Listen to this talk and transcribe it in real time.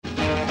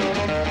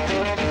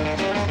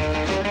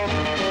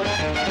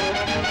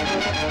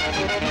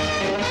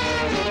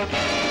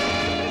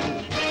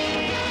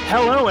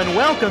Hello and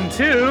welcome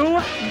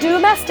to Du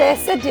måste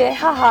se det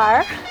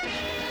här.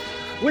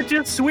 which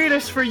is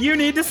Swedish for You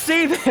Need to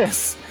See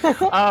This.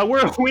 We're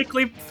a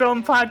weekly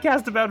film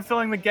podcast about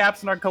filling the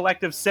gaps in our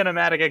collective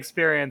cinematic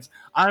experience.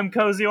 I'm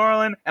Cozy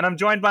Orlin, and I'm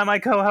joined by my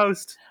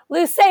co-host,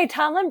 Luce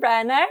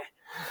Tomlin-Brenner.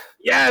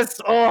 Yes!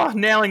 Oh,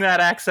 nailing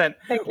that accent.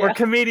 Thank you. We're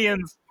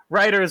comedians,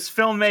 writers,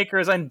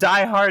 filmmakers, and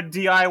diehard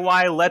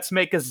DIY Let's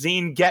Make a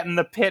Zine Get in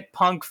the Pit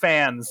punk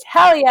fans.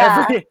 Hell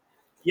yeah.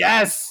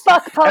 Yes!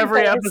 Fuck punk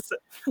Every face. episode.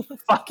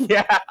 Fuck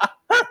yeah.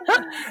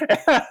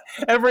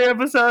 Every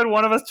episode,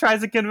 one of us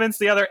tries to convince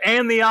the other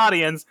and the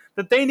audience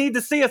that they need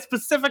to see a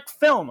specific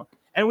film.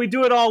 And we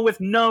do it all with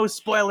no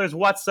spoilers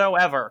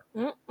whatsoever.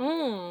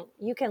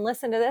 You can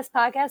listen to this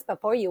podcast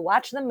before you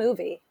watch the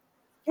movie.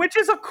 Which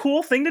is a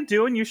cool thing to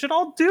do, and you should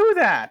all do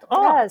that.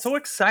 Oh, Yes. so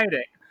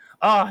exciting.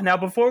 Now,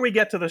 before we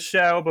get to the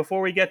show,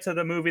 before we get to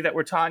the movie that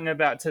we're talking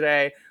about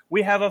today,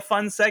 we have a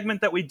fun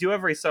segment that we do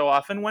every so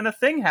often when a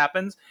thing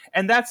happens,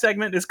 and that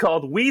segment is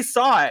called We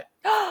Saw It.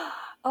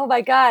 Oh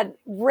my God.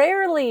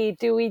 Rarely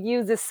do we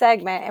use this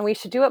segment, and we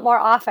should do it more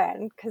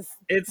often because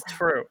It's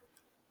true.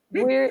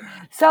 we're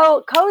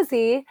so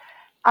Cozy.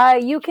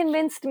 You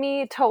convinced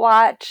me to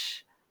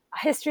watch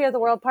History of the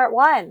World Part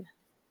 1.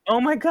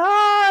 Oh my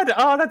God!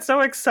 Oh, that's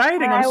so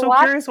exciting! And I'm I so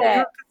watched curious what you it.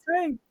 have to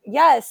say.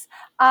 Yes.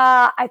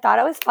 I thought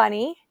it was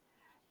funny.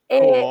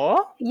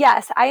 Cool.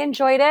 Yes, I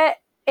enjoyed it.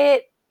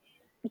 It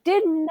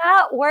did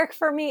not work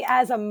for me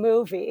as a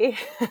movie.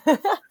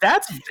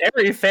 That's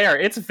very fair.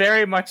 It's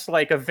very much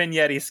like a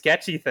vignette-y,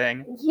 sketchy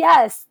thing.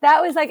 Yes,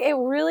 that was like, it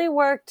really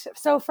worked.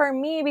 So for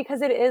me,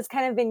 because it is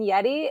kind of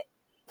vignette-y,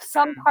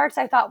 some parts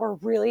I thought were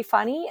really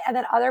funny, and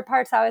then other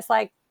parts I was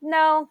like,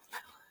 no.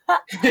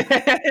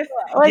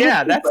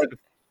 Yeah, that's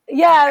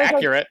Yeah, it was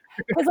accurate.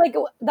 Because like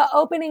the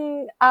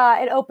opening,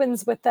 it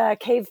opens with the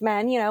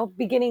cavemen,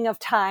 beginning of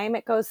time.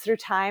 It goes through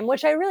time,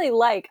 which I really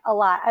like a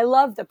lot. I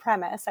love the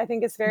premise. I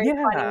think it's very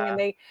funny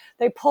when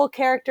they pull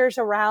characters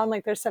around.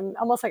 Like there's some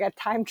almost like a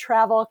time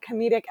travel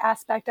comedic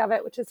aspect of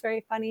it, which is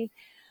very funny.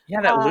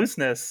 Yeah, that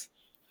looseness.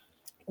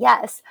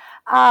 Yes.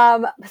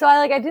 So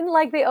I didn't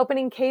like the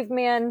opening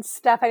caveman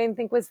stuff. I didn't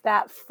think was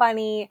that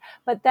funny,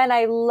 but then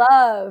I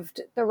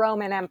loved the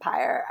Roman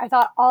Empire. I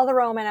thought all the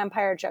Roman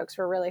Empire jokes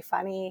were really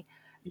funny.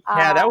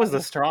 Yeah, that was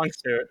the strong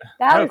suit.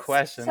 That No was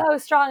question. so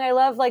strong. I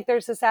love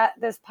there's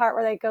this part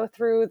where they go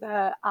through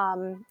the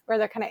where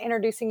they're kind of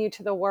introducing you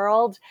to the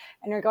world,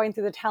 and you're going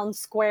through the town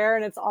square,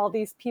 and it's all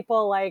these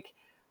people like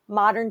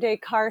modern day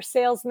car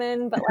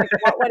salesmen, but like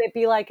what would it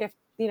be like if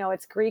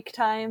it's Greek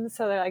times?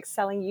 So they're like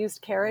selling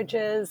used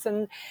carriages,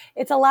 and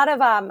it's a lot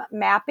of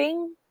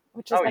mapping,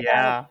 which is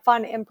a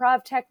fun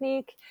improv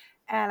technique.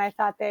 And I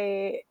thought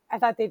they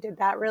did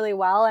that really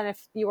well. And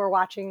if you were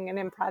watching an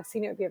improv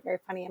scene, it would be a very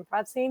funny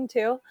improv scene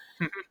too.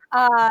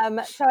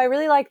 So I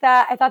really like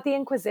that. I thought the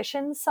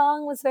Inquisition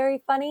song was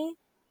very funny.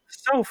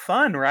 So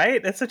fun,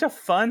 right? It's such a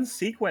fun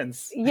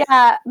sequence.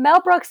 Yeah, Mel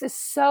Brooks is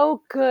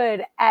so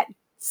good at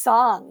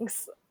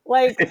songs.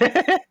 Like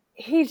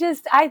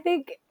I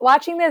think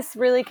watching this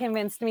really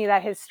convinced me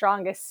that his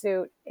strongest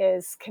suit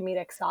is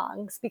comedic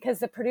songs, because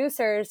the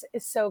producers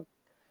is so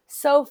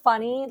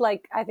funny,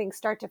 like I think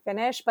start to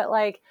finish, but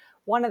like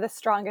one of the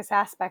strongest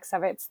aspects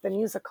of it's the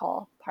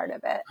musical part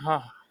of it.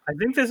 I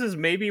think this is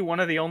maybe one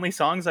of the only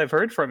songs I've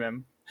heard from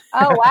him.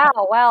 Oh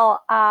wow.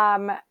 Well,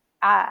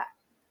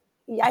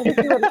 yeah, I think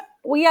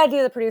we gotta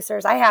do the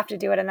producers. I have to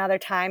do it another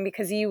time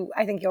because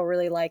I think you'll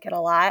really like it a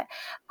lot.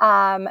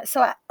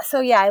 So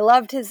yeah, I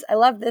loved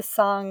this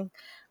song.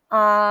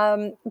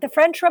 The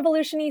French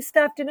Revolution-y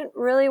stuff didn't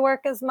really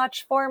work as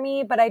much for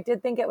me, but I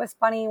did think it was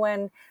funny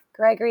when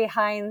Gregory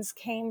Hines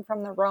came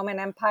from the Roman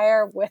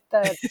Empire with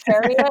the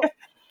chariot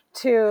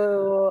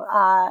to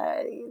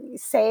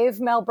save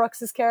Mel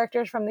Brooks's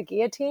characters from the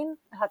guillotine.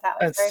 I thought that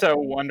was That's so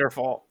funny.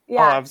 Wonderful.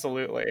 Yeah. Oh,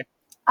 absolutely.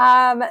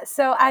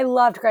 So I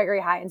loved Gregory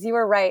Hines. You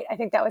were right. I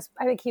think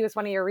he was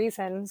one of your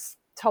reasons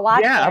to watch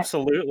it. Yeah,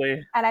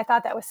 absolutely. And I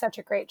thought that was such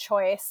a great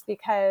choice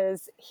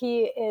because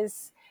he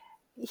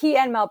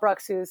and Mel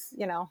Brooks, who's,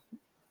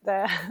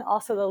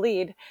 also the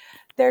lead,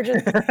 they're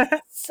just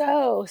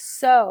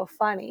so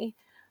funny.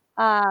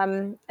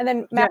 And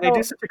then they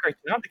do such a great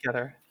job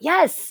together.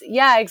 Yes.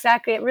 Yeah,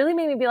 exactly. It really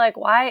made me be like,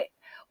 why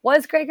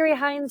was Gregory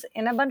Hines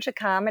in a bunch of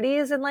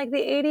comedies in like the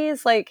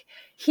 80s? Like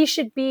he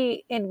should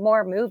be in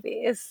more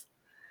movies.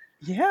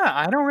 Yeah,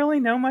 I don't really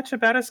know much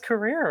about his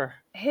career.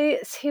 He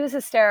was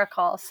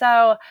hysterical.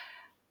 So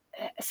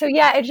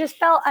yeah, it just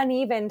felt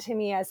uneven to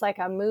me as like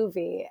a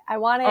movie.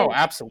 Oh,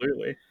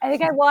 absolutely. I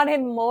think I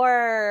wanted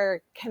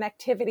more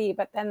connectivity,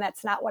 but then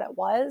that's not what it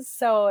was.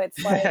 So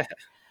it's like,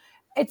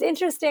 it's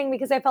interesting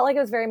because I felt like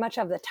it was very much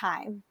of the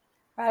time.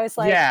 I was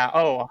like, yeah,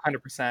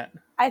 100%.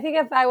 I think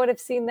if I would have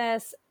seen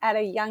this at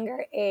a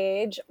younger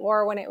age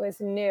or when it was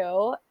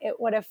new, it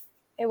would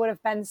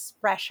have been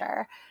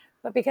fresher.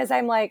 But because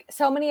I'm like,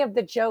 so many of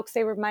the jokes,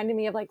 they reminded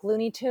me of like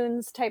Looney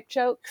Tunes type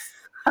jokes,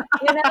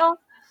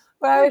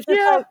 where I was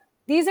just like,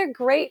 these are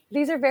great.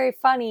 These are very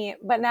funny.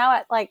 But now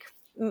at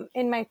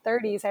in my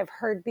 30s, I've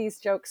heard these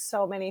jokes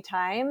so many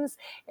times.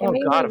 It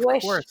made me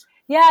wish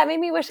Yeah, it made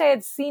me wish I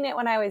had seen it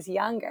when I was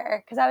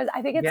younger because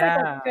I think it's like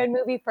a Yeah. good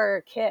movie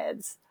for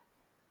kids.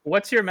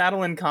 What's your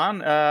Madeline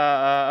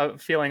Kahn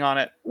feeling on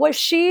it? Was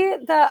she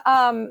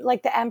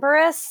the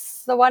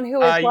Empress, the one who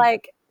was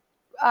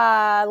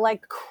Uh,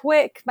 like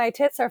quick, my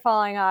tits are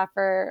falling off,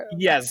 or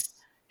yes.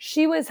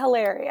 she was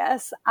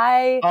hilarious.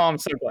 I Oh, I'm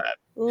so glad.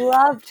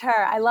 loved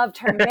her. I loved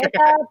her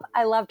makeup.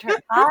 I loved her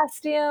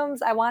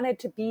costumes. I wanted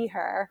to be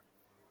her.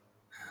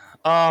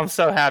 Oh, I'm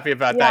so happy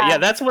about that. Yeah, Yeah,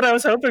 that's what I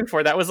was hoping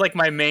for. That was like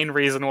my main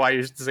reason why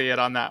you should see it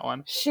on that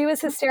one. she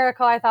was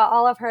hysterical. I thought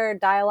all of her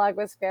dialogue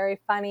was very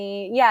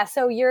funny. Yeah,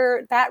 so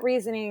your that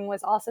reasoning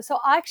was also so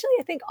actually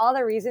I think all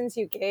the reasons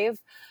you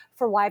gave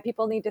for why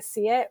people need to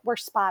see it were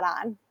spot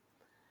on.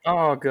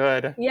 Oh,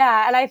 good.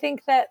 Yeah, and I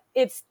think that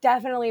it's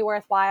definitely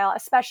worthwhile,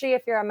 especially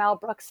if you're a Mel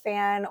Brooks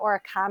fan or a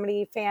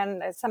comedy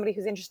fan, as somebody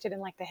who's interested in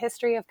like the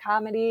history of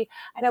comedy.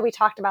 I know we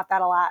talked about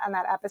that a lot on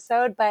that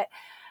episode, but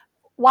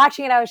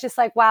watching it, I was just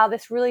like, wow,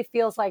 this really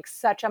feels like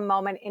such a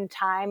moment in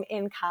time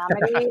in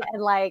comedy.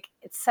 And like,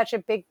 it's such a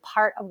big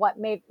part of what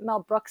made Mel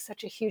Brooks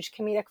such a huge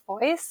comedic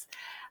voice,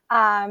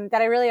 that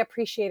I really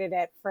appreciated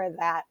it for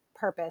that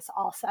purpose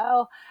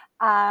also.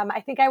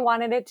 I think I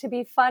wanted it to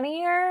be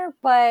funnier,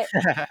 but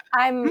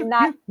I'm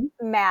not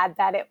mad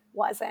that it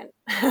wasn't.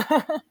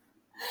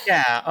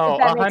 Yeah. If Oh,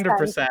 that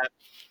makes sense. 100%.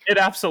 It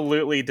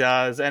absolutely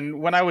does.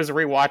 And when I was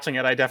rewatching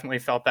it, I definitely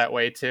felt that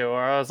way too.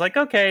 Or I was like,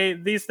 okay,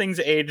 these things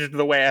aged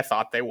the way I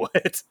thought they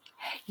would.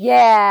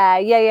 Yeah,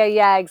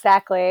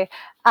 exactly.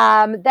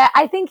 That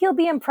I think you'll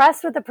be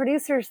impressed with the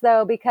producers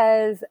though,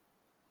 because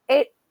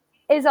it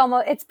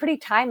it's pretty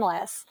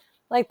timeless.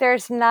 Like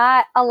there's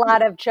not a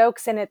lot of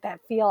jokes in it that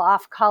feel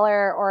off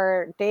color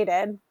or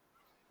dated.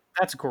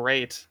 That's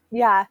great.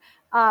 Yeah.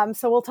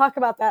 So we'll talk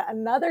about that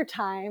another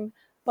time.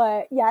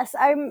 But yes,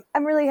 I'm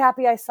really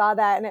happy I saw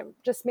that, and it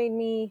just made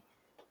me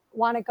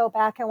want to go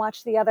back and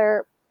watch the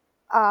other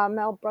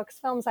Mel Brooks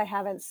films I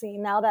haven't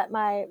seen. Now that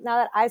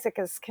Isaac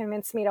has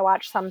convinced me to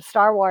watch some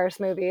Star Wars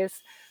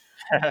movies,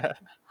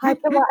 I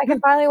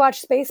can finally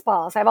watch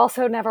Spaceballs. I've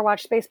also never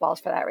watched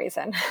Spaceballs for that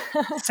reason.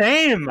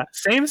 Same.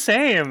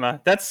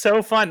 That's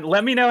so fun.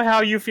 Let me know how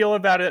you feel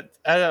about it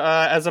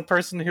as a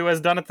person who has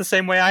done it the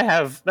same way I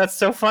have. That's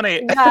so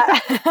funny.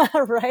 Yeah,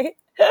 right.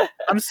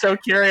 I'm so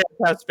curious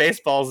how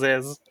Spaceballs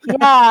is.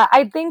 Yeah,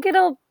 I think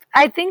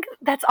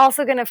that's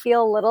also going to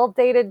feel a little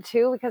dated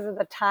too because of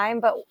the time,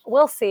 but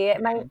we'll see.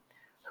 It might,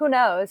 who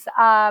knows?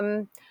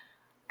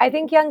 I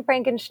think Young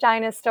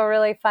Frankenstein is still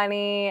really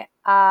funny.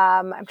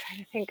 I'm trying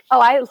to think. Oh,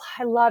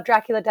 I love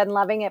Dracula Dead and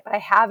Loving It, but I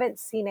haven't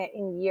seen it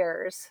in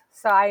years.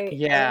 So I really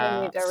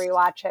Yeah, need to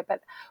rewatch it.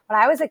 But when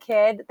I was a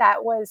kid,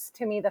 that was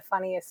to me the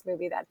funniest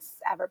movie that's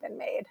ever been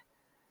made.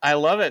 I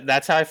love it.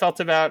 That's how I felt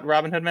about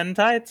Robin Hood Men in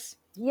Tights.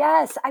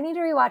 Yes, I need to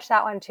rewatch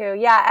that one too.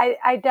 Yeah,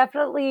 I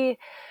definitely,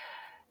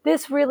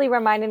 this really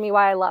reminded me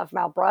why I love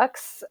Mel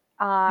Brooks.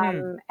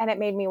 Hmm. And it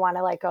made me want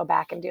to like go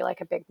back and do like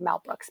a big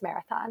Mel Brooks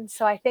marathon.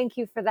 So I thank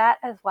you for that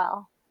as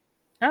well.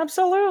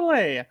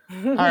 Absolutely.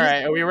 All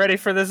right, are we ready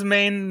for this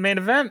main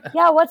event?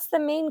 Yeah, what's the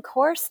main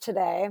course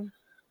today?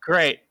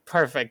 Great,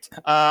 perfect.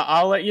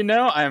 I'll let you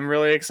know. I'm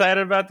really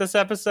excited about this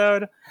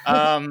episode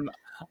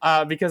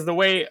because the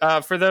way,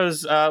 for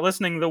those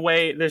listening, the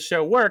way this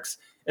show works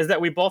is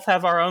that we both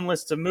have our own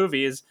lists of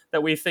movies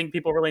that we think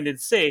people really need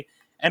to see,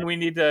 and we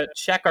need to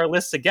check our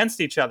lists against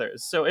each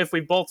other's. So if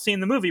we've both seen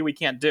the movie, we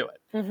can't do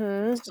it.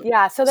 Mm-hmm.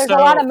 Yeah, so there's a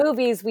lot So of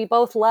movies we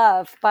both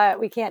love, but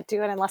we can't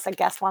do it unless a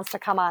guest wants to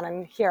come on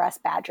and hear us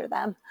badger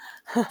them.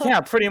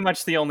 yeah, pretty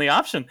much the only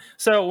option.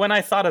 So when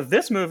I thought of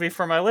this movie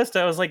for my list,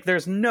 I was like,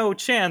 there's no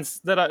chance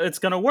that it's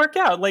going to work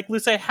out. Like,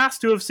 Luce has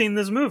to have seen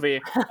this movie.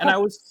 And I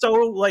was so,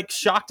 like,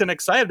 shocked and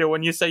excited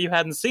when you say you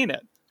hadn't seen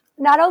it.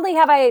 Not only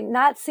have I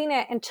not seen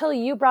it until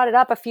you brought it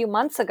up a few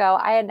months ago,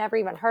 I had never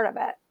even heard of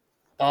it.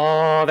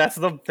 Oh, that's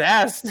the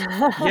best.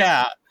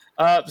 Yeah.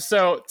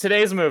 So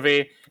today's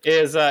movie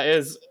is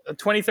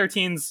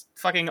 2013's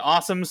fucking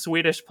awesome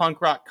Swedish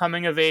punk rock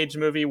coming of age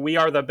movie, We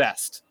Are the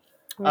Best.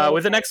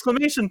 With an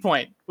exclamation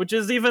point, which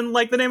is even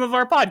like the name of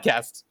our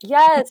podcast.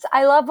 Yes,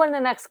 I love when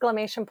an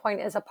exclamation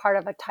point is a part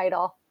of a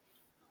title.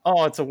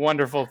 Oh, it's a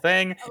wonderful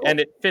thing, and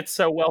it fits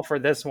so well for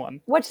this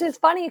one. Which is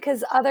funny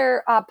because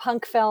other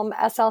punk film,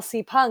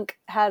 SLC Punk,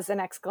 has an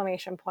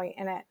exclamation point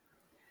in it.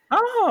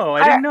 Oh,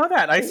 I didn't know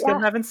that. I still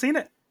haven't seen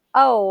it.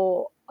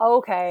 Oh,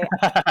 okay.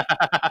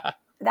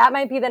 That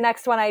might be the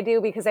next one I do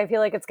because I feel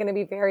like it's going to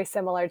be very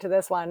similar to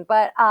this one.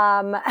 But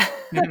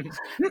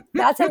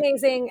that's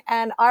amazing.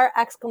 And our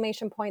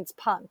exclamation points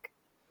punk.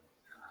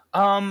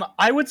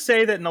 I would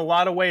say that in a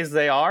lot of ways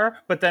they are,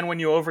 but then when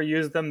you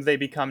overuse them, they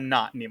become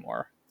not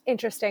anymore.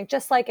 Interesting.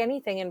 Just like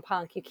anything in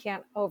punk, you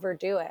can't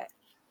overdo it.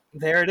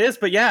 There it is.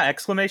 But yeah,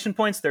 exclamation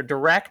points, they're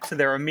direct,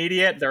 they're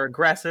immediate, they're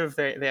aggressive,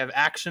 they have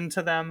action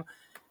to them.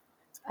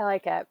 I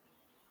like it.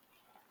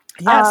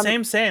 Yeah,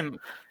 same.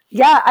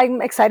 Yeah,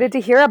 I'm excited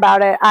to hear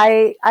about it.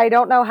 I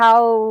don't know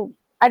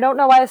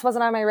why this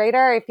wasn't on my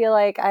radar. I feel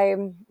like I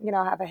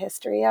have a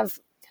history of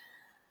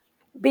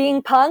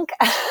Being punk.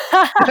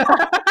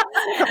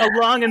 A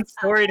long and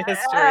storied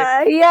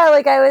history. Yeah,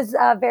 like I was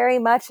very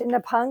much into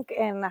punk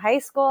in high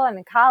school and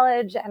in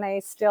college, and I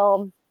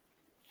still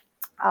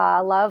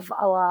love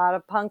a lot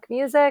of punk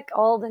music,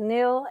 old and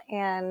new.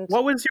 And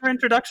What was your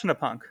introduction to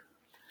punk?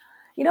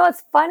 you know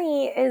what's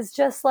funny is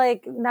just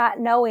like not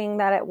knowing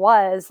that it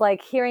was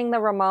like hearing the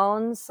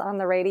Ramones on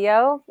the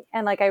radio,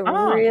 and like I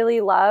Oh. really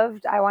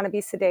loved I Want to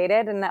Be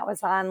Sedated, and that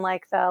was on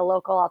like the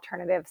local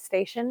alternative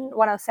station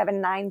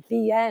 1079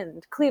 The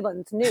End,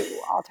 Cleveland's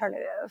new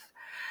alternative.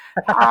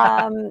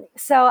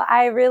 So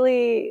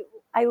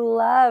I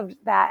loved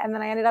that, and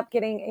then I ended up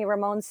getting a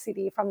Ramones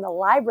CD from the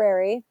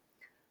library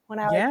when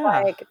I was Yeah.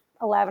 like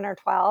 11 or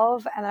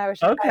 12, and I was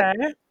just Okay.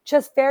 like,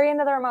 just very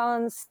into the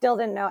Ramones, still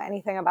didn't know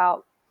anything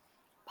about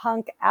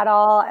punk at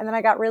all. And then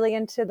I got really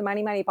into the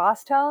Mighty Mighty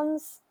Boss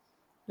Tones.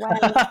 When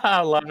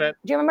I love it.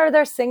 do you remember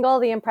their single,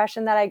 The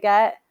Impression That I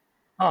Get?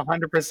 Oh,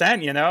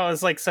 100%. You know, it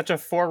was like such a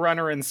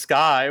forerunner in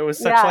ska. It was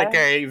such Yeah. like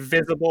a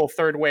visible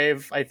third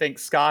wave, I think,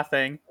 ska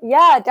thing.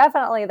 Yeah,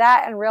 definitely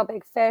that, and Real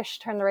Big Fish,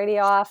 Turn the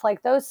Radio Off.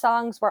 Like those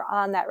songs were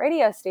on that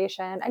radio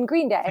station. And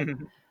Green Day.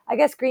 I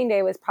guess Green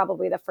Day was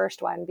probably the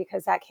first one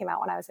because that came out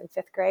when I was in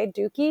 5th grade.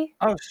 Dookie.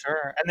 Oh,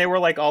 sure. And they were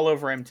like all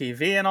over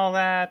MTV and all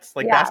that.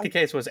 Like Yeah. Basket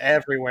Case was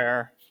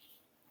everywhere.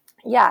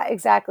 Yeah,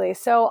 exactly.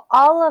 So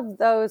all of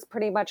those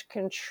pretty much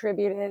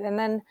contributed. And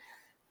then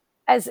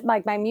as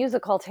like my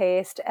musical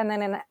taste, and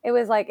then it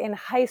was like in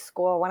high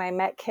school when I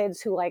met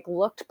kids who like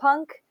looked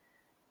punk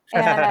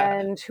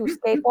and who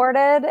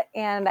skateboarded,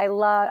 and I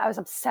was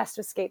obsessed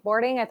with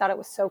skateboarding. I thought it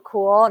was so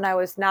cool, and I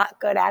was not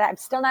good at it. I'm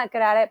still not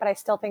good at it, but I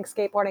still think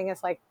skateboarding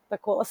is like the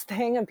coolest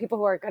thing, and people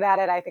who are good at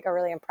it I think are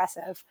really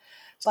impressive.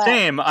 But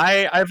Same.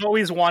 I've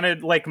always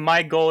wanted, like,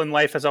 my goal in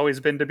life has always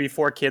been to be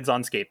 4 kids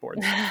on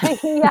skateboards.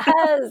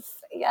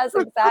 yes,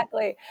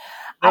 exactly.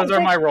 Those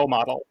are my role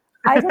model.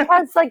 Isaac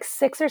has like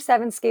 6 or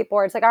 7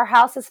 skateboards. Like our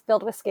house is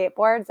filled with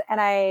skateboards,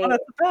 and Oh,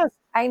 that's the best.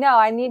 I know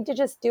I need to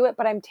just do it,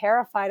 but I'm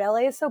terrified.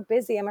 LA is so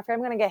busy. I'm afraid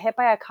I'm going to get hit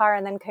by a car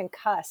and then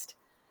concussed.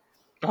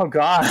 Oh,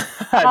 God.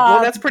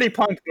 Well, that's pretty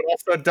punk, but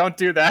also don't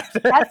do that.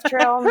 That's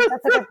true.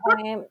 That's a good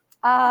point.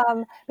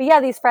 But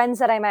yeah, these friends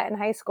that I met in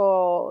high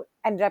school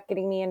ended up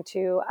getting me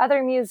into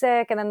other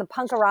music, and then the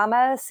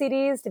Punkorama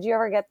CDs. Did you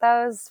ever get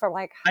those from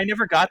like? I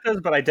never got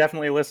those, but I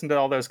definitely listened to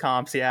all those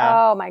comps. Yeah.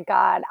 Oh my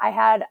God.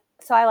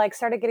 I like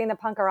started getting the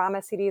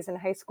Punkorama CDs in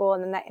high school,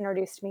 and then that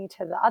introduced me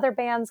to the other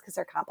bands because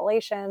they're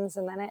compilations,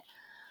 and then it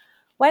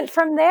went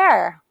from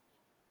there.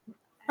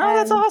 Oh,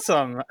 that's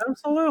awesome.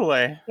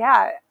 Absolutely.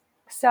 Yeah.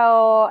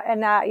 So, and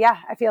yeah,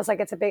 it feels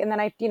like it's a big, and then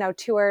I,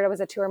 toured. I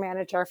was a tour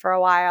manager for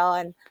a while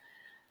and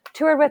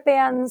toured with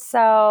bands.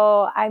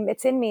 So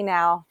it's in me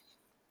now.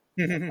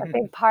 It's a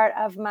big part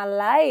of my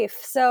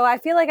life. So I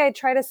feel like I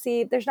try to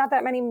see, there's not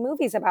that many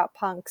movies about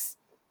punks.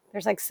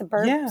 There's like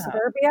Suburbia.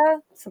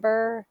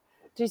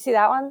 Did you see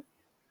that one?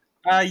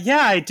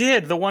 Yeah, I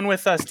did. The one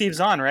with Steve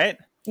Zahn, right?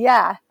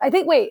 Yeah. I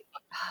think, wait,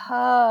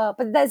 but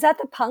is that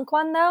the punk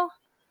one though?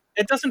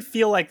 It doesn't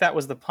feel like that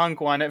was the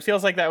punk one. It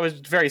feels like that was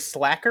very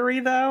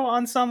slackery, though,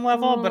 on some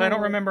level, but I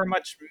don't remember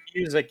much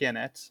music in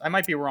it. I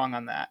might be wrong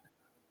on that.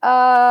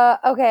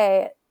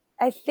 Okay.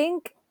 I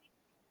think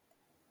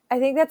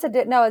that's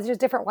no, it's just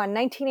a different one.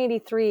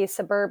 1983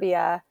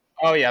 Suburbia.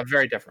 Oh yeah,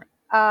 very different.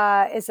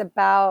 Is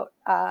about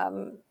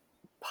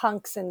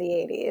punks in the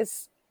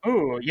 80s.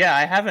 Ooh, yeah,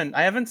 I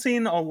haven't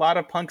seen a lot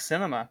of punk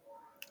cinema.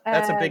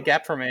 That's a big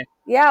gap for me.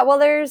 Yeah,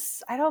 well,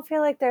 I don't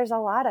feel like there's a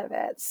lot of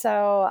it,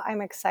 so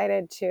I'm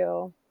excited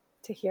to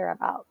hear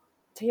about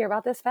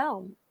this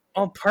film.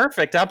 Oh,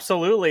 perfect!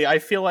 Absolutely. I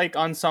feel like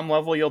on some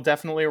level you'll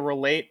definitely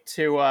relate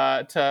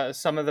to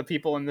some of the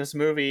people in this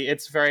movie.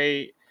 It's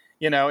very,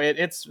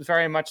 it's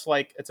very much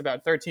like it's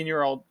about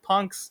 13-year-old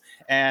punks,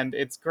 and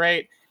it's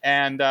great.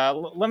 And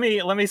let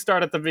me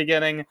start at the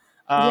beginning.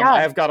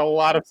 I've got a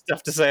lot of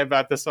stuff to say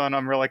about this one.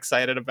 I'm real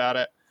excited about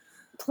it.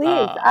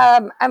 Please.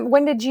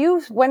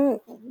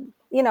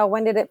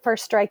 When did it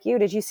first strike you?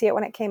 Did you see it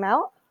when it came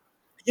out?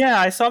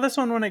 Yeah, I saw this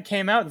one when it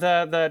came out.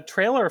 The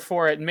trailer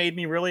for it made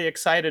me really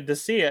excited to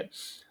see it,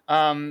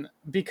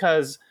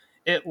 because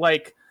it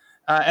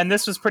and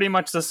this was pretty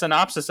much the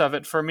synopsis of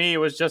it for me. It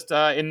was just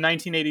in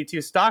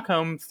 1982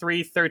 Stockholm,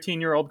 3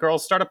 13-year-old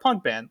girls start a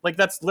punk band. Like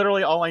that's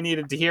literally all I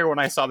needed to hear when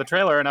I saw the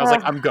trailer, and I was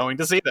like, I'm going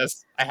to see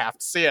this. I have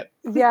to see it.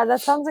 Yeah,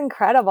 that sounds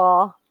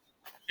incredible.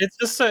 It's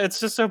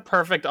just so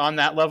perfect on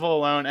that level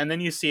alone, and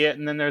then you see it,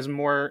 and then there's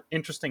more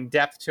interesting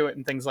depth to it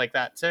and things like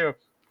that too.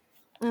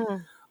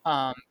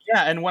 Yeah,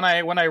 and when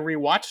I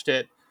rewatched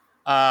it,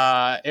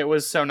 it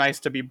was so nice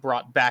to be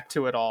brought back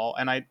to it all,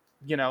 and I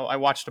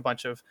watched a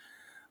bunch of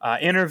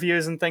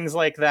interviews and things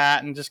like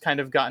that, and just kind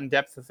of got in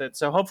depth with it.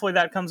 So hopefully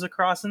that comes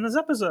across in this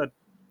episode.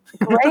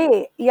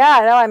 Great,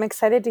 yeah, no, I'm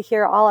excited to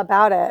hear all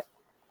about it.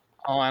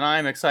 Oh, and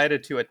I'm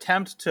excited to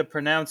attempt to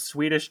pronounce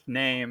Swedish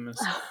names.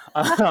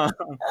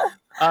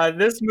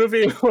 This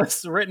movie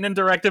was written and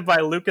directed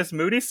by Lucas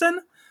Moodysson,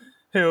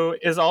 who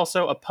is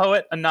also a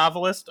poet, a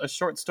novelist, a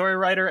short story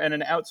writer, and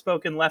an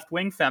outspoken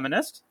left-wing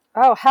feminist.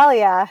 Oh, hell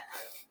yeah.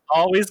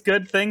 Always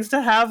good things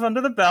to have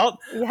under the belt.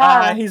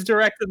 Yeah. He's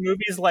directed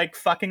movies like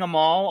Fucking 'Em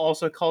All,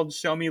 also called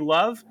Show Me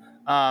Love,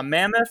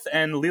 Mammoth,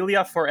 and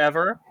Lilia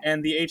Forever,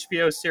 and the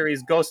HBO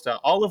series Ghosta,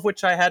 all of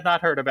which I had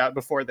not heard about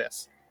before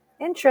this.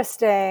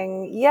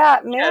 Interesting. Yeah,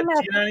 Yeah, do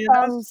you know any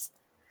of those?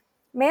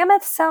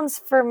 Mammoth sounds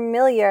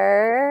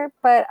familiar,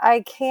 but I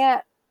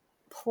can't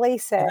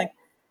place I it. think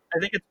I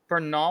think it's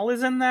Bernal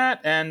is in that,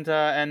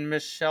 and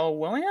Michelle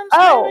Williams,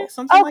 maybe Oh,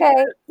 something like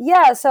okay. that.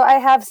 Yeah, so I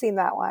have seen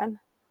that one.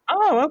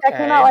 Oh, That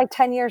came out okay, like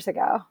 10 years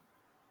ago.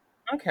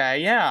 okay,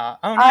 yeah.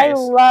 Oh, nice.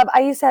 I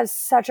used to have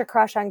such a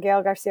crush on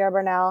Gail Garcia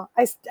Bernal.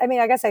 I mean,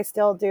 I guess I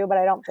still do, but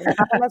I don't think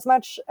about them as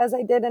much as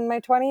I did in my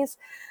 20s.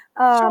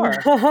 Sure.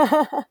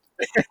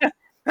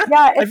 Yeah,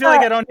 I it's feel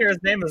like I don't hear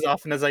his name as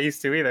often as I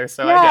used to either,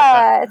 so I get that.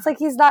 yeah, it's like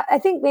he's not, I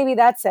think maybe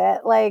that's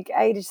it. Like,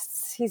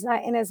 he's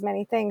not in as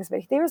many things,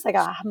 but there was like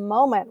a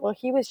moment where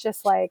he was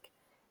just like,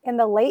 in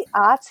the late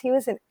aughts, he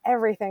was in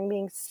everything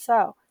being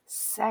so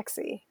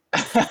sexy.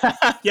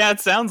 Yeah, it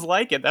sounds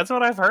like it. That's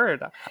what I've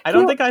heard. I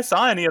don't think I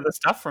saw any of the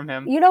stuff from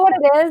him. You know what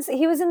it is?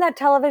 He was in that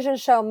television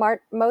show,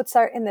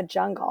 Mozart in the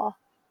Jungle.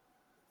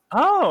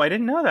 Oh, I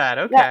didn't know that.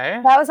 Yeah, Okay.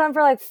 that was on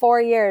for like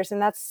 4 years,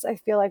 and that's, I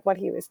feel like, what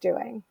he was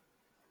doing.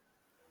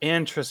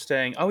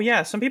 Interesting. Oh,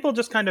 yeah. Some people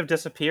just kind of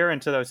disappear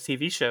into those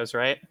TV shows,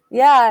 right?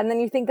 Yeah, and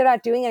then you think they're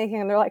not doing anything,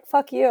 and they're like,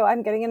 "Fuck you,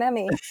 I'm getting an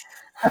Emmy."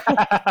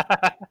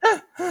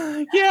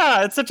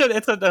 Yeah, it's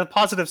a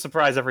positive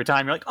surprise every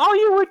time. You're like, oh,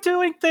 you were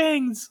doing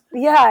things.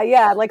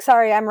 Yeah. Like,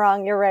 sorry, I'm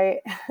wrong. You're right.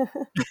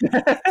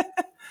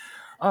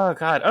 Oh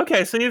God.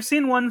 Okay, so you've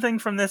seen one thing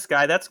from this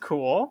guy. That's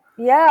cool.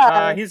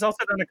 Yeah. He's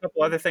also done a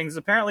couple other things.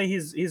 Apparently,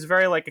 he's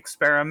very like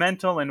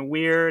experimental and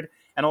weird,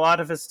 and a lot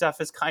of his stuff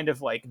is kind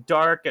of like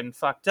dark and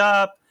fucked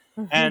up,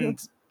 and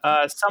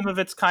some of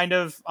it's kind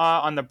of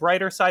on the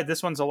brighter side.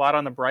 This one's a lot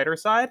on the brighter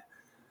side.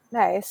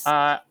 Nice.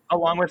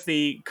 Along with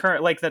the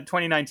current, like the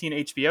 2019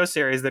 HBO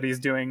series that he's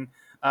doing,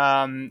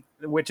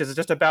 which is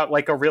just about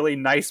like a really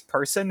nice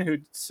person who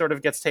sort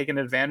of gets taken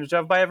advantage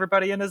of by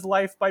everybody in his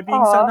life by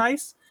being so Aw.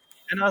 nice.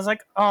 And I was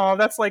like, oh,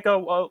 that's like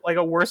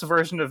a worse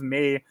version of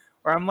me,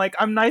 where I'm like,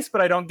 I'm nice,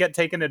 but I don't get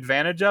taken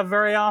advantage of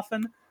very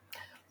often.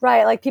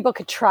 Right, like people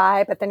could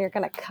try, but then you're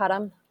gonna cut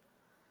them.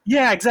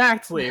 Yeah,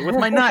 exactly. With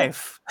my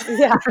knife.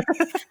 Yeah,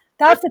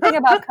 that's the thing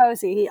about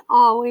Cozy. He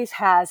always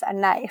has a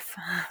knife.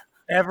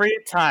 Every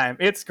time.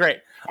 It's great.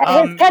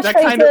 His That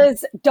catchphrase kind of,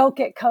 is "Don't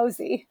get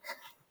cozy."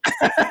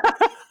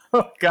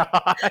 oh God.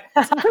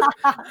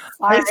 I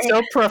Sorry.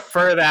 so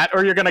prefer that,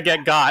 or you're gonna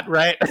get got,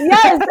 right?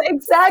 Yes,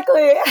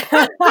 exactly.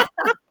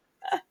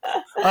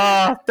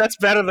 That's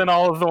better than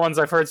all of the ones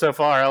I've heard so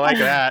far. I like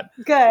that.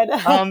 Good.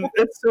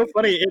 It's so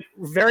funny. It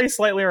very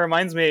slightly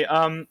reminds me.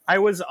 I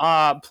was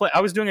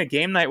doing a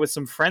game night with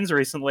some friends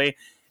recently,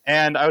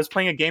 and I was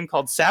playing a game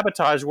called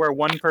Sabotage, where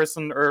one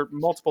person or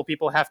multiple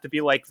people have to be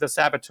like the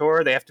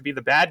saboteur. They have to be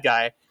the bad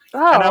guy,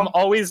 and I'm Oh,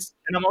 always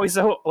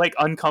so like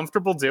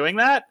uncomfortable doing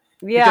that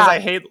because yeah. I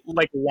hate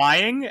like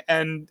lying,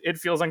 and it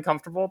feels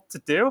uncomfortable to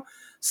do.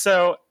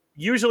 So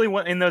usually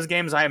in those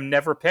games I am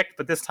never picked,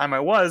 but this time I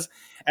was,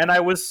 and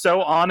I was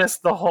so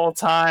honest the whole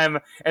time,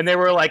 and they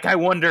were like, I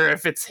wonder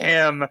if it's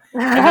him,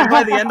 and then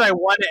by the end I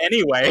won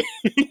anyway.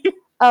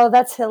 Oh,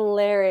 that's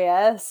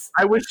hilarious.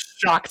 I was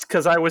shocked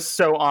because I was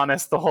so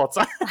honest the whole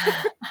time.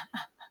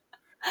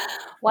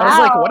 Wow. I was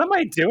like, what am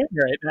I doing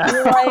right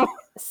You now? like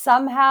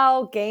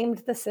somehow gamed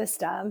the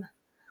system.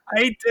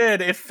 I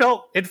did. It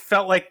felt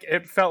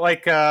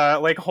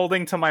like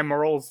holding to my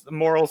morals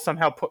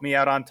somehow put me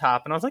out on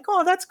top, and I was like,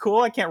 oh, that's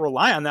cool. I can't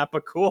rely on that,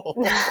 but cool.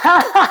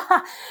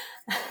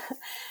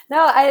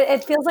 No,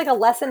 it feels like a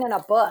lesson in a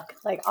book.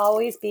 Like,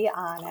 always be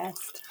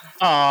honest.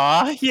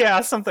 Aw,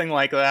 yeah, something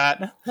like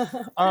that.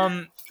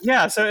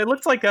 Yeah, so it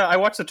looked like I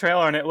watched the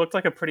trailer and it looked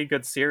like a pretty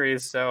good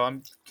series. So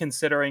I'm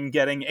considering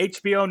getting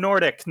HBO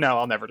Nordic. No,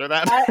 I'll never do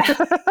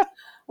that.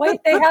 Wait,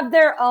 they have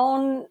their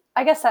own.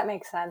 I guess that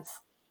makes sense.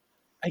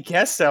 I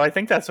guess so. I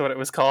think that's what it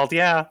was called.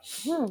 Yeah.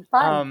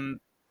 Fun.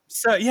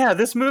 So yeah,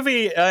 this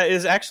movie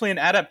is actually an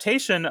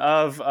adaptation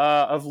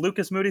of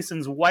Lucas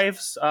Moodyson's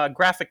wife's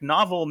graphic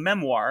novel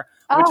memoir,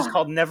 which is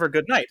called Never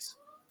Good Night.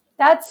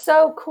 That's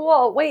so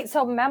cool. Wait,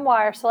 so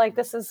memoir. So like,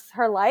 this is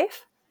her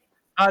life?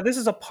 This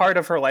is a part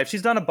of her life.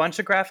 She's done a bunch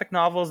of graphic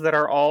novels that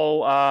are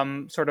all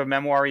sort of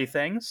memoir-y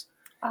things.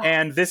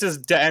 And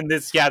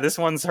this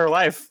one's her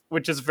life,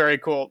 which is very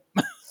cool.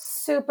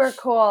 Super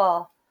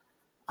cool.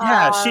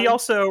 Yeah, she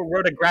also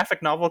wrote a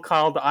graphic novel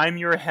called I'm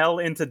Your Hell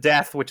into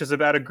Death, which is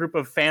about a group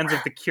of fans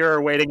of The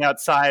Cure waiting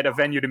outside a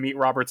venue to meet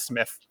Robert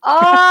Smith.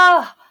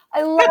 Oh,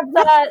 I love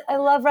that. I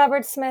love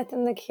Robert Smith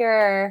and The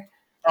Cure.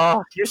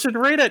 Oh, you should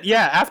read it.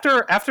 Yeah,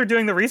 after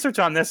doing the research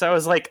on this, I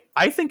was like,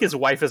 I think his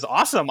wife is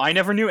awesome. I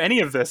never knew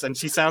any of this, and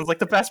she sounds like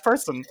the best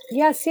person.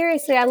 Yeah,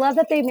 seriously. I love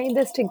that they made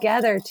this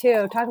together,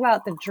 too. Talk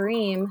about the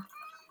dream.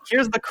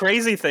 Here's the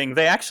crazy thing.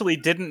 They actually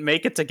didn't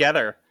make it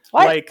together.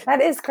 What? Like,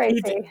 That is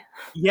crazy.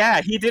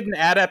 he did an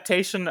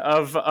adaptation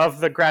of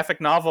the graphic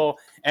novel,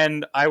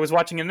 and I was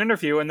watching an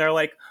interview, and they're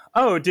like,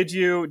 "Oh, did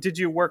you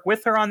work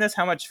with her on this?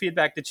 How much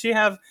feedback did she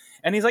have?"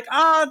 And he's like,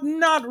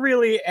 not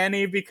really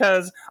any,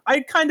 because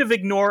I kind of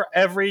ignore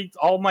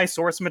all my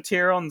source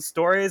material and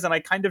stories, and I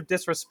kind of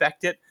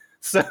disrespect it.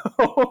 So,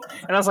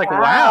 and I was like,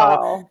 wow.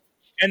 Wow.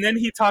 And then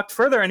he talked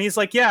further, and he's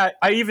like, yeah,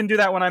 I even do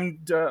that when I'm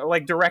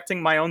like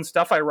directing my own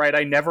stuff I write.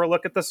 I never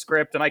look at the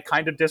script, and I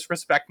kind of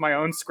disrespect my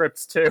own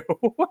scripts too.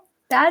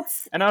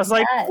 That's And I was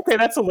like, nuts. okay,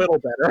 that's a little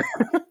better.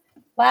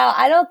 Wow,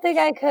 I don't think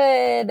I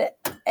could.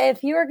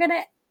 If you were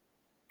gonna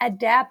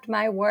adapt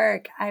my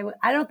work, I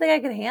don't think I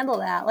could handle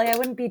that. Like, I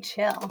wouldn't be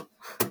chill.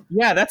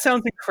 Yeah, that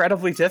sounds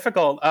incredibly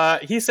difficult.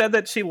 He said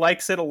that she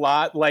likes it a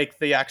lot, like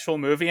the actual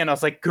movie, and I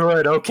was like,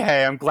 good,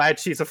 okay, I'm glad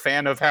she's a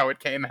fan of how it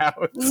came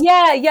out.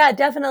 Yeah,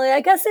 definitely.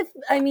 I guess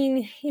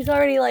he's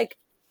already like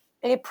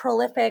a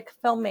prolific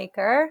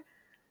filmmaker,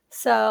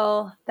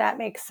 so that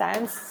makes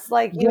sense.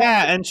 Like,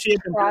 Yeah, and she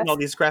had been doing trust. all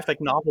these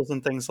graphic novels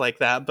and things like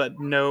that, but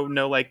no,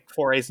 like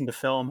forays into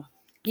film.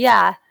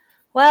 Yeah.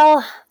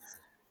 Well,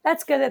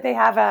 that's good that they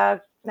have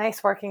a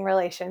nice working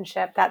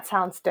relationship. That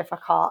sounds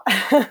difficult.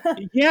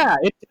 Yeah,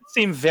 it did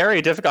seem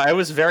very difficult. I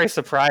was very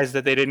surprised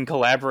that they didn't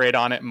collaborate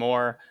on it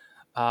more.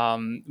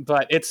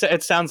 But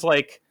it sounds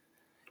like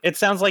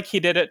he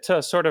did it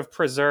to sort of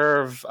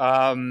preserve.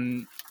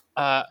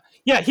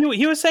 Yeah,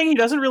 he was saying he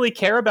doesn't really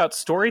care about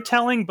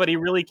storytelling, but he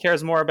really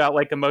cares more about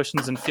like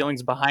emotions and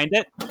feelings behind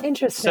it.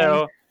 Interesting.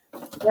 So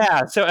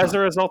yeah, so as a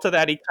result of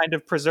that, he kind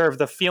of preserved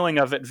the feeling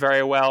of it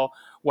very well,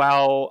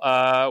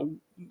 while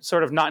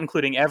sort of not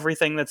including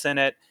everything that's in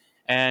it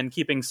and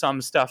keeping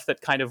some stuff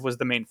that kind of was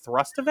the main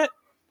thrust of it.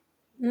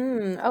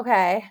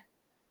 Okay.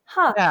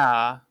 Huh.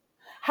 Yeah,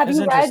 Have it's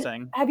you read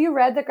interesting. Have you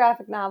read the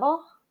graphic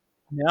novel?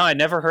 No, I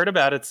never heard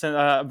about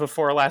it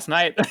before last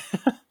night.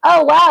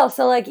 Oh, wow.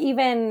 So like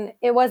even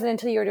it wasn't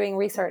until you were doing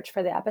research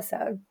for the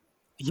episode.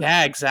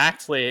 Yeah,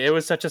 exactly. It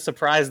was such a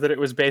surprise that it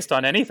was based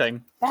on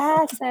anything.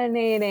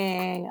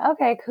 Fascinating.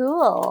 Okay,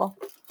 cool.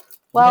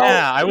 Well,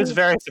 Yeah, I was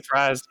very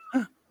surprised.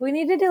 we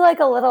need to do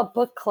like a little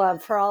book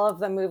club for all of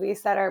the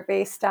movies that are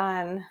based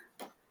on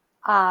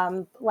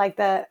like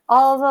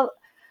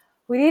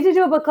we need to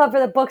do a book club for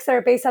the books that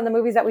are based on the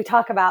movies that we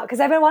talk about, because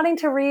I've been wanting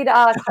to read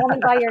Call Me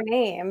by Your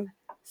Name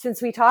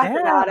since we talked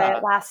about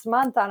it last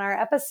month on our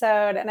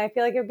episode, and I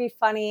feel like it would be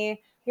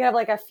funny. You have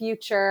like a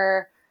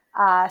future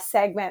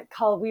segment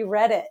called We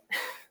Read It.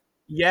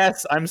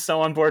 Yes, I'm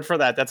so on board for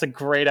that. That's a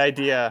great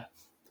idea.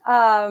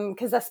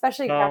 Because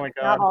especially graphic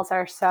novels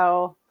are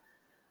so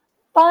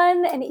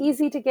fun and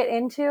easy to get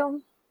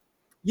into.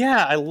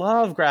 Yeah, I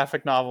love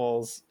graphic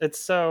novels. It's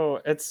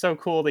so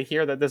cool to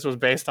hear that this was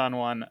based on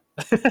one.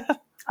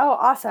 Oh,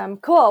 awesome.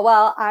 Cool.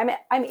 Well, I'm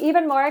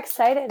even more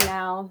excited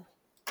now.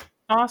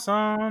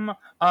 Awesome.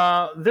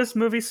 This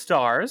movie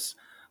stars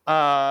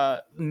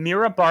Mira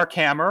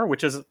Barkhammer,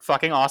 which is a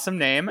fucking awesome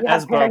name,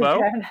 as Bobo.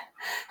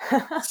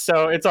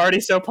 So it's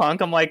already so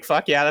punk. I'm like,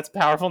 fuck yeah, that's a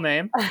powerful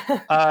name.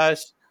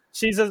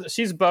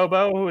 She's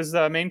Bobo, who is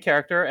the main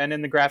character, and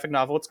in the graphic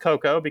novel, it's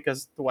Coco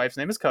because the wife's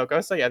name is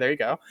Coco. So yeah, there you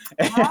go.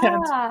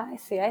 I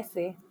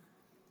see.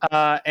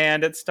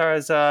 And it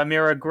stars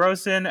Mira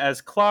Grosin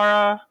as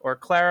Clara,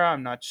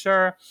 I'm not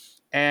sure,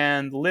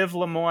 and Liv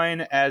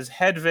Lemoyne as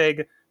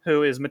Hedwig,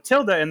 who is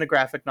Matilda in the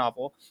graphic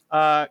novel.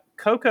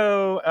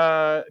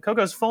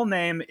 Coco's full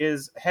name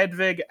is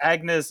Hedwig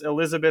Agnes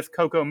Elizabeth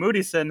Coco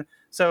Moodysson,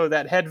 so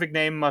that Hedwig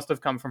name must have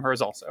come from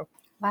hers also.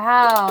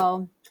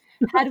 Wow.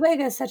 Hedwig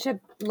is such a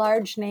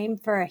large name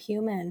for a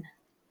human.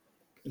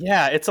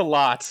 Yeah, it's a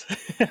lot.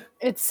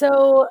 It's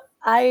so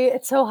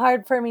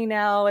hard for me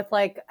now with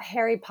like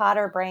Harry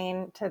Potter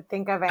brain to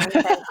think of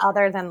anything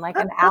other than like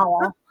an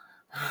owl.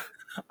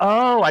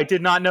 Oh, I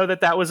did not know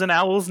that was an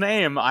owl's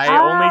name. I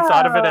only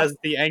thought of it as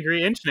the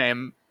Angry Inch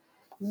name.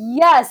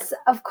 Yes,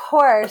 of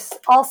course.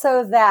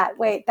 Also that.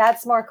 Wait,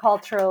 that's more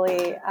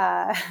culturally,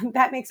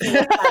 that makes me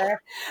look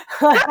better.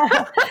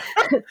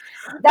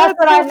 That's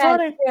what I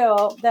meant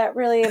too. That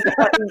really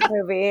important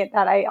movie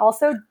that I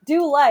also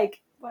do like,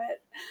 but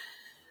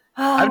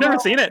I've never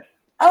seen it.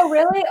 Oh,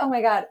 really? Oh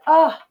my God.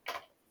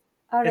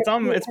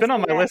 It's been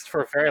on my list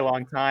for a very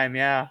long time.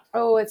 Yeah.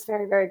 Oh, it's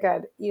very, very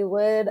good. You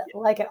would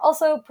like it.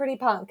 Also pretty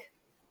punk.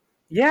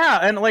 Yeah,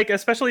 and like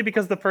especially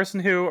because the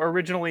person who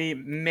originally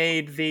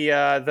made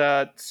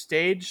the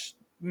stage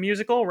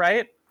musical,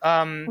 right?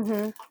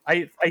 I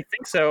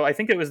think so. I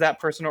think it was that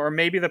person, or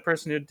maybe the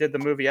person who did the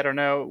movie. I don't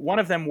know. One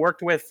of them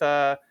worked with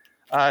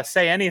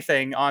Say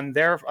Anything on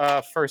their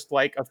first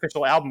like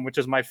official album, which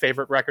is my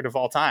favorite record of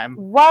all time.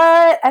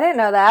 What? I didn't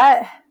know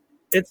that.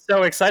 It's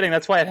so exciting.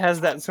 That's why it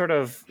has that sort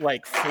of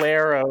like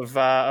flair of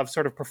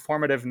sort of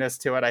performativeness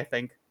to it, I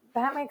think.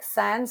 That makes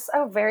sense.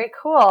 Oh, very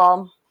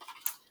cool.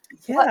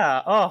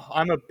 Yeah. Oh,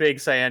 I'm a big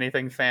Say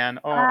Anything fan.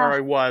 Or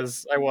I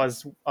was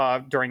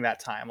during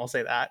that time. I'll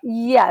say that.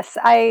 Yes,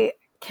 I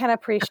can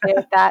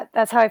appreciate that.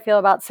 That's how I feel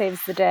about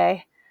Saves the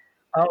Day.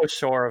 Oh,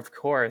 sure, of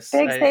course.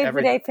 Big Save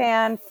the Day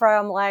fan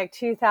from like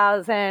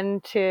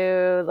 2000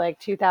 to like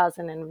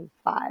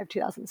 2005,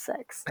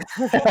 2006.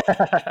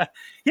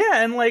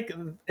 Yeah, and like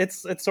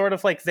it's sort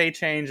of like they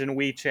change and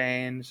we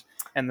change.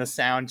 and the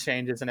sound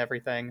changes and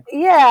everything.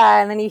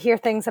 Yeah, and then you hear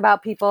things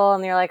about people,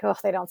 and you're like, oh,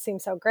 they don't seem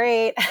so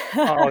great.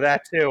 Oh,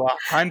 that too,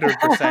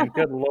 100%.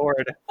 Good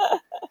Lord.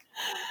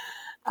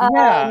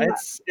 Yeah, um,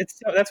 that's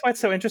why it's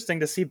so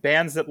interesting to see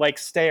bands that like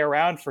stay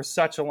around for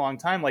such a long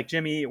time. Like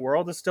Jimmy Eat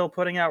World is still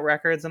putting out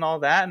records and all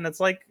that, and it's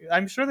like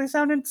I'm sure they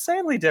sound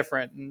insanely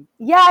different. And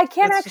yeah, I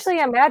can't it's just actually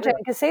imagine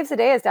because Saves the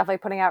Day is definitely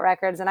putting out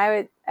records, and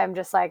I'm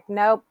just like,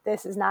 nope,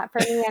 this is not for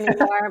me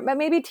anymore. But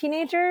maybe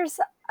teenagers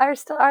are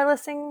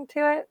listening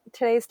to it.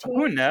 Today's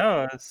who teens.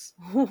 knows?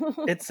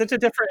 It's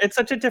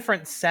such a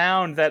different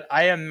sound that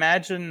I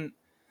imagine.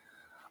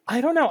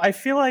 I don't know. I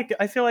feel like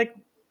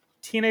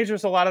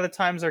teenagers a lot of the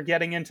times are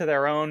getting into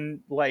their own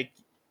like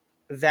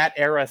that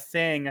era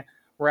thing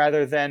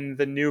rather than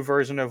the new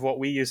version of what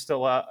we used to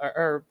love,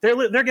 or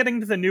they're getting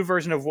to the new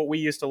version of what we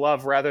used to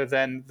love rather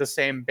than the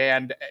same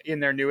band in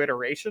their new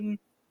iteration.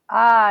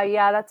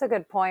 Yeah, that's a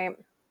good point.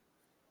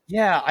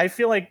 Yeah, I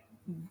feel like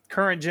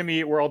current Jimmy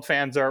Eat World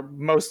fans are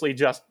mostly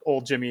just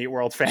old Jimmy Eat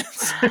World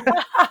fans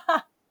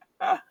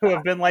who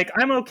have been like,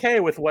 I'm okay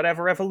with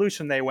whatever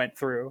evolution they went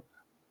through.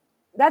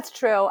 That's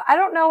true. I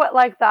don't know what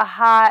like the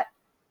hot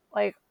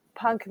like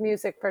punk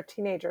music for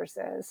teenagers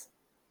is.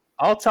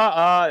 I'll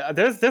talk.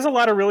 There's a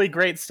lot of really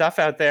great stuff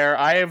out there.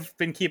 I've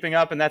been keeping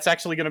up, and that's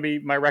actually going to be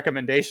my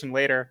recommendation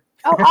later.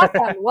 Oh,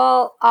 awesome.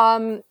 Well,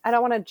 I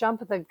don't want to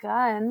jump the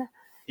gun.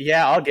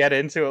 Yeah, I'll get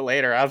into it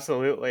later.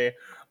 Absolutely.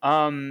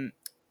 Um,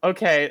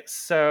 okay,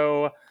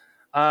 so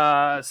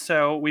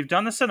we've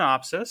done the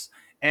synopsis,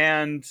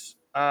 and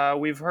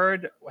we've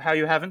heard how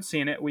you haven't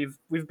seen it. We've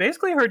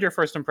basically heard your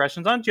first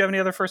impressions on it. Do you have any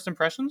other first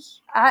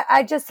impressions?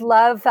 I just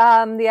love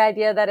the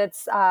idea that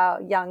it's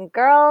young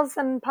girls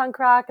and punk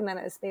rock, and then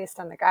it was based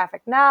on the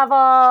graphic novel,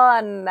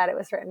 and that it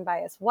was written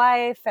by his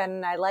wife.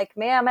 And I like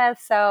Mammoth,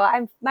 so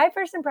my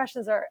first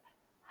impressions are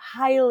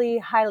highly,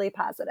 highly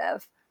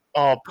positive.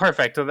 Oh,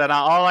 perfect. So then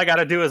all I got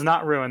to do is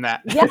not ruin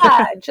that.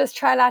 Yeah, just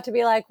try not to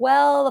be like,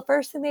 well, the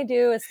first thing they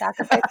do is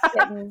sacrifice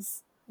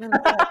kittens. And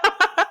I'm like,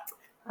 oh,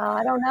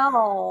 I don't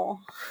know.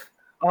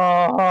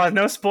 Oh,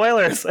 no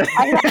spoilers.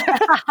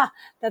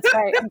 That's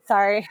right. I'm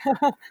sorry.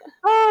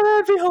 Oh,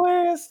 that'd be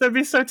hilarious. That'd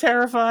be so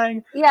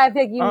terrifying. Yeah, I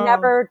think you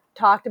never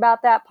talked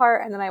about that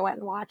part, and then I went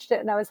and watched it,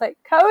 and I was like,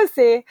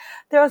 "Cozy."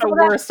 There was The all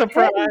that worst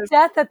surprise.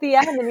 death at the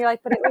end, and you're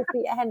like, "But it was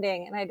the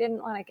ending," and I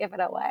didn't want to give it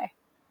away.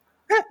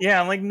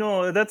 Yeah, I'm like,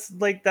 no, that's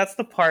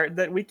the part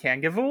that we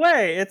can't give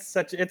away.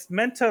 It's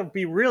meant to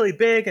be really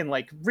big and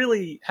like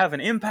really have an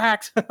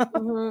impact.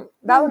 Mm-hmm.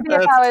 That would be if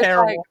That's I was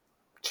terrible. like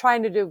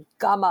trying to do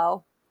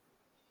Gummo.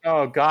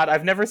 Oh God,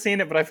 I've never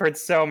seen it, but I've heard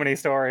so many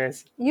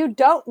stories. You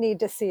don't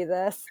need to see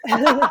this.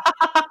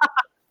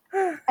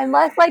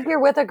 Unless like you're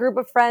with a group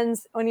of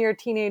friends when you're a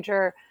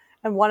teenager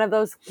and one of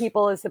those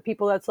people is the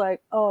people that's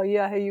like, oh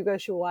yeah, hey, you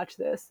guys should watch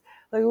this.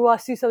 Like, we want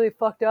to see something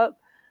fucked up.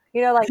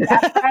 You know, like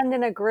that friend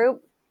in a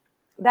group,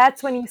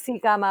 that's when you see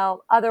Gummo.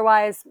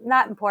 Otherwise,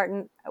 not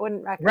important. I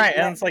wouldn't recommend Right, it.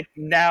 and it's like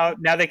now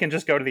they can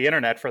just go to the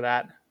internet for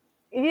that.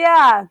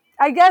 Yeah.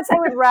 I guess I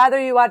would rather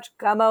you watch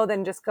Gummo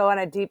than just go on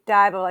a deep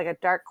dive of like a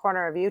dark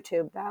corner of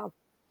YouTube though.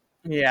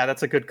 Yeah,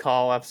 that's a good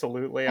call.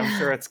 Absolutely, I'm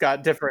sure it's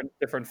got different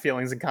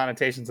feelings and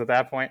connotations at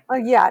that point. Oh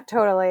yeah,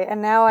 totally.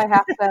 And now I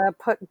have to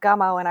put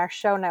Gummo in our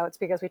show notes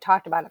because we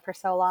talked about it for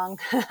so long.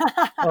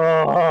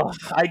 Oh,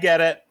 I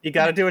get it. You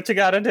got to do what you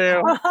got to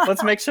do.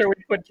 Let's make sure we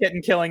put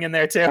kitten killing in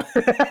there too.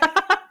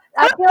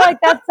 I feel like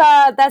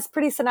that's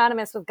pretty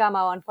synonymous with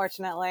Gummo,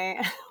 unfortunately.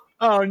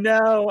 Oh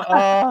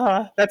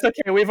no, that's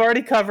okay. We've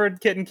already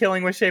covered kitten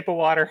killing with Shape of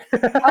Water.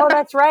 Oh,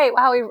 that's right.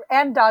 Wow,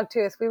 and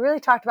Dogtooth. We really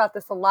talked about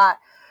this a lot.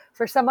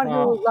 For someone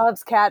who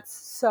loves cats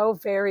so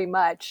very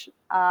much,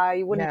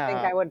 you wouldn't think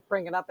I would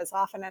bring it up as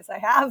often as I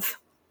have.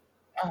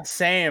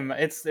 Same.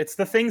 It's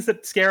the things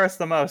that scare us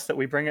the most that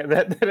we bring it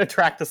that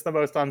attract us the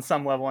most on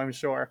some level, I'm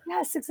sure.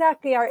 Yes,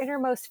 exactly. Our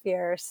innermost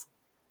fears.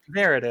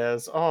 There it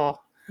is. Oh.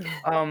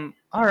 All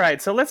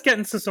right, so let's get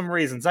into some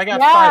reasons. I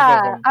got 5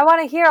 of them. I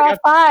want to hear all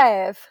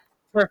 5.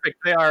 Perfect.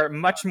 They are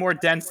much more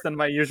dense than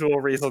my usual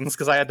reasons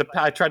because I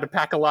tried to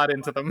pack a lot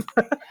into them.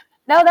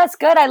 No, that's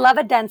good. I love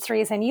a dense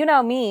reason. You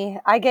know me.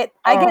 I get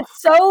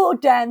so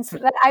dense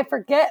that I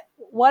forget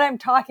what I'm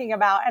talking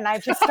about, and I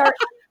just start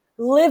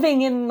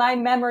living in my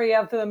memory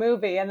of the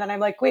movie, and then I'm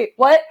like, wait,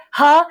 what?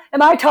 Huh?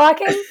 Am I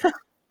talking?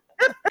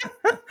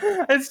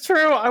 It's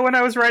true. When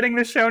I was writing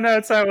the show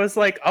notes, I was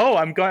like, "Oh,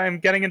 I'm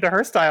getting into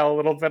her style a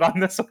little bit on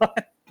this one."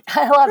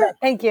 I love it.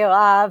 Thank you.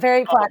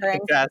 Very flattering.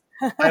 Yes,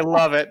 I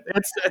love it.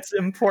 It's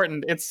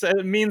important. It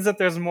means that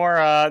there's more.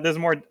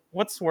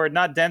 What's the word?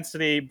 Not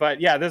density,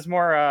 but yeah, there's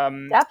more.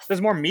 Depth.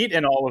 There's more meat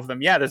in all of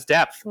them. Yeah, there's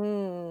depth.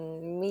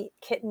 Meat,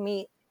 kitten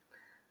meat.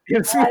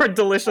 It's more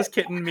delicious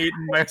kitten meat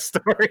in my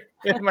story,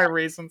 in my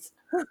reasons.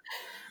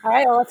 All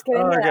right, well, let's get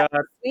into God.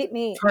 that. Sweet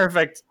meat.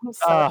 Perfect.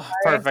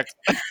 Perfect.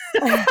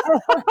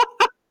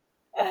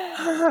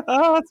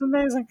 Oh, that's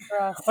amazing.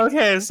 Gross.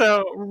 Okay,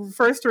 so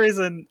first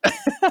reason,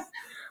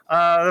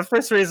 the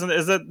first reason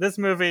is that this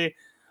movie,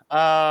 We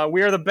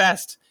Are the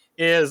Best,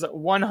 is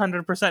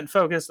 100%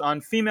 focused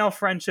on female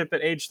friendship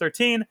at age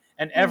 13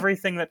 and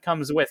everything that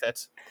comes with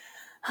it.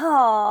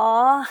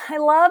 Oh, I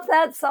love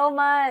that so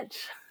much.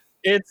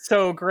 It's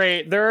so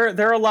great. There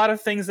are a lot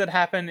of things that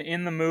happen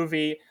in the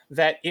movie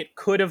that it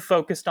could have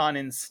focused on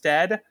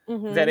instead, that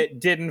Hmm. it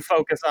didn't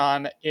focus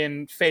on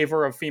in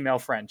favor of female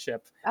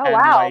friendship Oh, and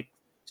wow. like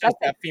just That's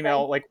that interesting.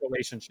 female like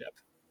relationship.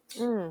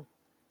 Mm,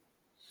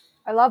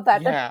 I love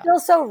that. That's Yeah. still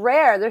so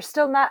rare. There's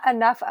still not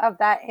enough of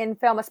that in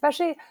film,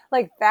 especially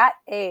like that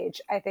age,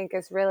 I think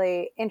is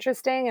really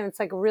interesting. And it's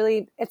like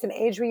really, it's an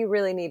age where you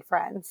really need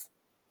friends.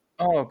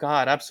 Oh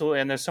God, absolutely.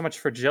 And there's so much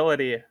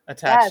fragility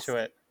attached Yes. to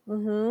it,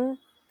 Mm-hmm. and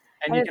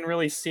And you it's can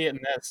really see it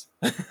in this.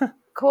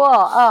 cool.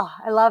 Oh,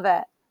 I love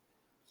it.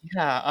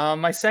 Yeah.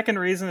 My second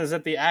reason is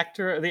that the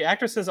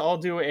actresses all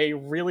do a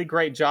really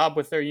great job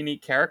with their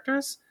unique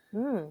characters.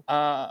 Mm,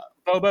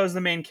 Bobo's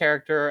the main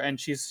character, and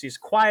she's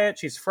quiet,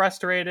 she's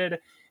frustrated,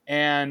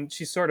 and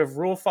she's sort of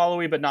rule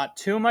followy, but not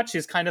too much.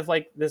 She's kind of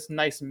like this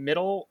nice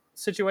middle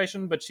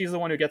situation, but she's the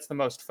one who gets the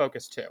most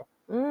focus too.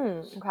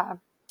 okay.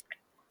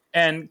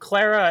 And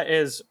Clara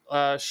is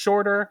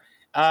shorter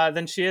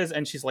than she is,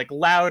 and she's like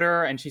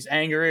louder, and she's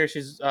angrier.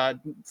 She's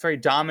very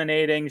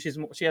dominating.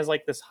 She has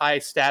like this high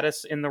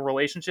status in the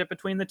relationship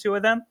between the two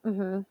of them,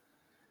 Mm-hmm.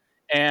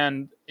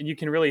 and you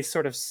can really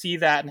sort of see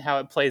that and how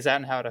it plays out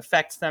and how it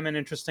affects them in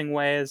interesting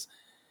ways.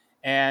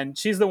 And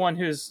she's the one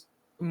who's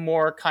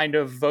more kind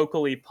of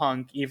vocally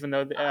punk, even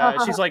though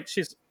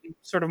she's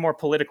sort of more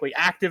politically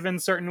active in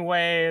certain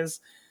ways.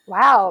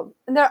 Wow.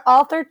 And they're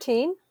all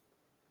 13?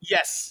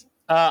 Yes,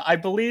 I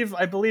believe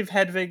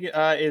Hedwig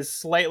is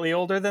slightly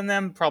older than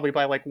them, probably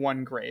by like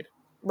one grade.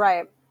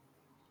 Right.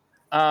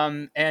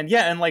 And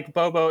yeah, and like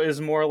Bobo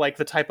is more like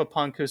the type of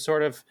punk who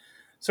sort of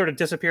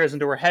disappears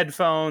into her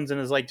headphones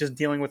and is like just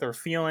dealing with her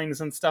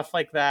feelings and stuff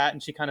like that,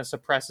 and she kind of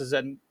suppresses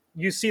it. And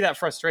you see that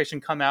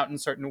frustration come out in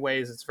certain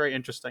ways. It's very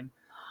interesting.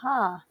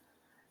 Huh.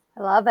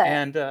 I love it.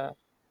 And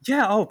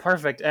yeah, oh,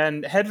 perfect.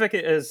 And Hedwig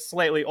is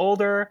slightly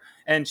older,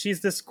 and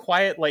she's this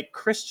quiet, like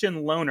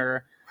Christian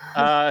loner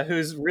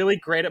who's really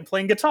great at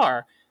playing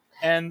guitar.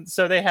 And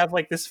so they have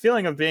like this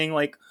feeling of being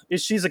like,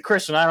 is she's a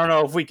Christian? I don't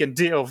know if we can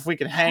deal, if we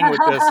can hang with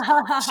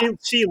this.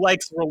 She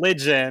likes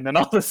religion and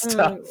all this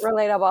stuff.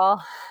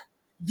 Relatable.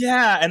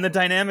 Yeah, and the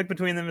dynamic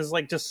between them is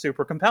like just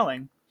super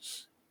compelling.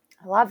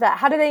 I love that.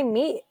 How do they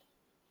meet?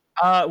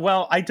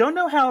 Well, I don't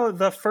know how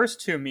the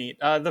first two meet.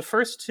 The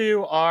first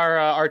two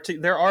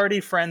they're already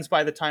friends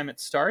by the time it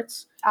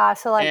starts,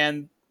 So like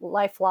and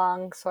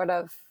lifelong sort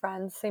of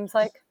friends, seems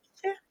like.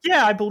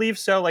 yeah, I believe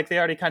so. Like they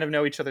already kind of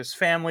know each other's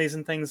families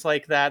and things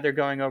like that. They're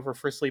going over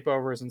for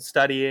sleepovers and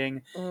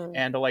studying, Mm.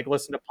 and to like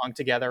listen to punk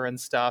together and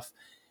stuff.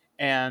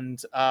 And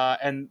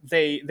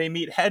they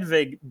meet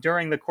Hedwig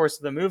during the course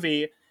of the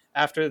movie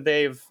after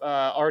they've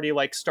already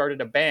like started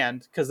a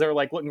band because they're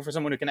like looking for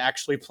someone who can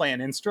actually play an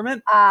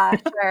instrument.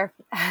 Sure.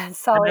 And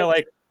So they're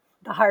like,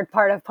 the hard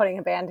part of putting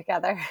a band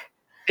together.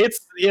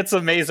 it's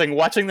amazing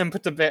watching them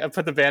put the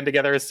band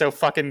together is so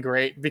fucking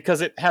great because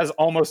it has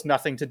almost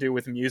nothing to do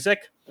with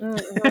music.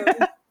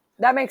 Mhm.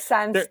 That makes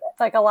sense. They're, It's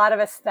like a lot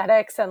of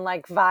aesthetics and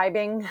like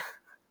vibing.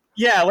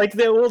 yeah, like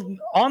they will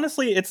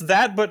honestly, it's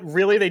that, but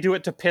really they do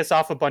it to piss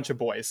off a bunch of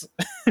boys.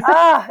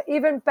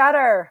 Even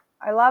better.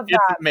 I love It's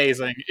that.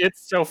 amazing.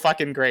 It's so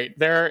fucking great.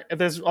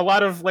 There's a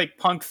lot of like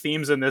punk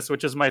themes in this,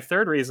 which is my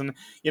third reason.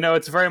 You know,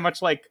 it's very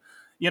much like,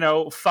 you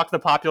know, fuck the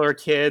popular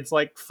kids,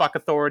 like fuck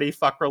authority,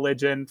 fuck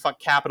religion, fuck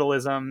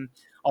capitalism,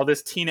 all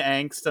this teen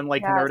angst and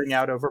like nerding Yes.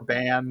 out over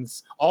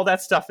bands. All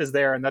that stuff is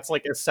there, and that's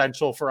like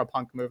essential for a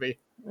punk movie.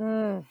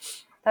 Mm,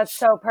 that's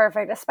so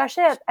perfect.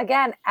 Especially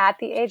again at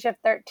the age of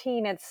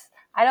 13.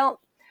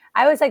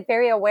 I was like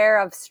very aware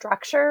of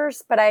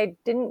structures, but I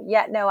didn't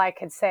yet know I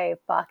could say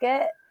fuck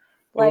it.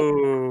 Like I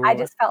Ooh.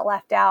 just felt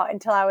left out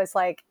until I was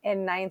like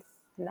in ninth,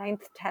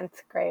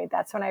 10th grade.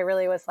 That's when I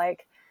was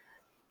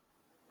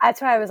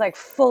like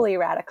fully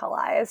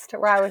radicalized,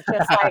 where I was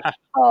just like,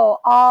 oh,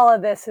 all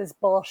of this is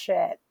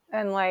bullshit.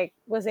 And like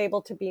was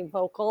able to be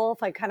vocal,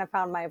 like kind of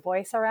found my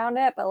voice around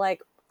it. But like,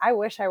 I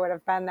wish I would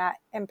have been that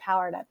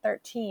empowered at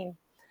 13.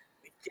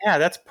 Yeah,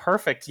 that's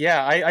perfect.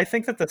 Yeah, I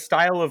think that the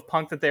style of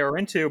punk that they were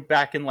into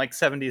back in like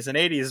 70s and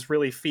 80s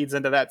really feeds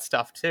into that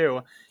stuff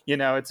too. You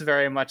know, it's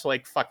very much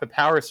like fuck the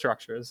power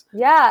structures.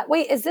 Yeah.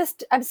 Wait,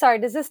 I'm sorry,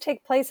 does this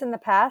take place in the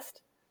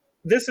past?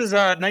 This is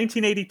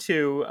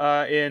 1982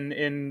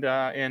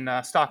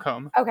 in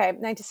Stockholm. Okay.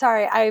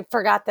 Sorry, I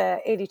forgot the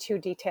 82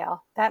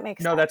 detail. That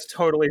makes No, sense. that's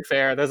totally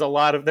fair. There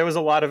was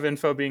a lot of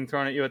info being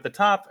thrown at you at the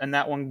top, and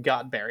that one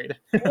got buried.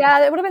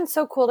 Yeah, it would have been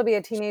so cool to be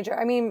a teenager.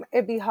 I mean,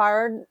 it'd be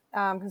hard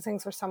because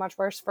things were so much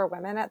worse for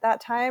women at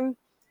that time.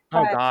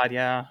 Oh But God,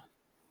 yeah.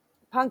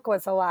 punk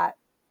was a lot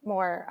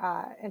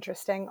more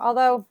interesting.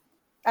 Although,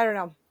 I don't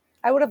know,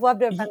 I would have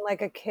loved to have been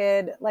like a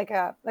kid, like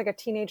a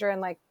teenager,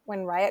 and like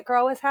when Riot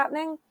Girl was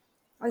happening.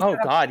 Oh Instead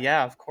of, God,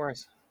 yeah. Of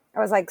course. I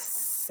was like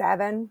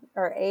 7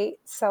 or 8,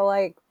 so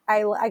like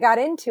I got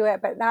into it,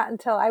 but not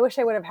until I wish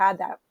I would have had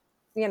that,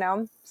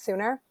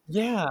 sooner.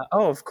 Yeah.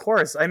 Oh, of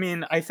course. I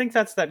mean, I think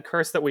that's that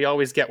curse that we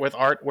always get with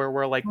art, where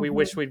we're like, we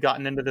wish Mhm. we'd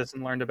gotten into this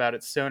and learned about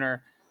it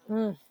sooner.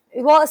 Mm.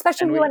 Well,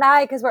 especially And you we, and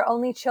I, because we're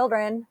only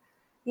children.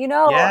 You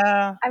know,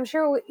 Yeah, I'm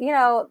sure,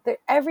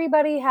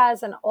 everybody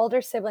has an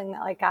older sibling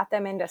that like got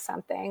them into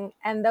something.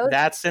 And those,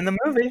 that's in the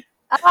movie.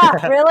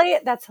 really?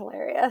 That's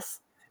hilarious.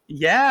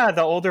 Yeah,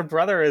 the older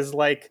brother is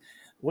like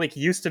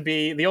used to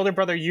be the older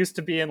brother used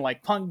to be in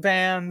like punk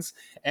bands,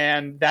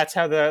 and that's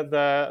how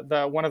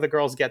the one of the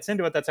girls gets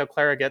into it. That's how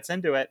Clara gets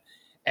into it.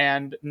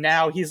 And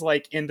now he's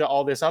like into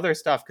all this other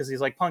stuff because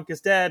he's like punk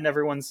is dead, and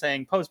everyone's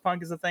saying post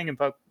punk is a thing and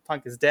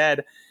punk is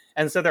dead.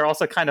 And so they're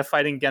also kind of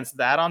fighting against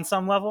that on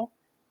some level.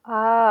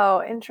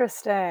 Oh,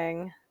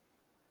 interesting.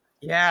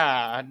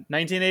 Yeah,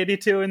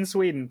 1982 in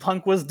Sweden,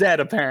 punk was dead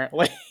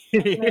apparently.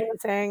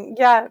 Amazing.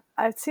 Yeah,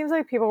 it seems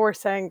like people were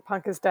saying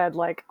punk is dead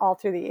like all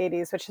through the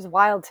 80s, which is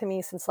wild to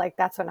me since like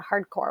that's when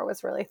hardcore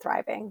was really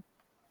thriving.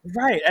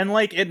 Right, and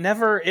like it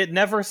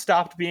never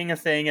stopped being a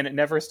thing, and it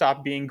never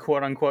stopped being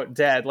quote unquote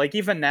dead. Like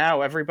even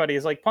now everybody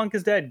is like punk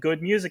is dead,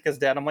 good music is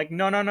dead. I'm like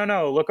no no no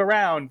no, look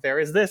around, there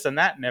is this and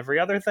that and every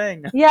other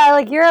thing. Yeah,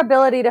 like your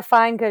ability to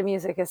find good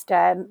music is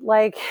dead.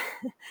 Like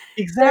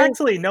there's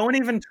Exactly, no one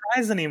even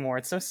tries anymore.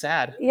 It's so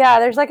sad. yeah,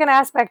 there's like an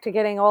aspect to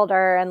getting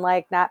older and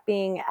like not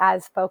being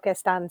as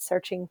focused on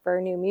searching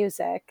for new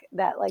music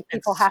that like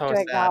people It's have so to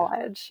sad.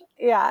 acknowledge.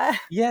 Yeah.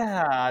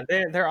 Yeah,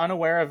 they're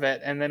unaware of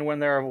it, and then when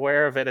they're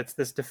aware of it, it's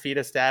this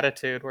defeatist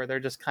attitude where they're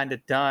just kind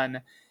of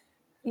done.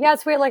 Yeah,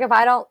 it's weird. Like if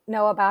I don't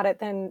know about it,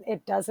 then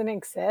it doesn't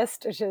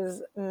exist, which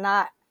is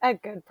not a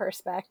good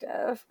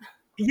perspective.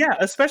 Yeah,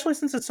 especially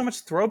since it's so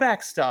much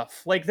throwback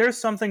stuff. Like there's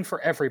something for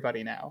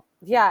everybody now.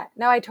 Yeah,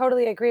 no, I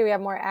totally agree. We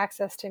have more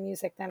access to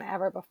music than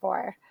ever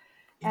before.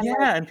 And like,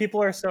 Yeah, and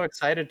people are so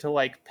excited to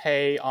like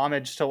pay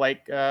homage to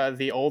like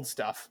the old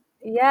stuff.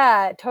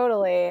 yeah,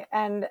 totally.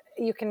 And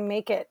you can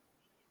make it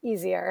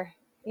easier.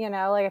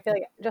 Like I feel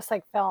like just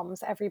like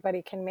films,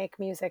 everybody can make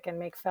music and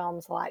make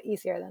films a lot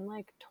easier than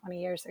like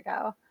 20 years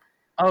ago.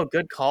 Oh,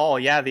 good call.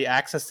 Yeah, the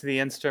access to the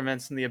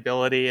instruments and the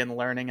ability and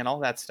learning and all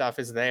that stuff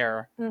is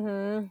there.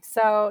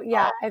 So,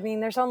 yeah, Oh, I mean,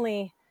 there's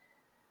only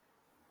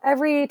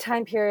every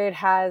time period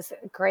has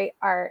great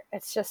art.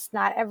 It's just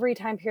not every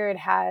time period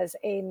has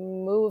a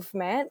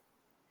movement.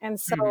 And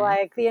so, mhm.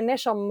 like, the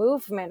initial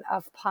movement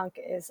of punk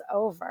is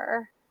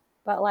over.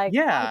 But, like,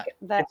 punk Yeah,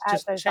 it's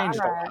as just a changed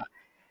a genre, lot.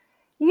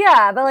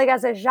 yeah, but, like,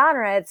 as a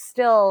genre, it's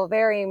still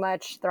very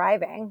much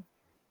thriving.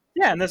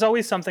 Yeah, and there's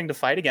always something to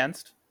fight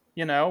against.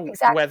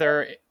 Exactly.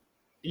 Whether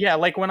yeah,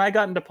 like when I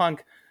got into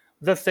punk,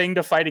 the thing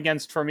to fight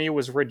against for me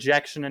was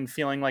rejection and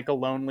feeling like a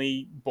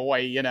lonely boy.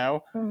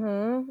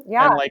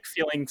 Yeah. And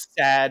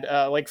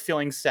like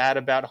feeling sad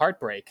about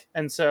heartbreak.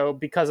 And so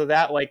because of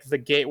that, like the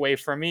gateway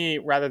for me,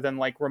 rather than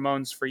like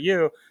Ramones for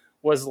you,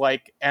 was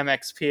like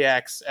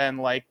MXPX and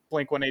like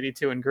Blink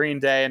 182 and Green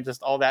Day and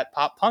just all that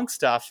pop punk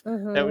stuff.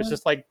 That was hmm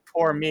just like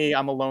poor me,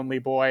 I'm a lonely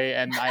boy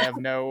and I have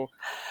no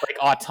like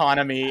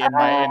autonomy in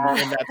my in Uh,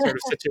 that sort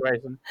of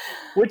situation.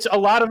 Which a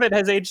lot of it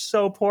has aged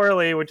so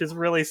poorly, which is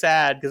really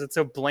sad because it's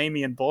so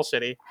blamey and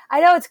bullshitty. I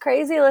know it's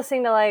crazy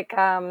listening to like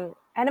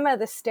Enema of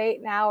the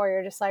State now, where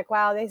you're just like,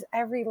 wow, these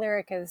every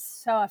lyric is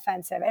so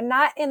offensive, and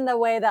not in the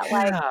way that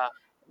like, Yeah.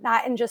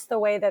 not in just the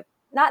way that,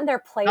 not in their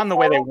Not in the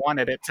way they playful.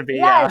 wanted it to be,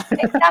 Yes, yeah.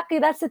 exactly.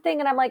 That's the thing.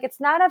 And I'm like, it's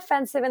not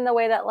offensive in the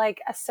way that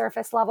like a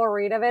surface level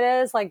read of it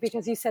is, like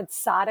because you said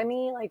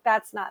sodomy, like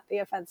that's not the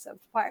offensive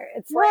part.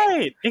 It's like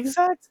Right,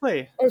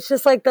 exactly. it's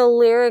just like the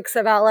lyrics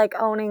about like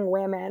owning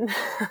women.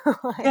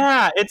 Like,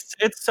 Yeah, it's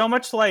so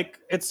much like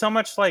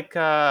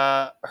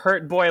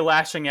hurt boy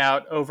lashing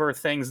out over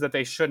things that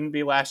they shouldn't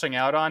be lashing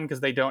out on because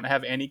they don't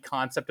have any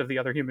concept of the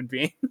other human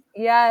being.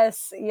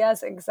 yes,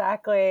 yes,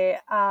 exactly.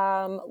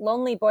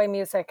 Lonely boy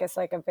music is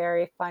like a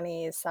very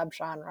funny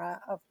subgenre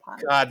of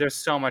punk. God, there's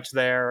so much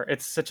there.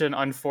 It's such an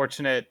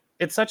unfortunate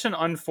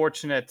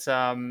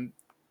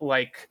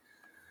like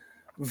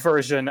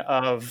version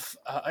of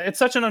it's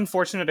such an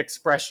unfortunate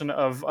expression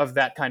of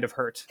that kind of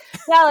hurt.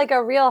 Yeah, like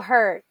a real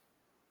hurt,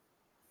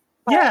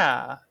 but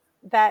Yeah.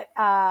 that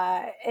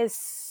is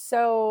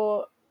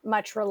so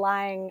much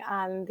relying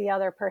on the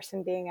other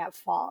person being at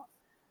fault.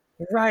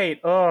 Right.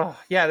 Oh,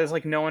 yeah. There's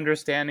like no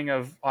understanding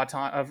of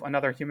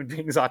another human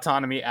being's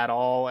autonomy at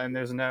all, and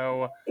there's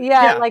no.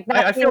 Yeah, Yeah, like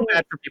not I feel being,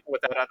 bad for people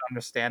without that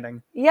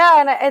understanding.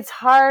 yeah, and it's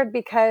hard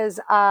because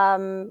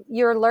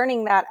you're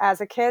learning that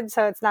as a kid,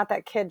 so it's not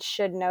that kids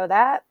should know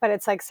that, but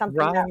it's like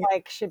something that Right.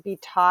 like should be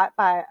taught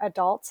by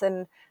adults,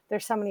 and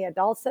there's so many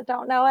adults that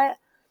don't know it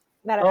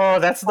that it Oh,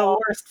 that's the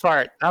worst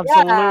part.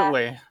 yeah,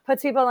 Absolutely.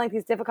 puts people in like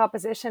these difficult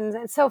positions.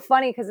 And it's so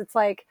funny because it's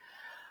like,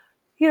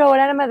 when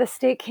Enema of the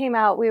State came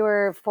out, we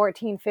were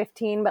 14,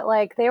 15, but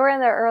like they were in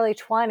their early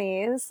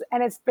 20s.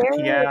 And it's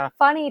very Yeah.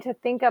 funny to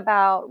think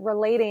about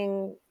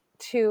relating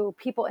to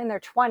people in their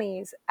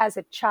 20s as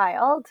a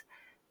child.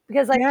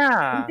 Because like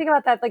when you Yeah. think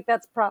about that, like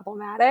that's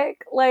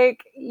problematic.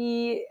 Like,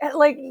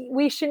 like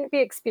we shouldn't be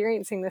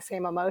experiencing the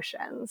same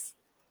emotions.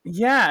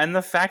 Yeah, and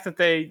the fact that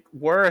they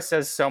were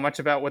says so much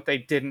about what they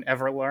didn't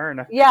ever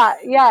learn. Yeah,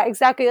 yeah,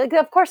 exactly. Like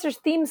of course there's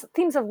themes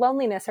of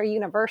loneliness are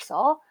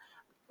universal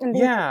and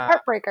themes of Yeah.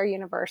 heartbreak are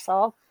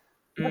universal.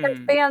 But there's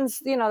Mm. bands,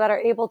 that are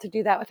able to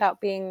do that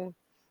without being,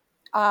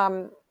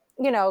 um,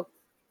 you know,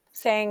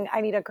 saying,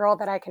 I need a girl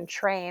that I can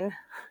train.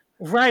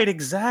 Right,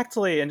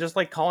 exactly. And just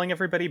like calling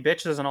everybody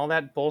bitches and all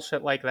that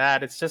bullshit like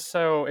that. It's just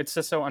so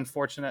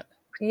unfortunate.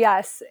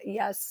 Yes,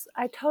 yes,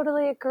 I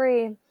totally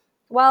agree.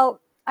 Well,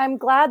 I'm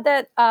glad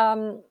that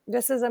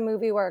this is a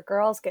movie where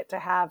girls get to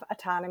have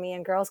autonomy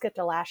and girls get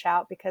to lash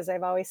out, because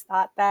I've always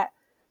thought that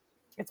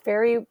it's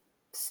very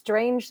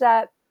strange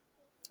that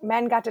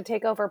men got to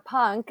take over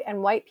punk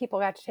and white people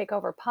got to take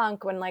over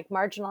punk when like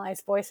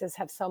marginalized voices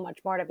have so much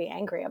more to be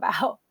angry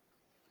about.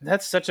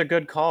 That's such a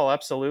good call,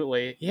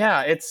 absolutely.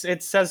 Yeah, it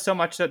says so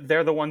much that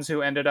they're the ones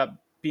who ended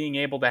up being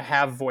able to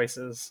have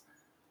voices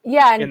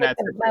Yeah, and in get that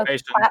the most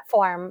situation.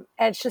 platform.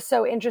 And it's just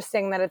so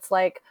interesting that it's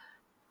like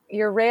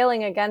you're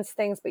railing against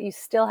things, but you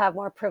still have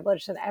more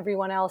privilege than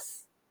everyone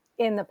else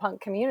in the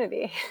punk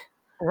community.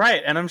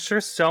 Right, and I'm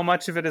sure so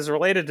much of it is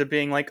related to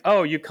being like,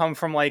 oh, you come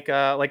from like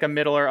a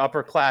middle or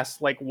upper class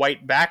like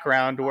white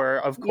background where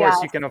of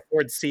course you Yes. can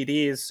afford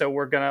CDs, so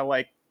we're gonna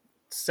like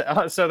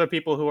so the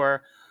people who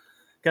are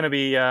gonna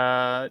be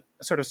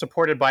sort of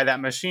supported by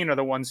that machine are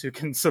the ones who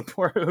can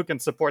support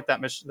that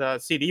the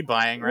CD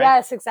buying, right?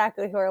 Yes,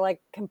 exactly. Who are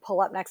like can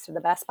pull up next to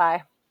the Best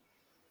Buy.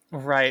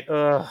 Right.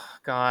 Ugh,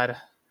 God.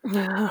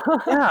 I'm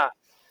Yeah,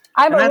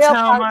 and a that's real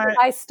how punk because my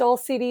I stole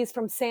CDs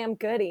from Sam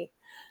Goody.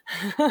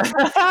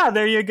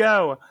 there you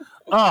go.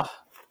 Oh,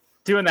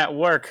 doing that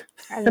work.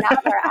 And now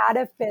they're out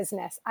of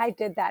business. I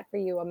did that for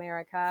you,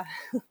 America.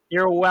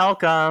 You're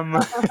welcome.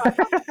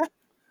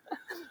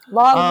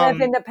 Long live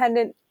um,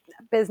 independent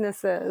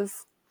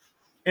businesses.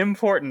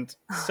 important,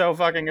 so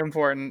fucking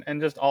important,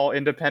 and just all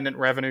independent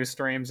revenue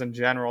streams in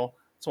general.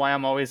 That's why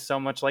I'm always so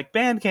much like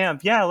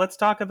Bandcamp. Yeah, let's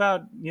talk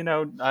about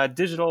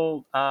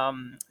digital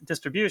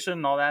distribution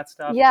and all that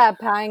stuff. Yeah,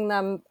 buying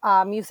them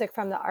music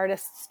from the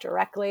artists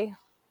directly.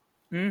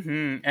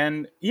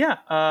 And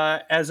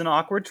yeah, as an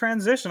awkward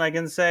transition, I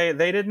can say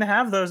they didn't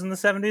have those in the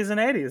 70s and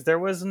 80s. There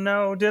was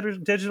no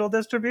digital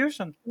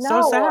distribution.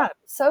 So No, sad.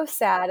 so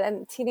sad.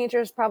 And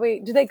teenagers probably,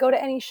 do they go to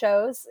any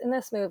shows in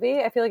this movie?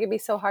 I feel like it'd be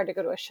so hard to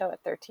go to a show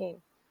at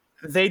 13.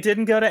 They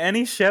didn't go to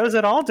any shows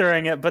at all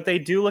during it, but they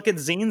do look at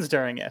zines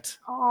during it.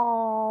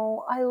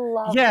 Oh, I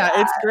love Yeah,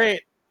 it's that.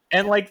 great.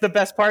 And like the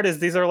best part is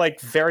these are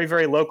like very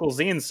very local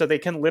zines, so they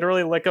can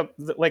literally look up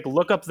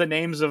the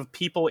names of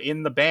people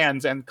in the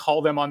bands and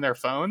call them on their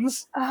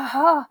phones.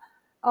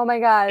 Oh my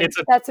God, It's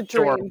that's a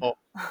dream. adorable.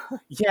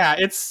 Yeah,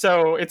 it's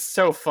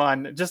so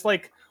fun. Just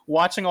like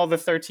watching all the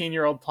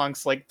 13-year-old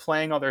punks like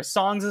playing all their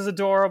songs is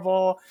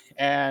adorable,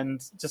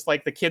 and just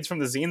like the kids from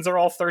the zines are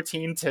all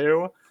 13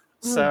 too.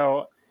 Mm,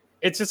 So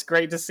it's just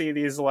great to see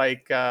these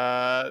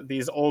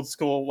old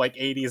school like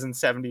 80s and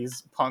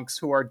 70s punks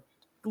who are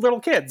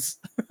little kids.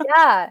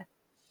 yeah.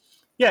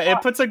 Yeah,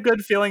 it puts a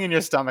good feeling in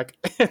your stomach.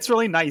 It's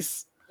really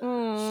nice.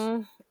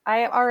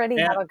 I already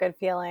And have a good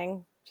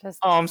feeling. Just,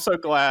 oh, I'm so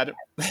glad.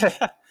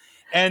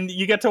 And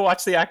you get to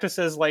watch the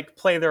actresses like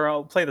play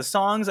the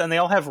songs, and they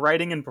all have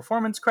writing and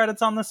performance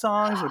credits on the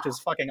songs, which is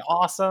fucking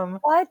awesome.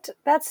 what?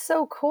 That's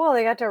so cool.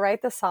 They got to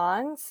write the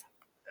songs.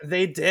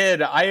 They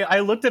did. I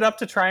looked it up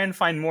to try and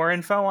find more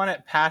info on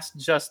it past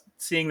just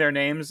seeing their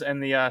names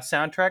and the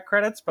soundtrack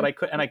credits, but I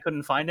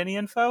couldn't find any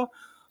info.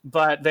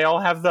 But they all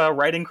have the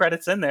writing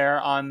credits in there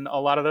on a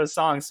lot of those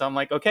songs, so I'm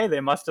like, okay, they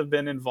must have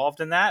been involved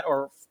in that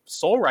or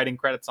sole writing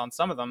credits on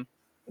some of them.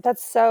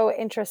 That's so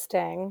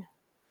interesting.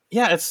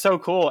 Yeah, it's so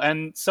cool.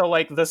 And so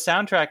like the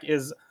soundtrack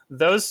is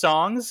those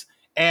songs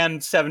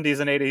and 70s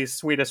and 80s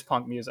Swedish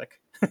punk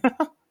music.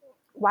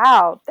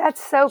 Wow,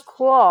 that's so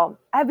cool.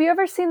 Have you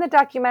ever seen the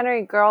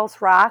documentary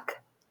Girls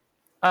Rock?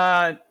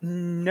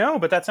 No,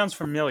 but that sounds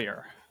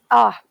familiar.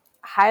 Oh,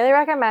 highly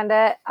recommend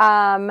it.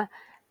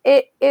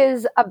 It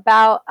is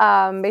about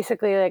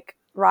basically like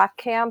rock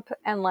camp,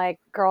 and like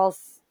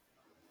Girls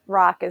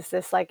Rock is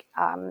this like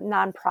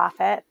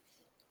nonprofit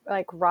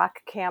like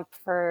rock camp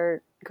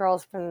for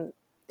girls from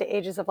the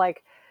ages of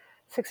like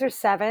 6 or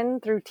 7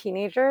 through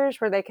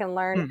teenagers, where they can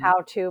learn Mhm.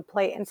 how to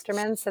play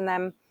instruments, and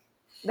then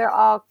they're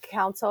all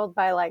counseled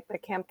by like the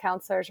camp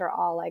counselors are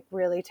all like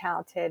really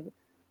talented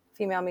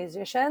female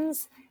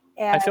musicians.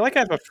 I And feel like I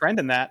have a friend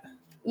in that.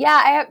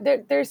 yeah, I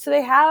have there's so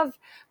they have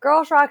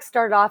Girls Rock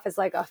started off as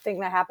like a thing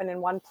that happened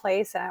in one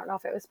place, and I don't know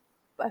if it was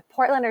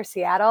Portland or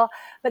Seattle,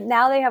 but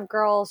now they have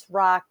Girls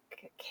Rock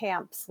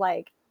camps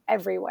like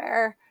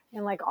everywhere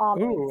in like all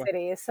main Ooh.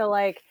 cities. So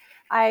like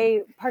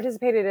I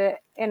participated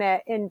in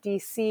it in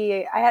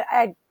DC. I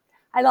had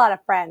a lot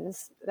of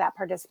friends that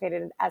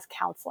participated as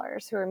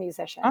counselors who are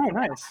Oh, musicians.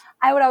 nice.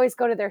 I would always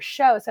go to their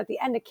show. So at the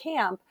end of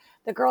camp,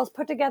 the girls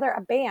put together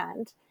a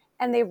band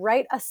and they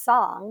write a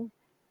song,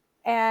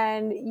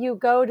 and you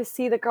go to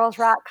see the Girls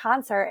Rock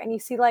concert and you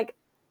see like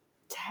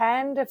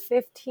 10 to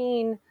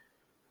 15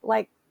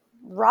 like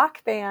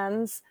rock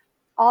bands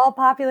all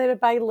populated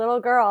by little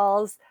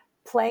girls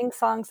playing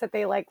songs that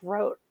they like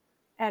wrote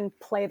and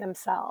play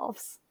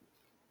themselves.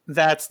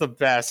 That's the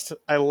best.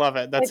 I love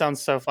it. That It,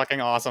 sounds so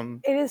fucking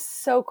awesome. it is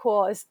so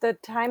cool. It's the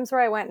times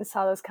where I went and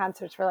saw those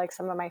concerts were like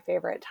some of my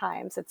favorite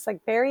times. It's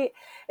like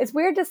it's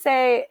weird to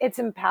say it's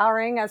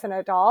empowering as an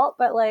adult,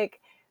 but like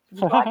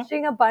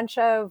watching a bunch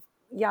of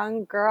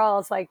young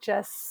girls like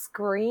just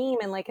scream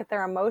and like get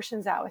their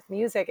emotions out with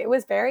music. It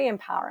was very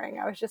empowering.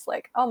 I was just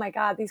like, oh my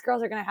God, these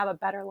girls are going to have a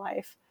better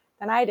life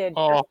than I did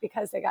Oh, just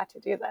because they got to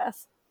do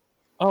this.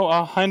 oh,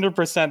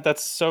 100%.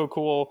 That's so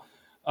cool.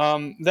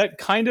 That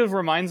kind of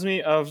reminds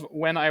me of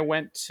when I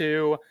went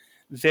to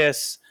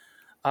this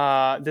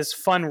this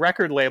fun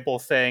record label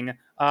thing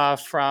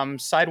from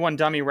Side One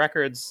Dummy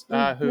Records,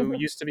 who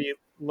used to be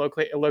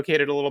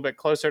located a little bit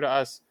closer to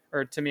us,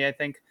 or to me, I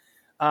think.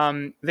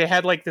 They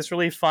had like this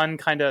really fun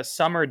kind of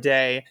summer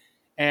day,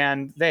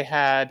 and they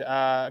had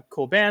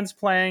cool bands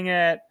playing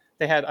it.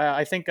 They had,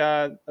 I think,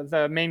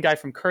 the main guy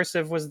from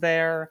Cursive was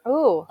there.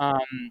 Ooh,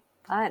 Um,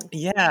 fun.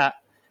 yeah,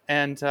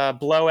 and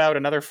Blowout,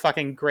 another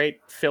fucking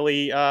great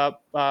Philly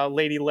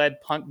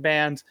lady-led punk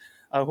band,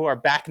 who are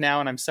back now,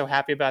 and I'm so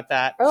happy about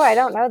that. Oh, I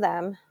don't know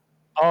them.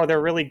 Oh,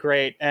 they're really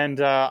great, and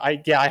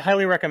I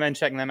highly recommend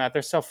checking them out.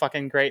 They're so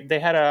fucking great. They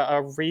had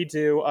a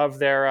redo of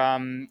their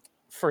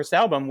first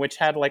album, which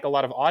had like a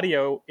lot of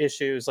audio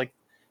issues. Like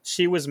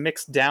she was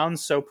mixed down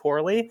so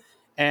poorly,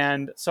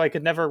 and so I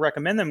could never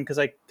recommend them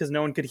because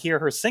no one could hear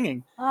her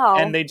singing.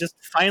 And Oh, they just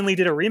finally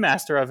did a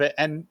remaster of it,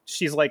 and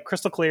she's like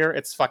crystal clear.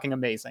 It's fucking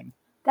amazing.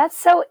 that's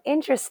so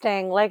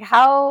interesting. Like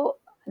how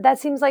that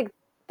seems like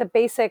the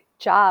basic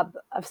job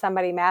of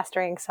somebody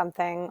mastering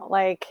something.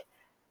 Like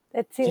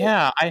it seems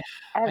Yeah, I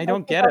it makes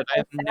don't me get feel it. I so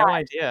have no sad.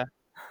 idea.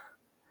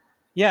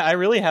 Yeah, I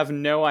really have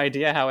no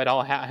idea how it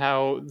all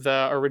how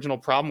the original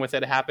problem with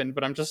it happened,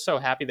 but I'm just so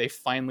happy they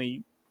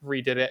finally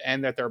redid it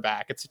and that they're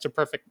back. It's such a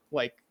perfect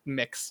like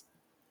mix.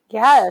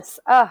 Yes.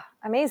 Oh,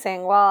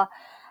 amazing. Well,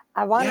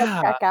 I want to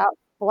Yeah. check out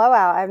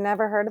Blowout. I've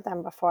never heard of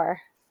them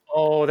before.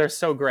 Oh, they're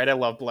so great. I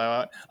love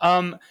Blowout.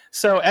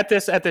 So at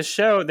this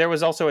show there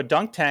was also a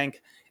dunk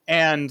tank,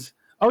 and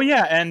oh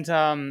yeah, and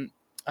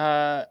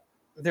uh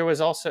there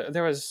was also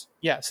there was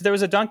yeah, so there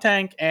was a dunk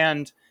tank,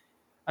 and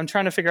I'm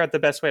trying to figure out the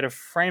best way to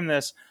frame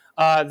this.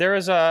 There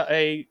is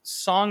a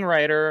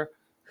songwriter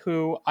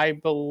who I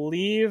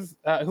believe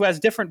who has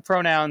different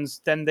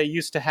pronouns than they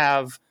used to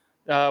have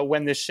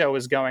when this show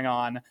was going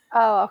on,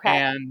 Oh,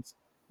 okay. and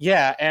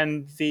yeah,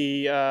 and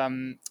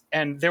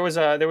there was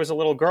a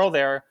little girl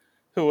there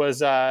who was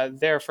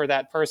there for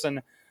that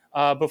person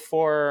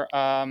before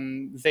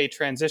they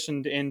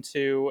transitioned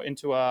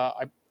into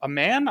a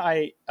man.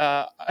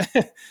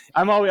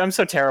 I'm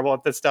so terrible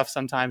at this stuff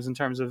sometimes in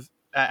terms of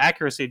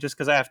accuracy, just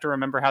because I have to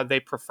remember how they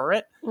prefer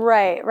it.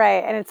 Right,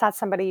 right. And it's not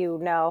somebody you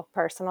know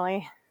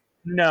personally.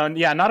 No,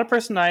 yeah, not a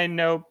person I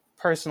know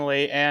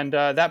personally, and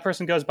that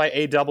person goes by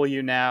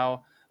AW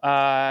now.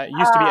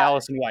 Used to be Uh,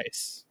 Allison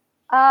Weiss.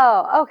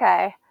 oh,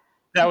 okay. I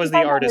That was think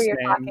I the know who artist you're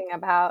name. talking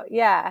about.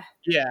 Yeah.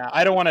 Yeah,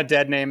 I don't want to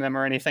dead name them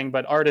or anything,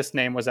 but artist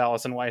name was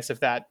Allison Weiss,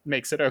 if that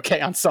makes it okay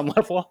on some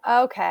level.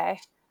 Okay.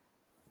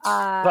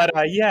 But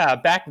Um, yeah,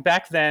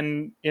 back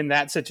then in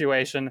that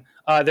situation,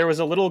 there was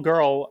a little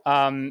girl,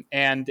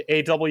 and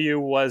AW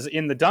was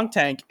in the dunk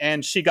tank,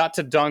 and she got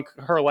to dunk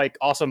her like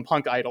awesome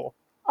punk idol.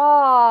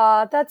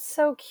 oh, that's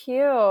so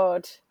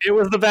cute. It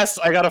was the best.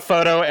 I got a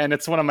photo, and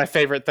it's one of my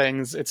favorite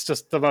things. It's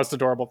just the most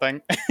adorable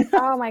thing.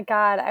 Oh my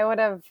God. I would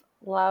have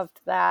loved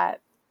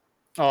that.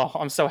 Oh,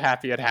 I'm so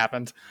happy it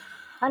happened.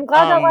 I'm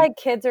glad that Um, like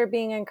kids are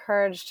being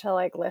encouraged to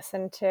like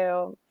listen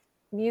to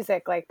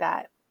music like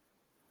that.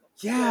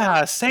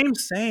 Yeah. yeah,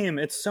 same.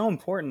 It's so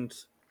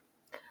important.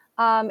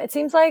 It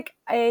seems like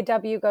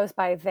AAW goes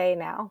by they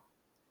now.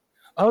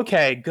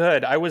 Okay,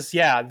 good.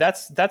 Yeah,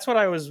 that's what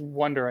I was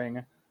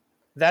wondering.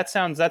 That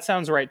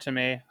sounds right to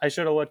me. I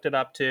should have looked it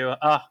up too.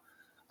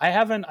 I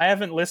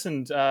haven't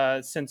listened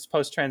since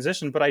post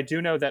transition, but I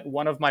do know that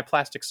one of my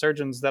plastic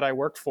surgeons that I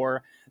worked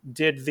for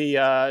did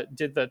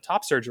the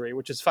top surgery,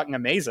 which is fucking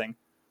amazing.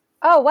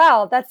 Oh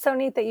wow, that's so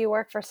neat that you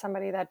work for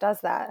somebody that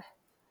does that.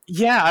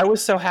 Yeah, I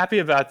was so happy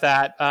about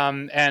that,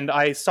 and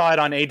I saw it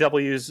on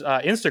AW's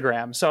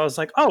Instagram. So I was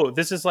like, "Oh,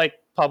 this is like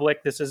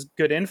public. This is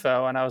good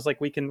info." And I was like,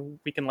 we can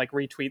like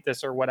retweet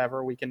this or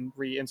whatever. We can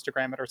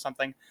re-Instagram it or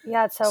something."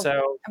 Yeah, it's so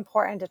So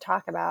important to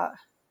talk about.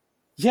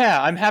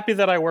 yeah, I'm happy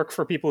that I work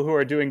for people who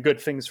are doing good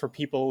things for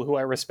people who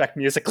I respect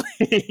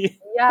musically.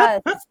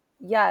 Yes,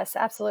 yes,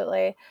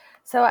 absolutely.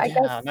 So I Yeah,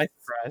 guess nice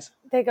surprise.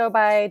 they go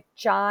by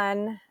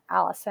John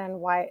Allison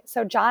Weiss.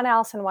 So John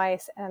Allison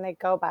Weiss, and they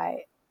go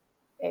by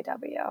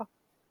AW.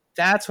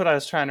 That's what I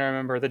was trying to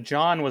remember. The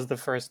John was the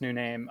first new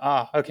name.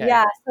 Ah, okay.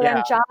 Yeah. So Yeah,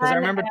 then John because I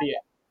and remembered the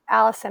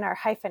Allison are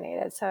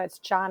hyphenated, so it's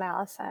John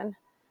Allison.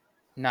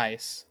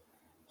 nice.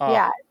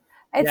 Yeah,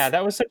 Oh, yeah, it's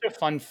that was such a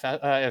fun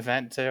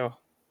event too.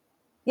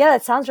 yeah,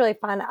 that sounds really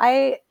fun.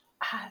 I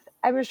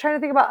was trying to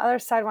think about other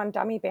Side One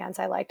Dummy bands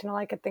I liked, and all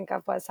I could think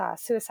of was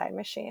Suicide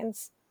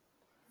Machines.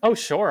 Oh,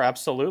 sure,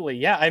 absolutely.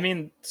 Yeah, I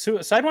mean,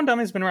 Side One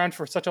Dummy's been around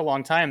for such a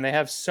long time. They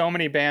have so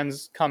many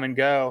bands come and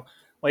go.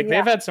 Like Yeah,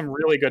 they've had some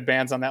really good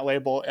bands on that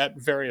label at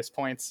various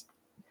points.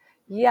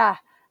 yeah.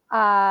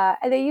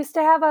 And they used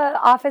to have an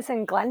office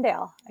in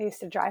Glendale. I used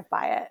to drive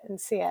by it and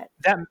see it.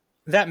 That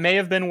that may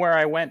have been where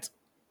I went.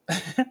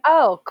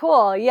 Oh,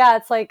 cool. Yeah,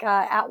 it's like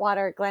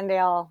Atwater,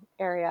 Glendale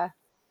area.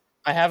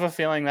 I have a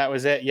feeling that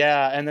was it.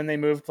 Yeah, and then they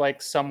moved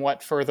like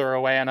somewhat further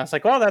away, and I was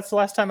like, "Well, that's the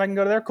last time I can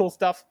go to their cool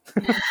stuff."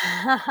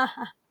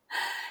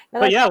 No,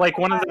 But that's yeah, so like fun.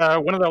 one of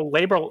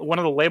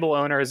the label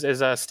owners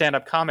is a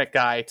stand-up comic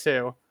guy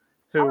too,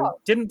 who Oh,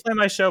 didn't play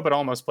my show but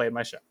almost played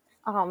my show.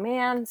 oh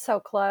man, so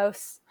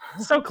close.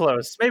 So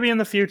close. Maybe in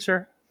the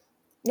future.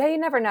 Yeah, you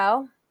never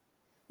know.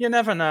 You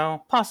never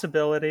know.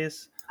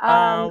 Possibilities.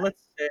 Um,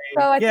 Let's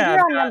so see. I think Yeah, you're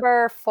I've on got.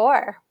 number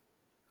 4.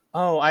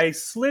 Oh, I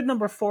slid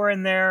number four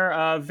in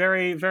there,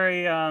 very,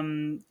 very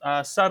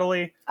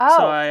subtly.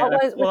 So Oh, I pulled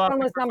which off one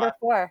was number number five.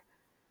 4?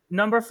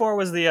 Number four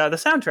was the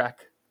soundtrack.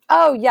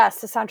 Oh,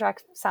 yes, the soundtrack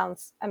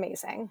sounds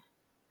amazing.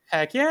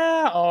 Heck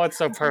yeah! Oh, it's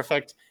so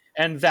perfect.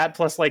 And that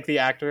plus like the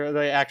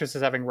actress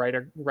is having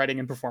writing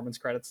and performance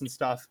credits and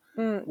stuff.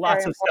 Very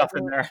Lots of stuff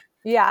in important. there.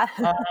 Yeah.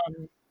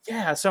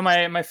 Yeah. So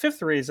my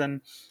fifth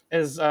reason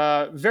is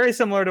very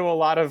similar to a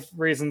lot of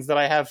reasons that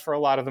I have for a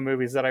lot of the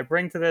movies that I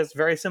bring to this.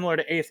 Very similar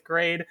to Eighth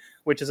Grade,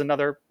 which is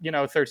another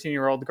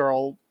 13-year-old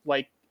girl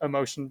like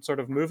emotion sort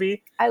of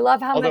movie. I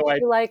love how much Although I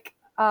you like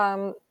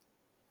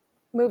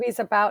movies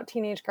about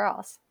teenage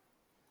girls.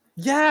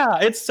 Yeah,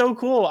 it's so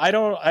cool. I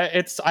don't.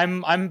 It's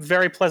I'm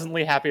very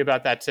pleasantly happy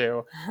about that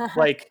too.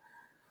 Like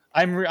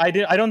I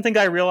don't think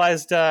I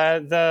realized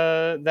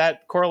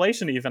that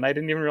correlation even. I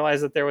didn't even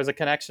realize that there was a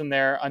connection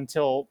there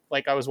until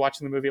like I was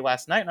watching the movie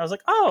last night, and I was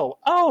like,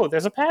 oh,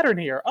 there's a pattern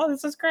here. Oh,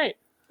 this is great.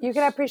 You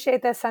can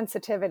appreciate the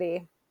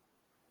sensitivity.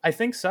 I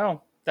think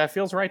so. That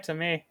feels right to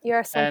me. You're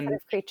a And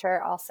sensitive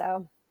creature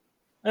also.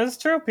 it's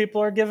true.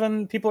 People are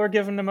given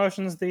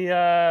emotions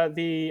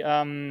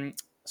the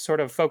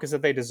sort of focus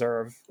that they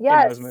deserve in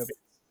those Yes. movies.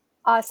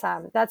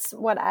 Awesome. That's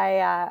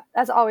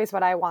always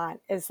what I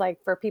want, is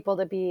like for people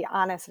to be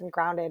honest and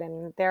grounded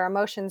in their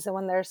emotions, and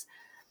when there's,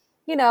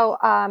 you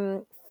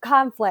know,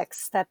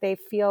 conflicts, that they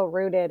feel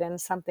rooted in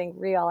something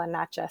real and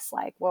not just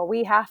like, well,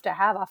 we have to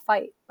have a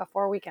fight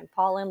before we can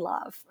fall in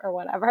love or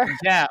whatever.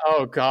 Yeah.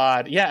 Oh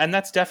God. Yeah. And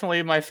that's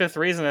definitely my fifth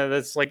reason that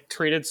it's like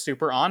treated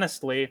super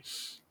honestly,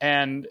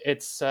 and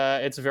it's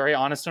very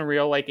honest and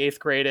real, like Eighth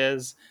Grade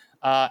is.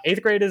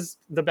 Eighth Grade is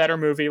the better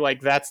movie.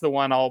 Like that's the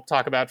one I'll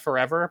talk about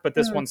forever. But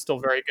this Mm. one's still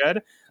very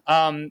good.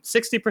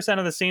 60%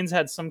 of the scenes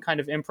had some kind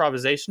of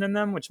improvisation in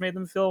them, which made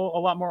them feel a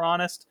lot more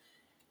honest.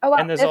 Oh wow,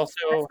 And there's this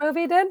also,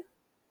 movie did?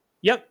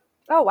 yep,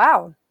 Oh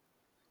wow.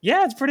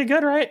 yeah, it's pretty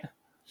good, right?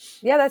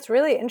 Yeah, that's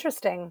really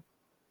interesting.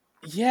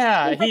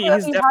 Yeah, Seems like it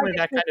would he's be hard definitely to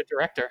that keep. kind of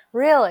director.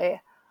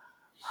 Really?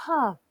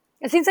 Huh.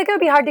 It seems like it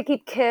would be hard to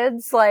keep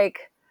kids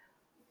like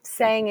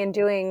saying and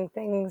doing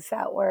things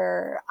that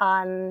were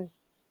on,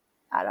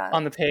 I don't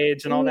On the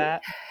page and all know.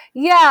 that.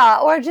 Yeah,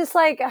 or just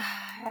like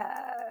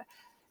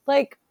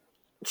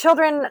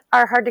children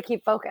are hard to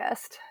keep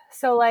focused.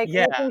 So like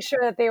Yeah, making sure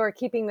that they were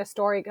keeping the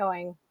story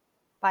going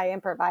by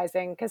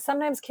improvising, because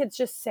sometimes kids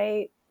just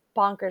say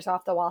bonkers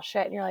off the wall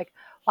shit and you're like,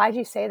 why'd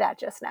you say that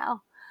just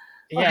now?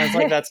 yeah, it's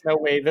like that's no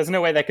way. There's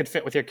no way that could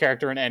fit with your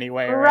character in any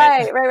way,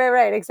 right?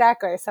 Right,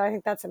 exactly. So I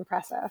think that's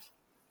impressive.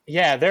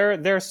 Yeah,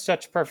 they're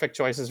such perfect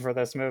choices for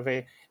this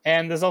movie,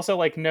 and there's also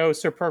like no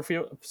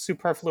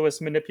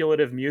superfluous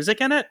manipulative music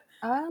in it,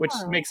 which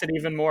Oh, makes it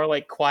even more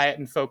like quiet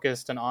and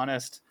focused and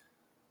honest.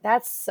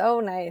 that's so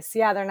nice.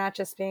 Yeah, they're not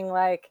just being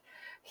like,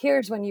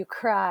 here's when you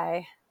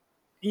cry.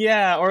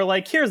 Yeah, or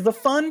like here's the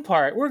fun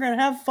part. We're gonna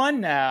have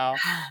fun now.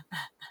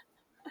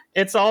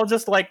 It's all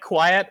just like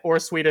quiet or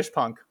Swedish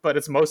punk, but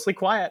it's mostly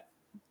quiet.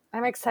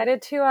 I'm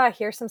excited to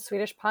hear some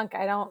Swedish punk.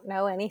 I don't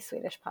know any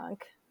Swedish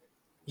punk.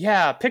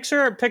 Yeah,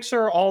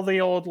 picture all the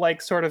old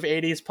like sort of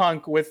 80s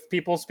punk with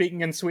people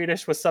speaking in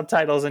Swedish with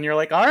subtitles, and you're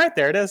like, all right,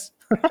 there it is.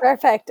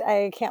 Perfect.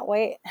 I can't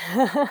wait.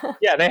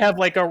 Yeah, they have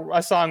like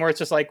a song where it's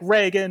just like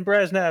Reagan,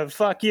 Brezhnev,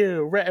 fuck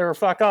you, or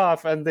fuck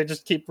off, and they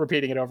just keep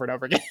repeating it over and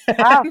over again.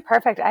 Wow,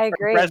 perfect. I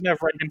agree. Brezhnev,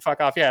 Reagan, fuck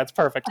off. Yeah, it's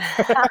perfect.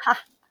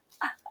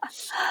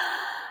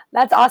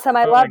 That's awesome.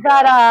 I Oh my love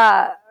that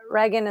god,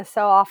 Reagan is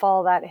so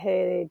awful that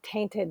he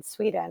tainted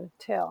Sweden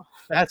too.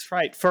 that's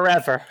right,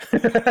 forever.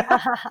 uh,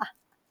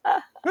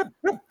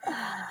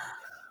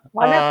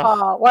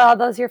 Wonderful. Well,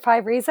 those are your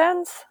 5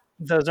 reasons?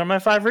 those are my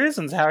five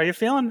reasons. How are you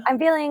feeling? I'm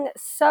feeling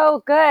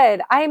so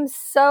good. I'm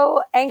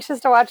so anxious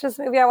to watch this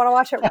movie. I want to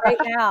watch it right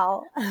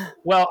now.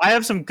 Well, I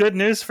have some good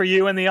news for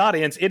you and the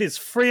audience. It is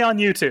free on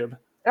YouTube.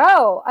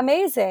 Oh,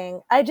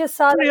 amazing. I just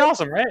saw Pretty that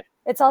awesome, right?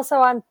 it's also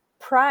on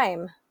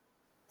Prime.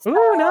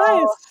 Ooh, So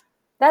nice.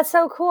 that's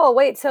so cool.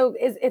 Wait, so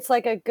it's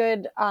like a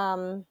good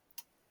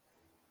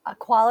a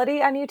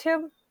quality on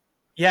YouTube?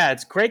 Yeah,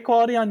 it's great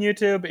quality on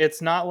YouTube.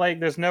 It's not like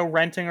there's no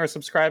renting or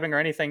subscribing or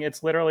anything.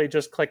 It's literally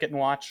just click it and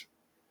watch.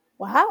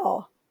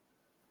 Wow.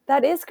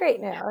 That is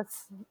great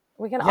news.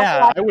 We can also Yeah,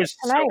 watch I it was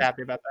so tonight.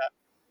 happy about that.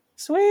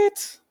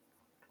 Sweet.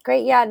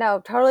 Great. Yeah, no,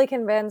 totally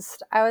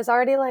convinced. I was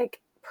already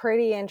like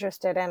pretty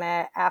interested in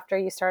it after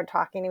you started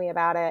talking to me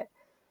about it.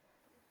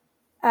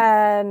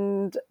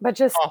 And but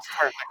just Oh,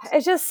 perfect.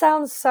 it just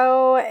sounds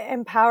so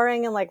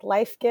empowering and like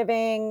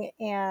life-giving,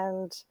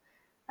 and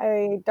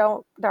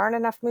there aren't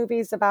enough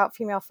movies about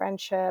female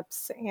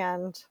friendships,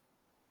 and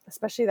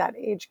especially that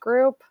age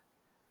group.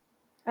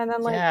 And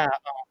then like Yeah.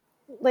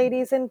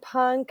 ladies in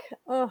punk.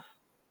 Oh,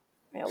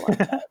 I love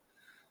it.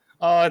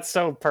 Oh, it's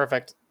so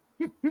perfect.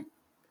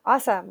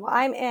 Awesome. Well,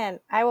 I'm in.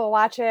 I will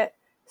watch it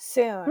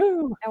soon,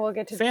 Woo! and we'll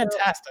get to do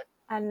Fantastic.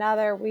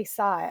 another We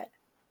Saw It.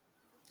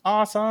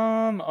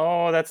 Awesome.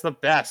 Oh, that's the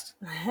best.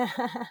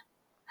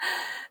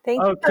 Thank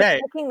you for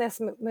Okay. picking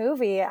this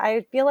movie.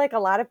 I feel like a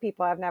lot of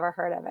people have never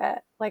heard of it.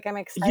 Like I'm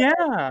excited.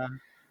 Yeah.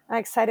 I'm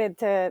excited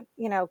to,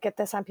 get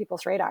this on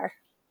people's radar.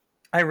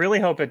 I really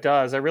hope it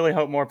does. I really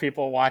hope more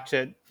people watch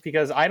it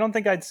because I don't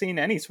think I'd seen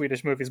any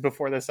Swedish movies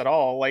before this at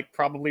all. Like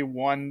probably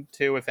one,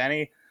 two, if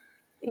any.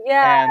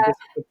 Yeah, And this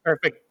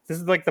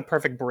is like the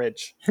perfect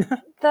bridge.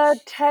 the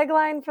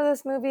tagline for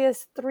this movie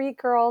is Three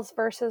Girls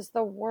versus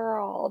the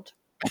World.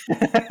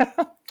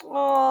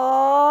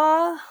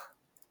 Aww.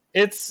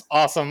 It's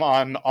awesome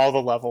on all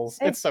the levels.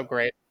 It's so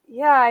great.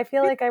 Yeah, I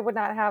feel like I would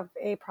not have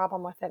a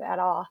problem with it at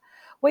all.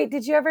 Wait,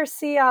 did you ever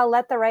see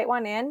Let the Right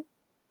One In?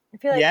 I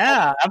feel like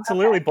Yeah, okay.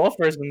 absolutely. Both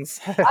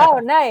versions. Oh,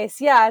 nice.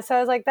 Yeah, so I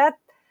was like that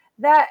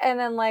and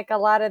then like a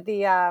lot of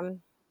the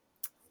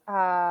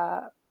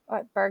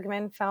what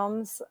Bergman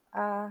films.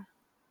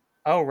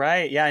 Oh,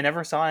 right. Yeah, I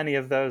never saw any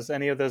of those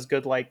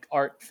good like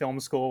art film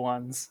school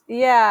ones.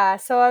 Yeah,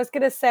 so I was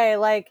gonna say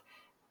like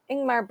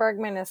Ingmar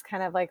Bergman is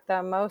kind of like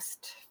the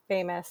most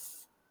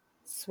famous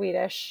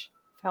Swedish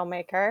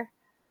filmmaker.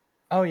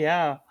 Oh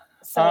yeah.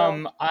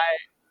 So I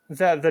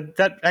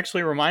that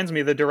actually reminds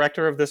me. The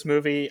director of this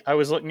movie, I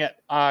was looking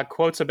at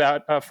quotes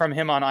about from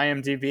him on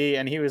IMDb,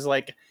 and he was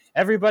like,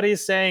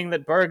 "Everybody's saying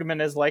that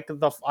Bergman is like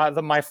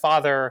the my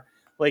father,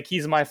 like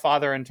he's my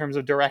father in terms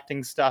of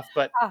directing stuff,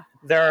 but ah,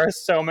 there are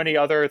so many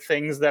other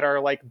things that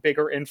are like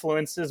bigger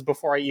influences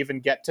before I even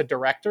get to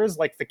directors.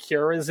 Like The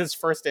Cure is his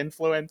first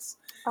influence,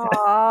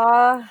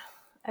 aw,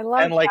 I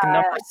love and like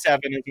number that.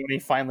 7 is when he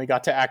finally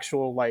got to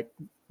actual like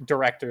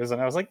directors, and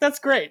I was like, that's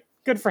great,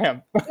 good for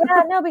him."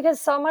 Yeah, no,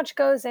 because so much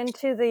goes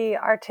into the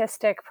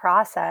artistic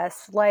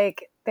process.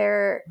 Like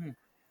their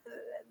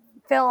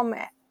film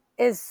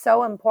is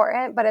so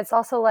important, but it's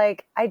also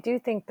like I do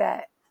think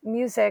that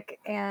music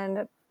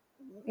and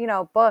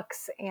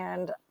books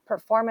and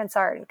performance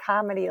art and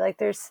comedy, like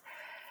there's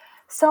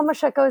so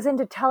much that goes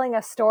into telling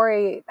a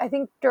story. I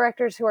think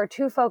directors who are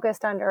too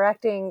focused on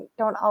directing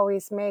don't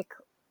always make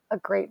a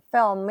great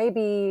film.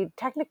 Maybe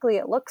technically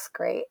it looks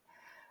great,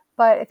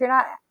 but if you're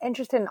not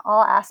interested in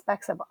all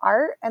aspects of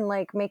art and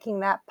like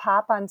making that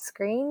pop on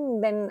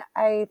screen, then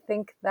I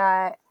think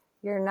that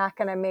you're not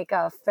going to make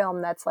a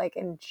film that's like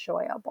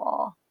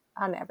enjoyable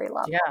on every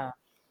level. Yeah,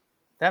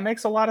 that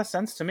makes a lot of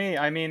sense to me.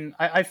 I mean,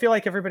 I feel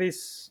like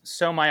everybody's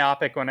so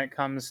myopic when it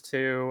comes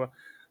to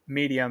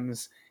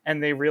mediums,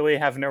 and they really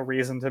have no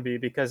reason to be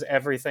because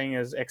everything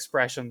is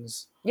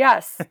expressions.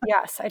 Yes,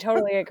 yes, I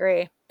totally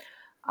agree.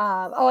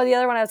 Oh, the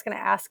other one I was going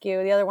to ask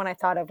you, the other one I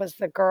thought of was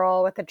the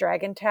girl with the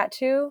dragon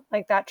tattoo,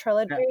 like that Yeah.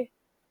 trilogy.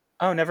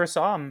 Oh, never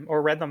saw them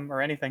or read them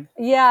or anything.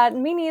 Yeah,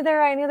 me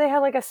neither. I knew they had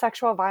like a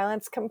sexual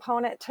violence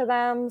component to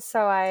them,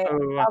 so I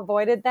Oh,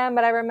 avoided them,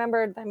 but I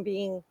remembered them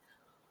being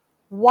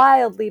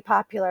wildly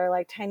popular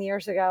like 10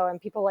 years ago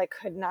and people like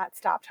could not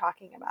stop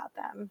talking about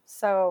them.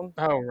 So,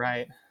 oh,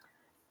 right.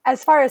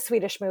 as far as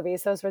Swedish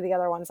movies, those were the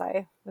other ones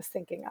I was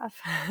thinking of.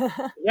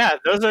 Yeah,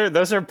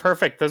 those are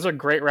perfect. Those are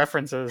great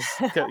references.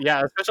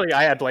 Yeah, especially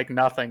I had like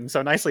nothing,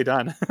 so nicely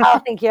done. Oh,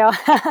 thank you.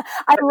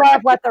 I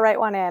love Let the Right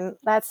One In.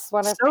 That's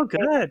one of So my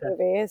favorite good.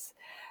 movies.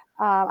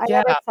 I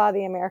Yeah, never saw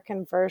the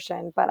American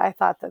version, but I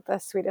thought that the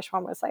Swedish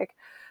one was like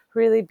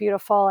really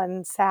beautiful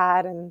and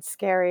sad and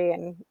scary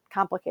and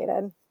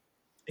complicated.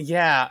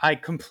 yeah, I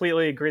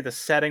completely agree. The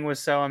setting was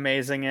so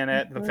amazing in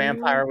it. The Mhm.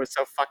 vampire was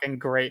so fucking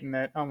great in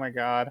it. Oh my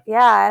god.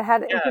 Yeah, it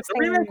had Yeah, the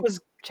remake interesting was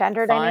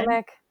gender fine.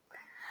 dynamic.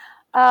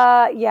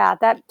 Yeah,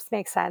 that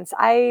makes sense.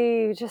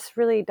 I just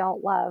really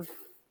don't love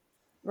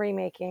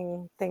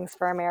remaking things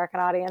for American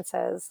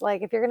audiences.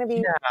 Like, if you're going to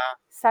be Yeah,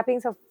 stop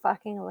being so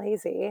fucking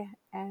lazy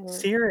and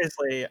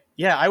seriously.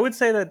 Yeah, I would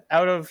say that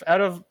out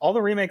of all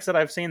the remakes that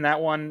I've seen,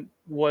 that one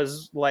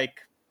was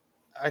like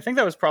I think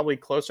that was probably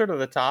closer to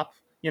the top.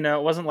 You know,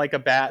 it wasn't like a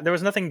bad. There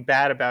was nothing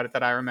bad about it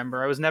that I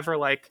remember. I was never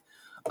like,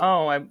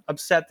 oh, I'm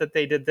upset that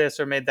they did this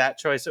or made that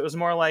choice. It was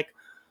more like,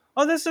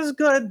 oh, this is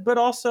good, but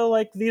also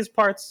like these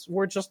parts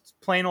were just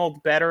plain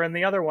old better in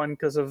the other one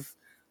because of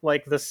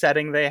like the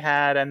setting they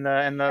had and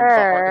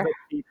sure.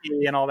 the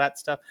CP and all that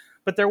stuff.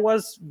 But there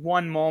was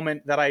one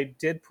moment that I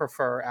did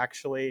prefer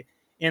actually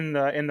in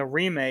the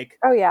remake.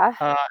 Oh yeah.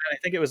 And I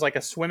think it was like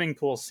a swimming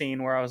pool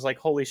scene where I was like,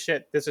 holy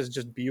shit, this is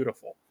just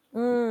beautiful.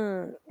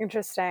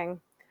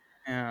 Interesting.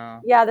 Yeah.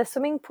 Yeah, the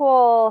swimming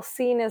pool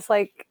scene is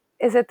like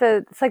is it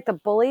the it's like the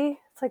bully?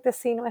 It's like the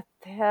scene with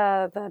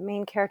the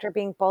main character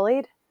being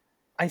bullied.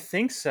 I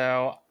think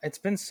so. It's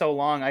been so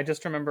long. I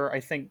just remember, I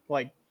think,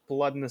 like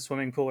blood in the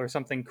swimming pool or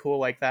something cool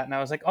like that. And I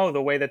was like, oh,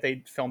 the way that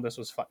they filmed this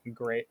was fucking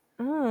great.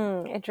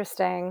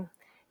 Interesting.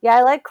 Yeah,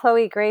 I like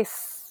Chloe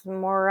Grace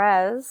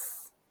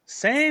Moretz.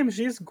 Same.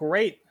 She's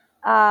great.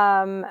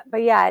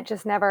 But yeah, it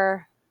just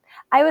never.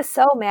 I was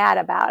so mad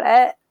about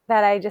it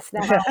that I just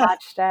never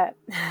watched it.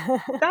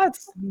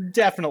 That's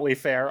definitely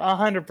fair.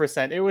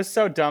 100%. It was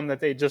so dumb that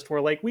they just were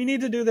like, we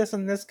need to do this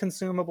in this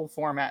consumable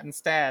format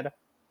instead.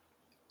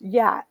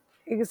 Yeah,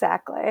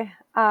 exactly.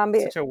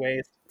 Such a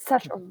waste.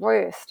 Such a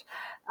waste.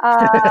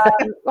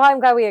 Well, I'm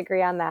glad we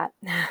agree on that.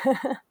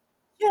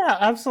 Yeah,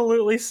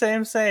 absolutely.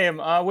 Same.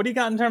 What do you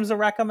got in terms of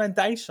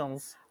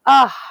recommendations?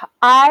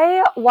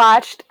 I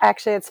watched,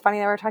 actually, it's funny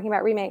that we're talking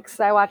about remakes.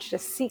 I watched a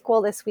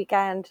sequel this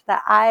weekend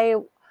that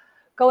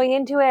going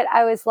into it,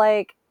 I was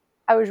like,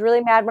 I was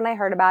really mad when I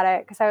heard about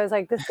it because I was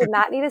like, this did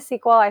not need a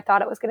sequel. I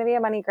thought it was going to be a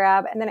money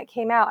grab. And then it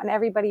came out and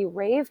everybody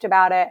raved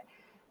about it.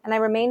 And I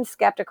remained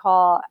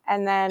skeptical.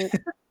 And then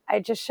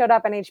I just showed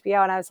up on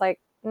HBO and I was like,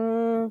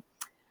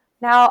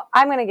 now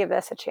I'm going to give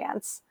this a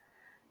chance.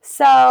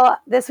 So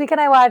this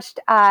weekend I watched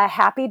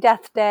Happy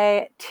Death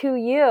Day 2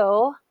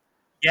 You.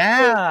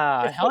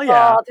 Yeah, The hell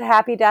yeah. sequel to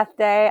Happy Death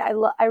Day.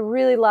 I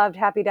really loved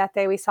Happy Death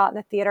Day. We saw it in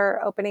the theater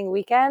opening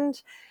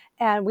weekend,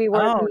 and we were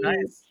the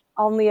Nice.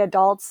 only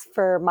adults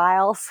for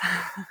miles.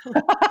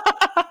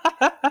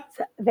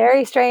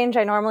 Very strange.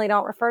 I normally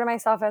don't refer to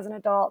myself as an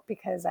adult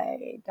because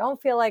I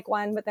don't feel like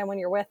one. But then when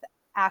you're with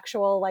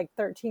actual like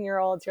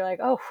 13-year-olds, you're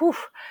like, oh, whew,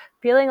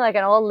 feeling like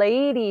an old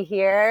lady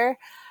here.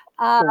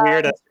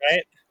 Weirdest,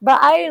 right? But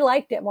I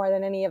liked it more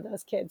than any of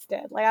those kids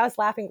did. Like I was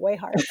laughing way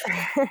harder.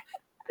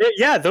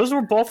 Yeah, those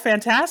were both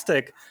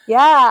fantastic.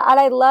 Yeah, and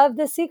I love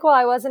the sequel.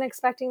 I wasn't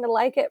expecting to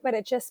like it, but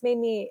it just made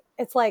me.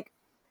 It's like,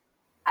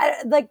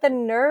 like the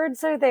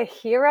nerds are the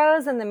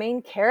heroes and the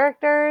main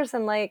characters,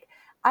 and like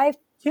I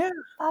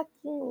fucking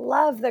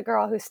love the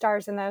girl who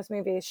stars in those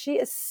movies. She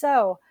is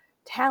so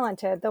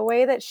talented. The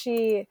way that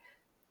she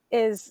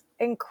is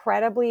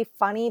incredibly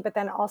funny, but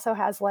then also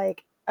has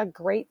like a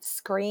great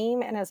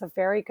scream and is a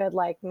very good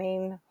like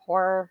main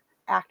horror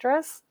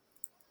actress.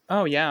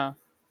 Oh yeah.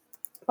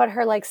 But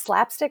her like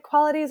slapstick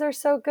qualities are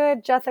so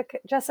good.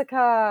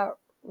 Jessica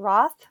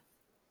Roth,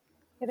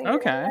 I think her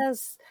name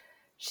is.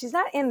 She's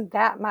not in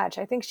that much.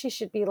 I think she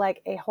should be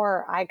like a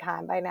horror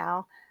icon by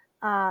now.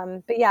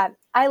 But yeah,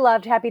 I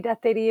loved Happy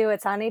Death Day to You.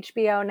 It's on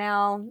HBO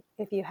now.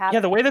 If you have,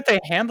 the way that they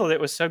handled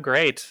it was so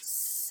great.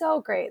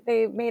 So great.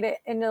 They made it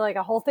into like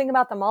a whole thing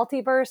about the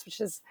multiverse, which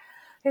is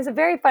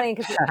very funny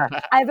because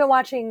I've been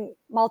watching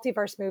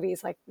multiverse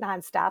movies like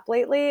nonstop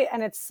lately,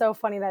 and it's so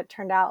funny that it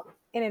turned out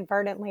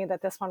inadvertently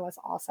that this one was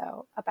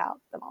also about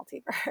the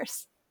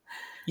multiverse.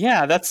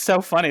 Yeah, that's so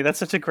funny. That's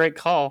such a great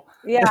call.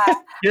 Yeah.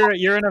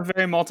 You're in a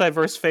very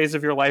multiverse phase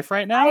of your life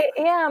right now. I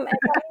am.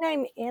 And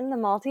I'm in the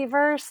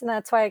multiverse, and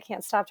that's why I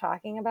can't stop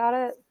talking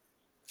about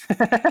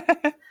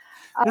it.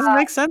 This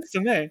makes sense to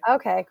me.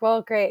 Okay,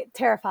 well, great.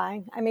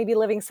 Terrifying. I may be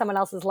living someone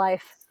else's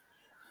life.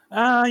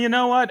 You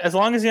know what? As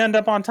long as you end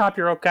up on top,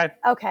 you're okay.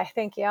 Okay,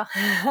 thank you.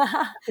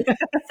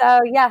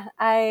 So yeah,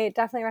 I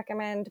definitely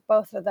recommend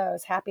both of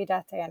those, Happy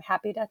Death Day and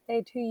Happy Death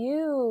Day to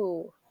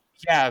You.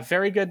 Yeah,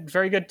 very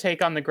good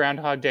take on the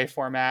Groundhog Day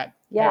format.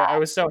 Yeah. I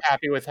was so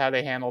happy with how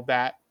they handled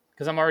that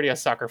because I'm already a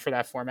sucker for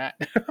that format.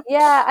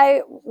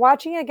 Yeah,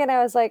 watching it again,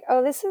 I was like,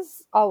 oh, this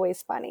is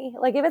always funny.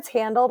 Like if it's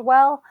handled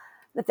well,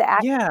 if the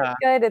acting is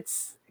good,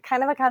 it's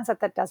kind of a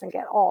concept that doesn't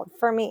get old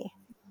for me.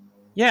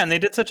 Yeah, and they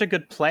did such a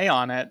good play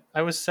on it.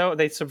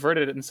 They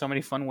subverted it in so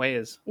many fun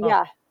ways.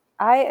 Yeah,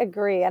 I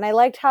agree. And I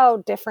liked how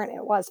different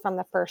it was from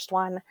the first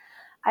one.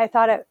 I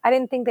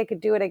didn't think they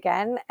could do it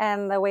again.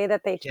 And the way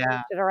that they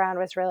changed it around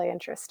was really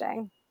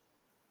interesting.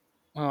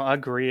 Oh,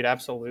 agreed.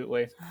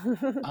 Absolutely.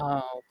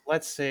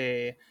 Let's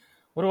see.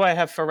 What do I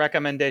have for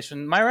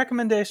recommendation? My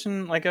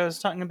recommendation, like I was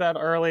talking about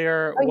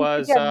earlier,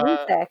 was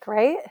music,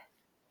 right?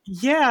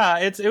 Yeah,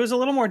 it was a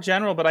little more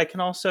general, but I can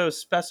also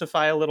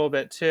specify a little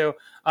bit too.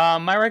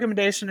 My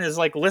recommendation is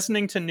like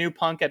listening to new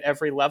punk at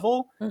every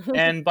level,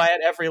 and by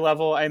at every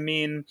level I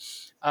mean,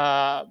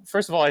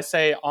 first of all, I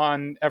say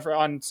on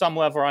some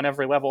level or on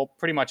every level,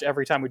 pretty much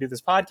every time we do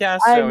this podcast.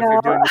 So if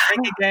you're doing the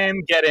drinking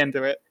game, get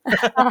into it.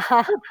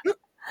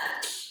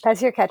 That's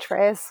your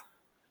catchphrase.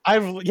 I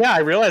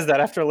realized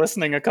that after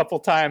listening a couple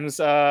times,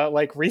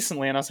 like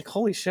recently, and I was like,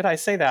 "Holy shit, I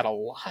say that a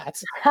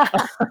lot."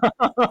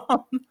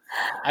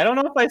 I don't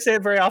know if I say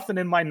it very often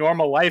in my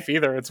normal life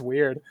either. It's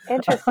weird.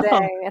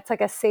 Interesting. It's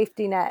like a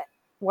safety net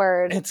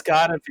word. It's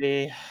gotta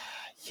be.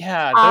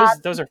 Yeah,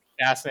 those are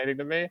fascinating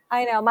to me.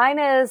 I know. Mine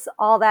is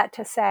All That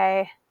to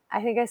Say.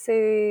 I think I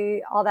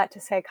say All That to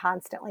Say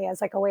constantly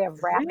as like a way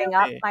of wrapping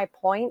up my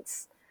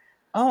points.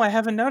 Oh, I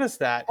haven't noticed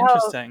that.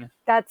 Interesting.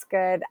 That's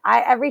good.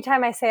 Every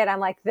time I say it,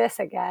 I'm like, this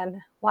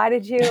again. Why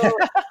did you...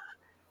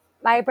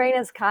 My brain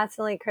is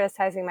constantly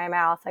criticizing my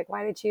mouth. Like,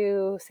 why did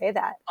you say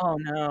that? Oh,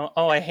 no.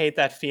 Oh, I hate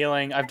that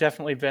feeling. I've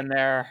definitely been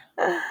there.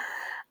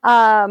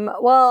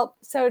 Well,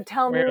 so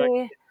tell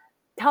me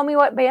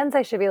what bands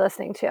I should be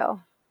listening to.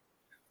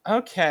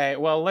 Okay,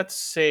 well, let's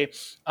see.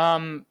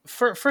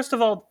 First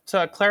of all,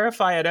 to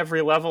clarify at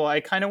every level,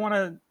 I kind of want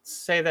to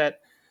say that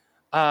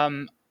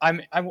I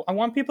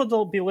want people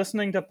to be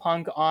listening to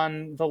punk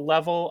on the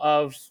level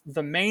of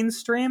the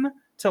mainstream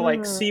to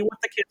like see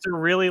what the kids are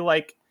really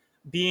like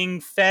being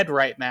fed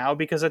right now,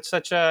 because it's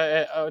such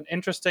an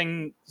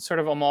interesting sort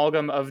of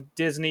amalgam of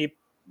Disney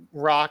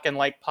rock and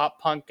like pop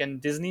punk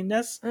and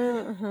Disney-ness.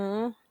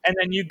 Mm-hmm. And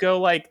then you go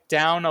like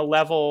down a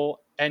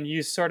level and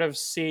you sort of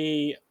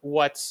see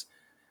what's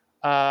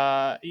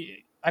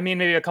I mean,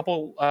 maybe a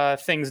couple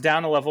things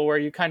down a level where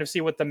you kind of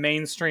see what the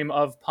mainstream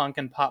of punk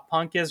and pop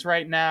punk is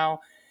right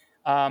now,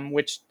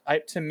 which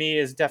to me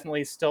is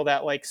definitely still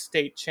that like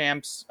State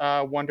Champs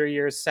Wonder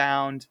Years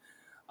sound.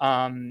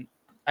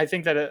 I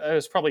think that it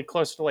was probably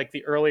close to like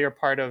the earlier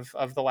part of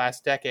the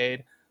last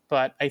decade,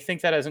 but I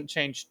think that hasn't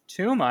changed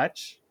too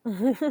much.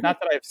 Not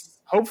that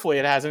hopefully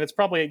it hasn't. It's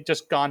probably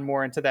just gone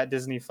more into that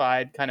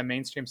Disney-fied kind of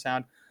mainstream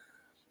sound.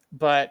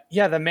 But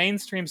yeah, the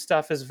mainstream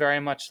stuff is very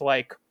much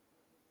like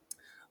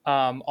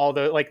all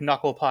the like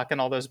Knuckle Puck and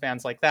all those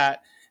bands like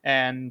that.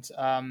 And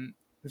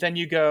then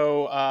you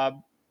go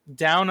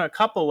down a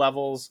couple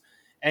levels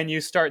and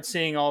you start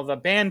seeing all the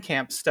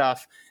Bandcamp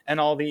stuff and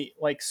all the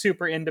like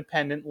super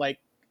independent like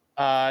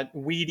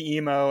weed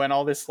emo and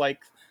all this like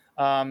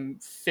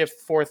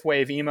fourth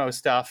wave emo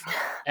stuff.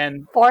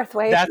 And Fourth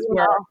wave that's emo.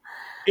 where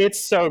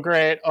it's so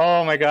great.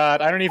 Oh my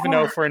god, I don't even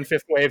know if we're in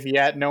fifth wave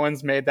yet. No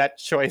one's made that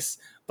choice,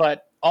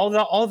 but all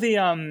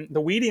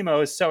the weed emo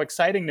is so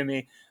exciting to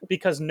me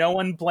because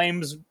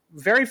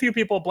very few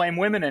people blame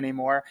women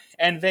anymore,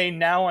 and they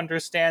now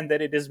understand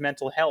that it is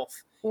mental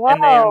health. Whoa.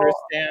 And they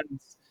understand,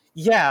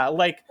 yeah,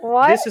 like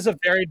What? this is a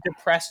very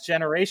depressed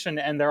generation,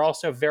 and they're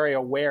also very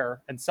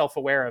aware and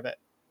self-aware of it.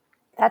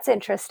 That's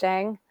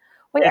interesting.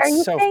 Wait, It's are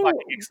you so saying fucking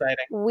exciting.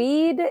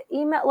 weed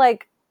emo,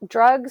 like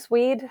drugs,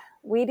 weed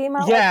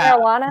emo, Yeah,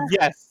 like marijuana?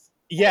 yes.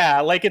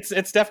 Yeah, like it's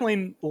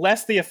definitely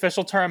less the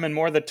official term and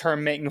more the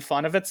term making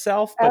fun of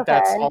itself, but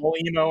that's Okay. all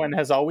emo and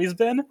has always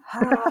been.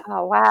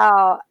 Oh,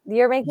 wow.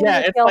 You're making Yeah,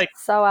 me it's feel like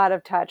so out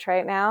of touch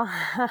right now.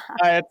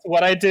 it's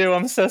what I do.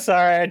 I'm so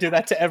sorry. I do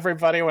that to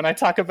everybody when I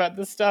talk about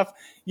this stuff.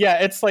 Yeah,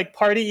 it's like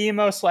party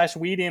emo /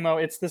 weed emo.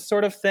 It's this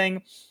sort of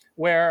thing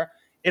where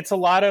it's a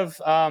lot of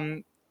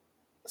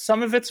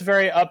some of it's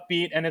very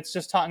upbeat and it's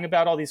just talking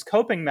about all these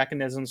coping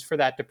mechanisms for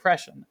that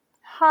depression.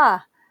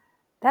 Huh.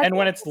 That's And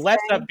when it's less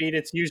interesting. upbeat,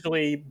 it's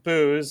usually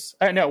booze.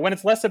 No, when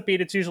it's less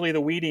upbeat, it's usually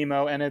the weed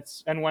emo, and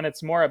when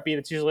it's more upbeat,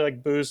 it's usually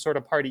like booze sort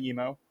of party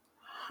emo.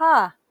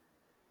 Huh.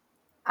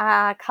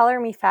 Color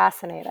me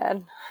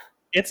fascinated.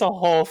 It's a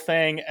whole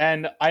thing,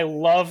 and I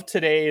love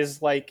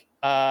today's like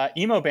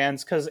emo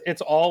bands because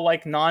it's all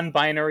like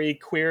non-binary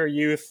queer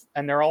youth,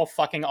 and they're all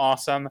fucking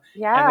awesome,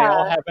 and they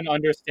all Yeah. have an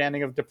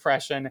understanding of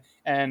depression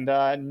and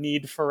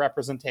need for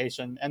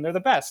representation, and they're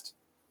the best.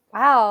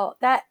 Wow.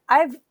 That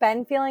I've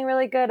been feeling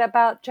really good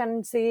about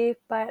Gen Z,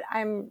 but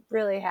I'm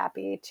really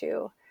happy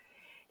to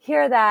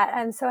hear that.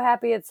 I'm so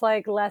happy it's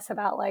like less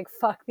about like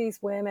fuck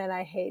these women,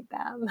 I hate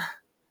them.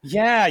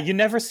 Yeah, you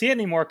never see it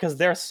anymore because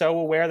they're so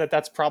aware that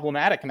that's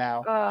problematic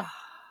now. Oh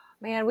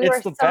man,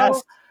 It's the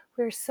best.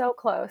 we were so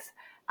close.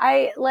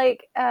 I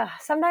like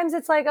sometimes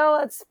it's like,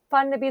 oh, it's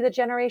fun to be the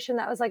generation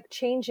that was like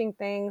changing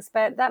things,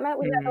 but that meant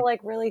we had to Mhm.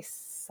 like really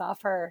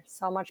suffer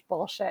so much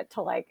bullshit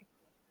to like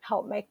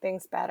help make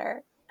things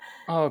better.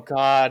 Oh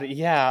God,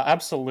 yeah,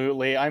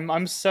 absolutely.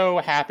 I'm so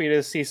happy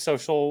to see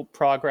social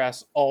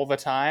progress all the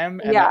time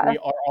and that Yeah. we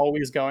are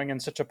always going in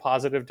such a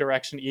positive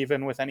direction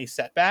even with any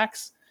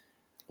setbacks.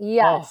 Oh,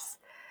 Yes.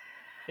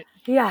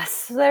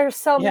 Yes. There's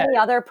so yeah, many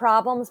other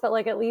problems, but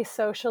like at least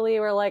socially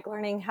we're like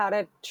learning how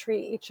to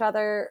treat each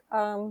other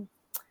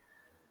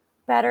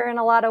better in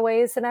a lot of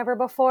ways than ever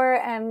before.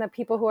 And the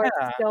people who are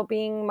yeah. still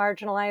being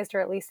marginalized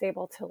are at least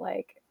able to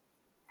like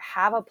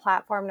have a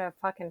platform to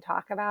fucking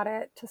talk about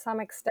it to some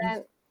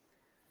extent.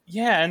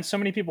 Yeah, and so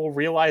many people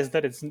realize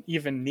that it's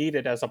even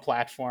needed as a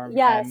platform and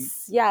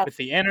Yes, yes. with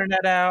the internet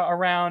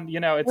around,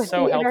 it's With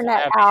so the helpful to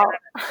internet have the out,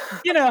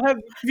 internet. Have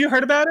you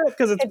heard about it?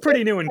 Because it's it just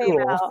pretty new and came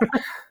cool. out.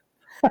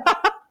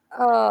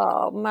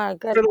 Oh my For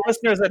goodness. the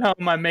listeners at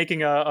home, I'm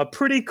making a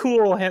pretty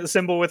cool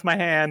symbol with my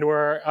hand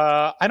where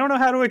I don't know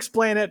how to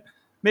explain it.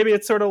 Maybe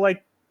it's sort of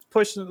like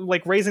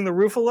like raising the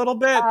roof a little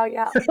bit. Oh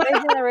yeah,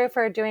 raising the roof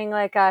or doing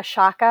like a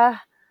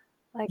shaka,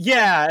 like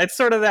Yeah, it's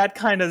sort of that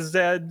kind of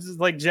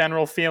like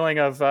general feeling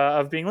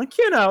of being like,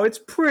 it's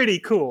pretty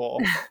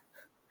cool.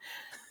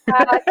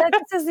 I feel like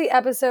this is the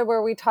episode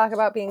where we talk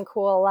about being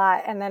cool a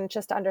lot, and then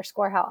just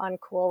underscore how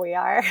uncool we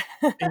are.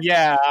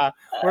 Yeah,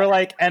 we're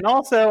like, and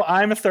also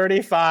I'm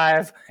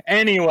 35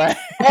 anyway.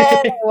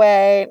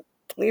 Anyway,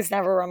 please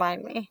never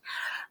remind me.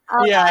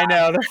 Yeah, I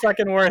know the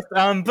fucking worth.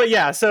 But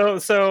yeah,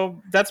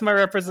 so that's my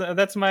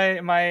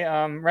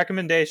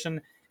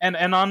recommendation,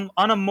 and on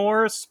a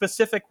more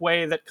specific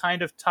way that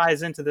kind of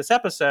ties into this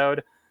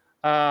episode,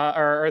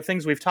 or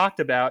things we've talked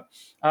about.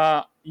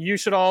 You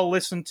should all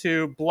listen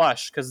to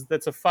Blush because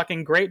that's a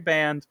fucking great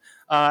band,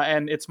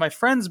 and it's my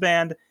friend's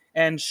band,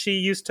 and she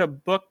used to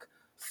book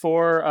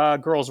for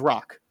Girls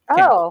Rock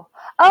Camp.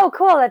 Oh,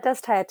 cool. That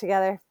does tie it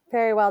together.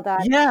 Very well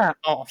done. Yeah.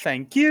 Oh,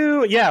 thank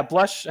you. Yeah,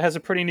 Blush has a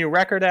pretty new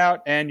record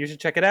out, and you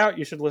should check it out.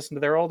 You should listen to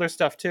their older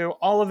stuff too.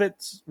 All of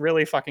it's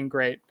really fucking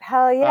great.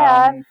 Hell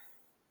yeah.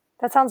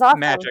 That sounds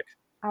awesome. Magic.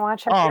 I want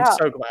to check Oh, it I'm out.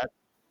 so glad.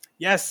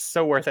 Yes,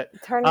 so worth it.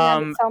 Turning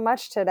on so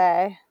much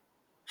today.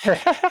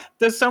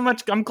 There's so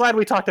much. I'm glad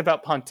we talked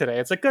about punk today.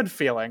 It's a good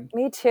feeling.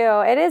 Me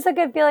too. It is a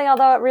good feeling,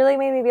 although it really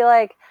made me be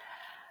like,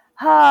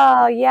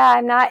 oh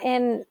yeah,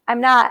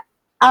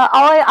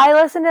 I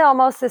listen to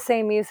almost the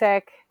same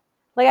music.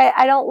 Like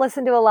I don't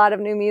listen to a lot of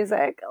new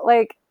music.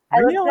 Like I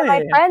listen to my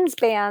Really? friends'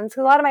 bands.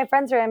 A lot of my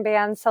friends are in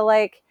bands. So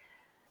like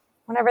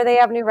whenever they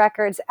have new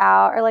records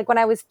out, or like when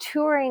I was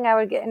touring, I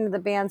would get into the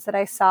bands that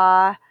I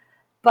saw.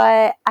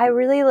 But I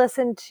only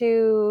listen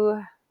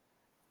to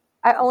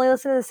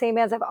the same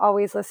bands I've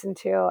always listened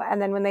to.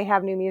 And then when they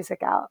have new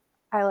music out,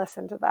 I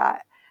listen to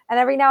that. And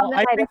every now and Well,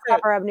 then I I think that.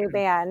 discover a new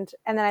band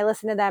and then I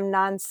listen to them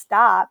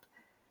nonstop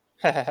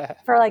Yeah.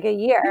 for like a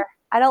year.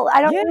 I don't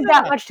need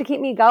that much to keep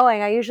me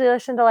going. I usually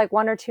listen to like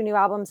one or two new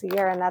albums a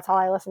year and that's all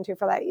I listen to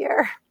for that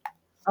year.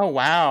 Oh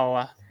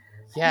wow.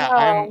 Yeah,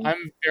 I'm No.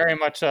 I'm very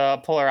much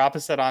a polar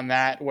opposite on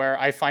that, where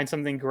I find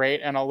something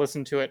great and I'll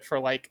listen to it for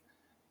like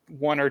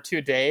 1 or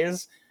 2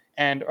 days,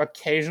 and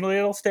occasionally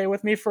it'll stay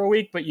with me for a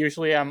week, but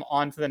usually I'm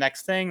on to the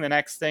next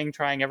thing,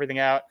 trying everything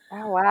out.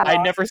 Oh I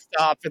wow. never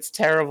stop. It's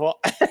terrible.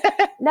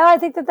 No, I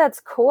think that that's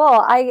cool.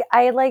 I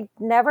like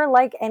never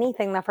like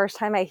anything the first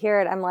time I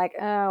hear it. I'm like,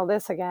 "Oh,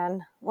 this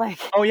again." Like,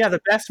 Oh yeah,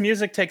 the best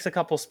music takes a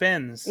couple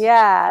spins.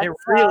 yeah. It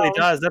really So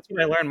does. That's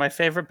what I learned. My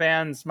favorite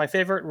bands, my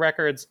favorite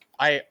records,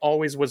 I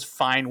always was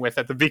fine with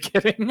at the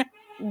beginning.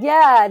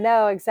 yeah,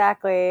 no,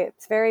 exactly.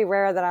 It's very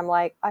rare that I'm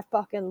like, I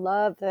fucking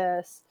love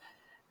this.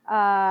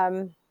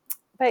 Um,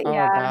 but Oh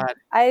yeah, god.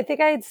 I think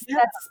Yeah.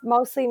 that's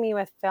mostly me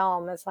with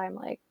film is I'm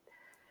like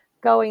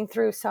going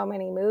through so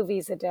many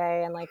movies a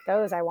day and like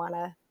those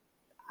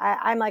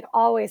I'm like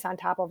always on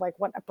top of like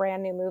what a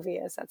brand new movie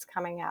is that's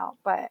coming out,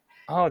 but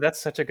Oh, that's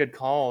such a good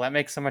call. That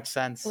makes so much we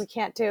sense.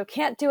 can't do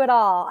it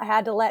all. I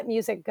had to let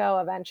music go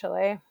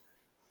eventually.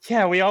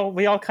 Yeah, we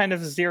all kind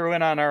of zero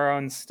in on our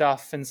own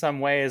stuff in some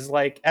ways.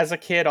 Like as a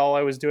kid, all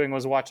I was doing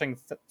was watching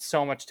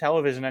so much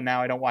television, and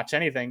now I don't watch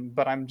anything.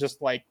 But I'm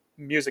just like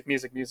music,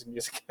 music, music,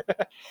 music.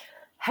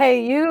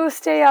 Hey, you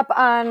stay up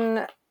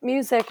on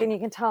music and you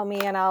can tell me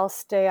and I'll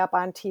stay up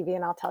on TV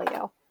and I'll tell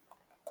you.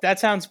 That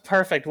sounds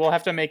perfect. We'll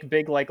have to make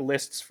big like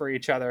lists for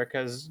each other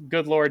because,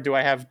 good lord, do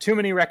I have too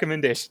many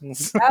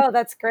recommendations? Oh,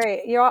 that's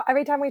great. You know,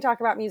 every time we talk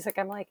about music,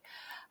 I'm like,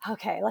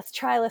 okay, let's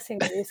try listening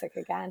to music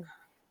again.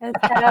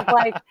 Instead of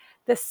like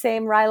the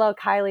same Rilo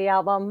Kiley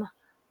album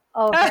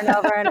over and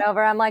over and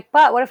over. I'm like,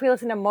 but what if we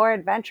listen to more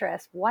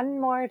adventurous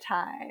one more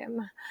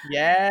time?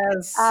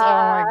 Yes. Oh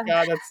my Uh,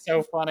 god, that's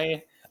so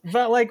funny.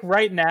 But like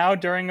right now,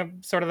 during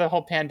sort of the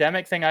whole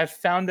pandemic thing, I've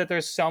found that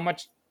there's so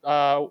much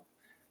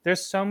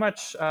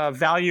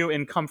value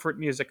in comfort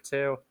music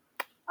too.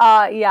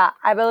 yeah,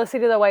 I've been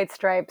listening to the White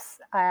Stripes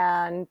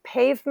and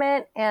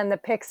Pavement and the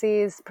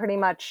Pixies. Pretty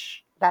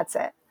much that's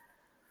it.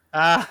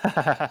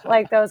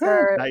 Like those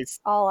are Nice.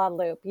 all on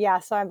loop. Yeah,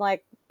 so I'm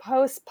like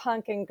post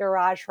punk and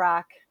garage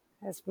rock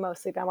has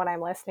mostly been what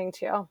I'm listening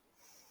to.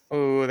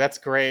 Ooh, that's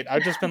great.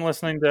 I've just been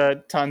listening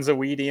to tons of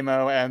weed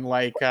emo and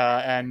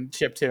and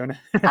chiptune.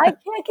 I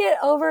can't get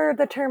over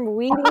the term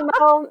weed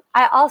emo.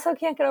 I also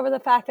can't get over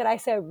the fact that I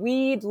said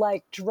weed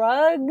like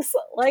drugs,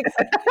 like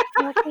a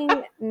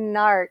fucking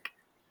narc.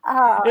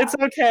 It's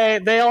okay.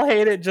 They all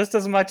hate it just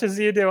as much as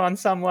you do on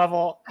some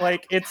level.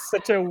 Like it's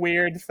such a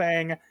weird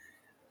thing.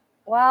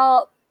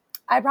 Well,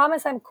 I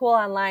promise I'm cool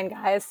online,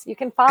 guys. You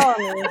can follow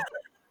me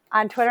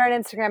on Twitter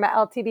and Instagram at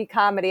LTB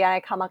Comedy, and I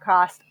come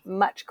across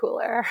much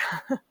cooler.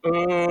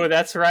 Ooh,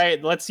 that's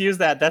right. Let's use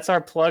that. That's our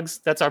plugs.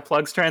 That's our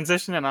plugs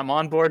transition, and I'm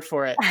on board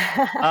for it.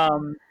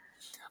 Um,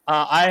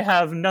 I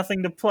have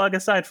nothing to plug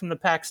aside from the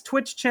PAX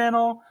Twitch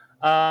channel.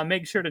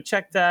 Make sure to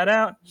check that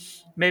out.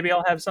 Maybe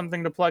I'll have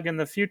something to plug in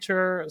the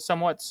future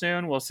somewhat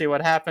soon. We'll see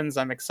what happens.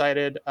 I'm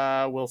excited.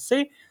 We'll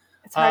see.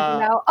 It's hard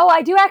to Uh, know. Oh,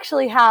 I do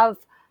actually have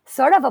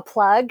sort of a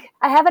plug.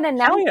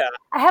 Hell yeah.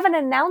 I have an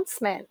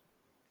announcement.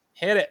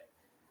 Hit it.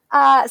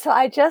 So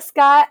I just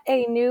got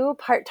a new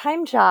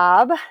part-time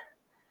job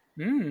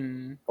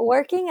Hmm.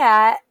 working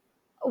at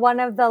one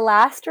of the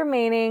last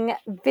remaining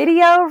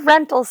video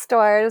rental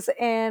stores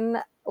in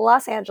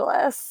Los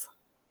Angeles.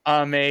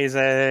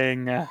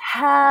 Amazing.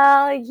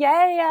 Hell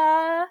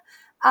yeah.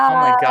 Oh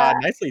my Uh, god,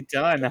 nicely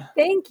done.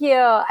 Thank you.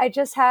 I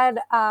just had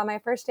my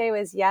first day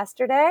was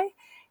yesterday,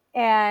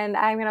 and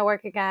I'm going to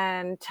work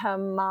again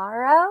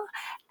tomorrow.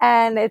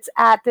 And it's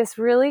at this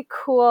really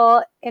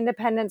cool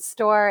independent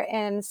store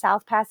in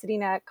South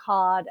Pasadena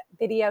called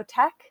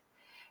Videotech.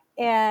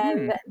 Hmm.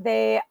 And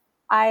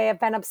I have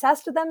been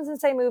obsessed with them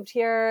since I moved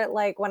here.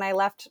 Like when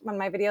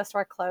my video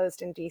store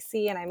closed in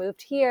DC and I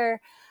moved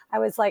here, I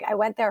was like, I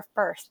went there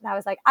first and I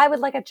was like, I would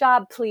like a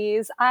job,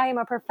 please. I am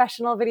a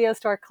professional video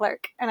store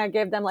clerk. And I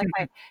gave them like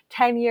my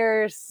 10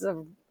 years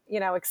of,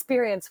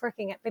 experience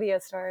working at video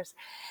stores.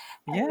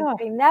 And Yeah.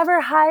 they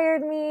never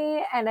hired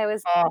me. And I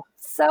was Oh,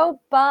 so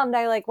bummed.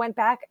 I like went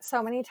back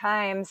so many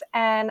times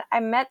and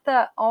I met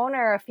the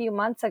owner a few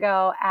months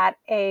ago at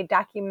a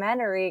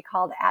documentary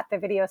called At the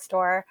Video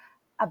Store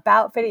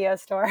about video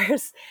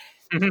stores.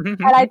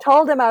 And I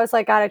told him, I was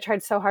like, God, I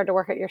tried so hard to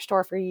work at your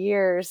store for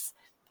years.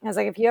 I was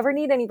like, if you ever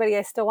need anybody,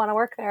 I still want to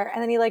work there.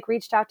 And then he like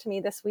reached out to me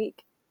this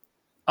week.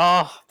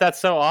 Oh, that's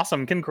so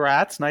awesome.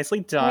 Congrats.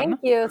 Nicely done. Thank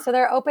you. So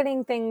they're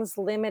opening things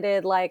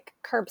limited, like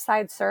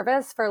curbside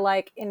service for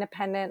like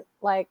independent,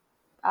 like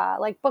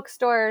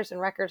bookstores and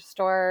record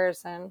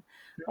stores and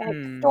like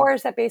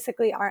stores that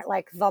basically aren't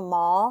like the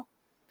mall.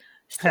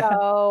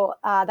 So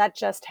that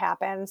just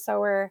happened.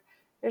 So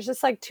there's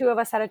just like two of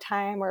us at a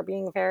time. We're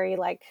being very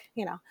like,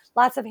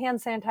 lots of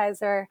hand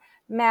sanitizer,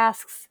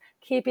 masks,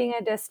 keeping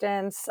a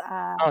distance.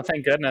 Oh,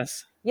 thank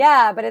goodness.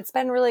 Yeah, but it's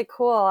been really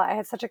cool. I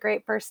had such a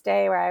great first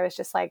day where I was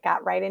just like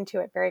got right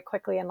into it very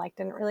quickly and like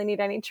didn't really need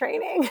any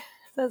training.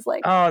 So it's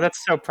like, oh,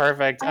 that's so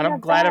perfect. And I'm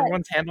glad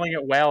everyone's handling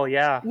it well.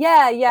 Yeah.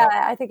 Yeah.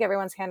 I think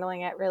everyone's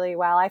handling it really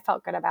well. I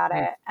felt good about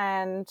it.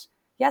 And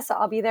yes,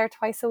 I'll be there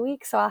twice a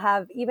week. So I'll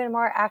have even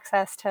more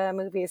access to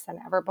movies than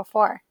ever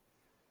before.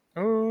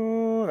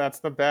 Oh, that's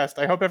the best.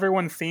 I hope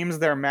everyone themes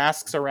their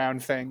masks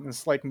around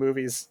things like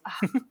movies.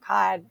 Oh,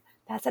 God,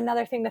 that's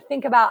another thing to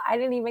think about. I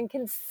didn't even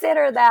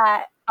consider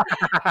that.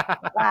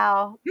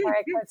 Wow. All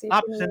right, Quincy,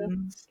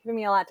 giving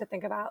me a lot to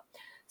think about.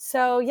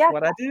 So yeah,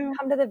 what I do.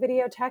 Come to the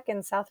Videotheque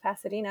in South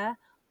Pasadena.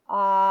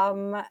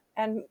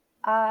 And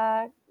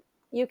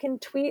you can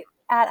tweet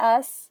at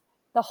us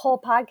the whole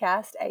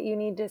podcast at You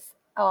Need to...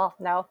 Oh,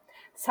 no.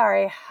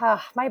 Sorry.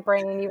 My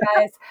brain, you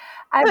guys.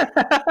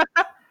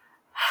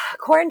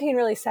 Quarantine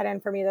really set in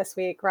for me this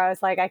week where I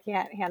was like, I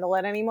can't handle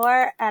it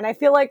anymore. And I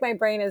feel like my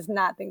brain is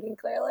not thinking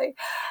clearly.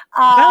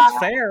 That's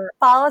fair.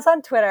 Follow us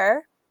on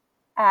Twitter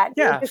at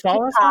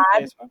follow us on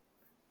Facebook.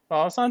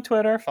 Follow us on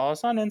Twitter. Follow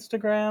us on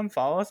Instagram.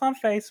 Follow us on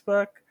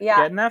Facebook. Yeah.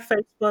 Get in that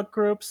Facebook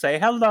group. Say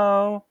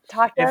hello.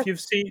 Talk to us. If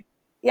you've seen...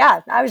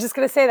 Yeah, I was just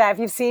going to say that. If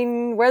you've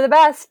seen We're the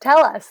Best, tell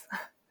us.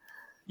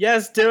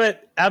 Yes, do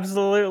it.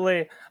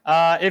 Absolutely.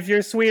 If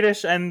you're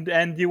Swedish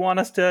and you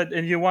want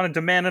to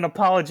demand an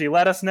apology,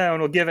 let us know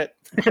and we'll give it.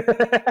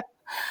 Yeah,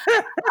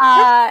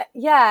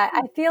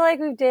 I feel like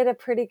we did a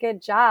pretty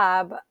good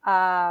job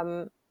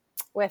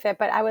with it,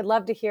 but I would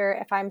love to hear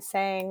if I'm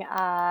saying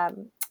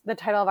the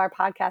title of our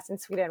podcast in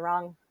Sweden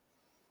wrong.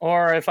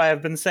 Or if I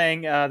have been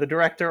saying the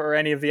director or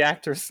any of the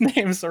actors'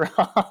 names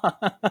wrong.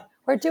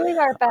 We're doing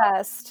our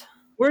best.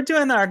 We're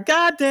doing our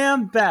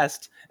goddamn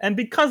best. And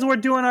because we're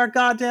doing our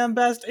goddamn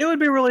best, it would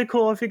be really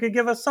cool if you could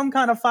give us some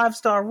kind of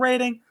 5-star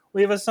rating,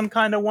 leave us some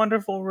kind of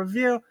wonderful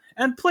review,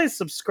 and please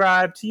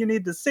subscribe to You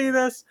Need to See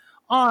This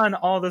on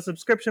all the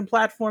subscription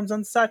platforms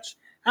and such,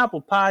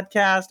 Apple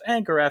Podcast,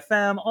 Anchor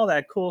FM, all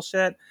that cool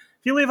shit.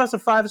 If you leave us a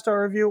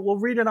 5-star review, we'll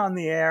read it on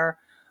the air.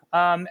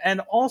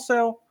 And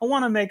also, I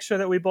want to make sure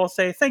that we both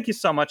say thank you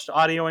so much to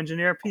audio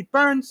engineer Pete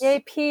Burns.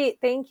 Yay, Pete.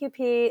 Thank you,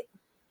 Pete.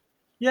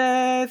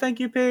 Yay,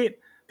 thank you, Pete.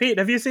 Pete,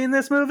 have you seen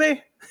this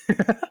movie?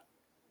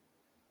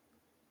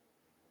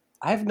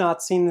 I've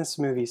not seen this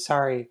movie.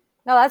 Sorry.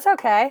 No, that's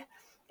okay.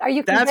 Are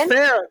you convinced? That's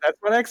fair. That's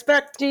what I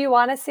expect. Do you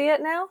want to see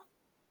it now?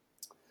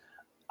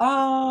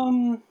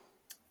 I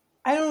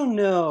don't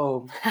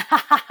know.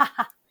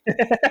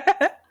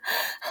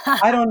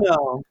 I don't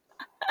know.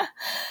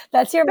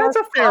 That's your That's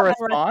most a fair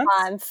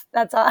response.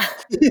 That's all.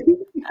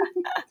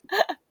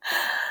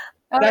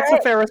 That's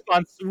a fair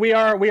response. We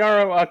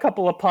are a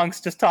couple of punks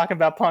just talking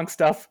about punk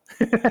stuff.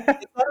 Is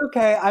that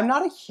okay? I'm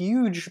not a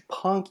huge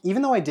punk,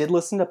 even though I did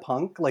listen to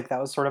punk. Like that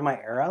was sort of my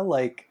era.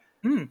 Like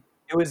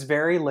it was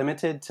very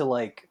limited to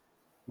like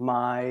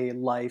my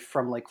life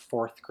from like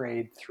 4th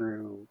grade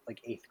through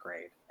like 8th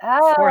grade.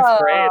 Oh,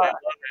 4th grade. I love it.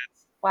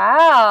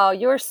 Wow,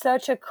 you're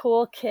such a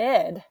cool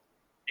kid.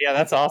 Yeah,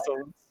 that's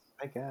awesome.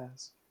 I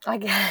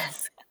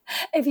guess.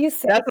 If you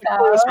say that's the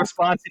coolest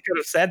response you could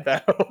have said, though.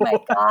 Oh my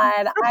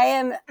God, I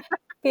am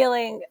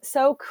feeling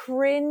so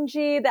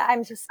cringy that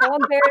I'm just so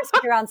embarrassed to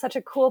be around such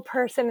a cool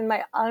person in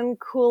my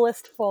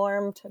uncoolest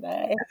form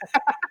today.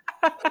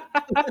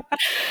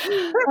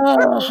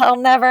 I'll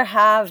never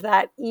have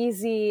that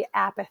easy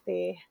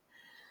apathy.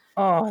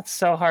 Oh, it's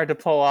so hard to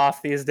pull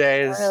off these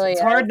days. It really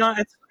it's is.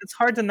 It's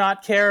hard to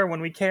not care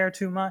when we care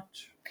too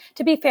much.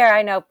 To be fair,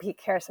 I know Pete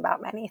cares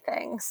about many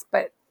things,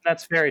 but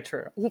that's very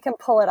true. He can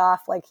pull it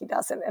off like he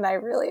doesn't, and I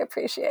really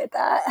appreciate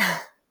that.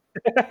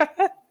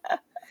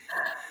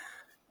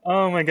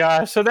 Oh my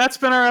gosh. So that's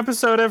been our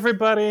episode,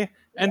 everybody.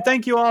 And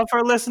thank you all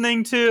for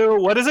listening to,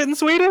 what is it in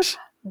Swedish?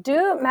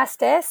 Du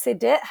måste se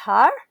det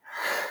här.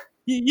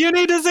 You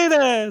need to see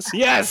this.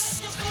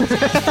 Yes.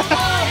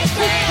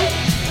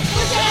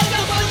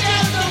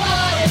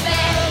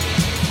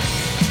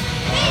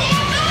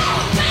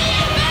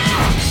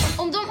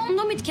 Om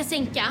de inte kan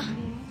sänka,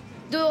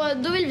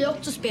 då vill vi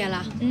också spela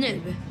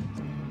nu.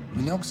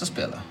 Vill ni också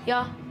spela?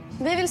 Ja.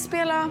 Vi vill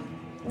spela.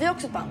 Vi har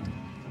också ett band.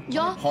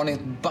 Ja. Har ni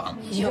ett band?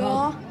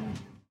 Ja.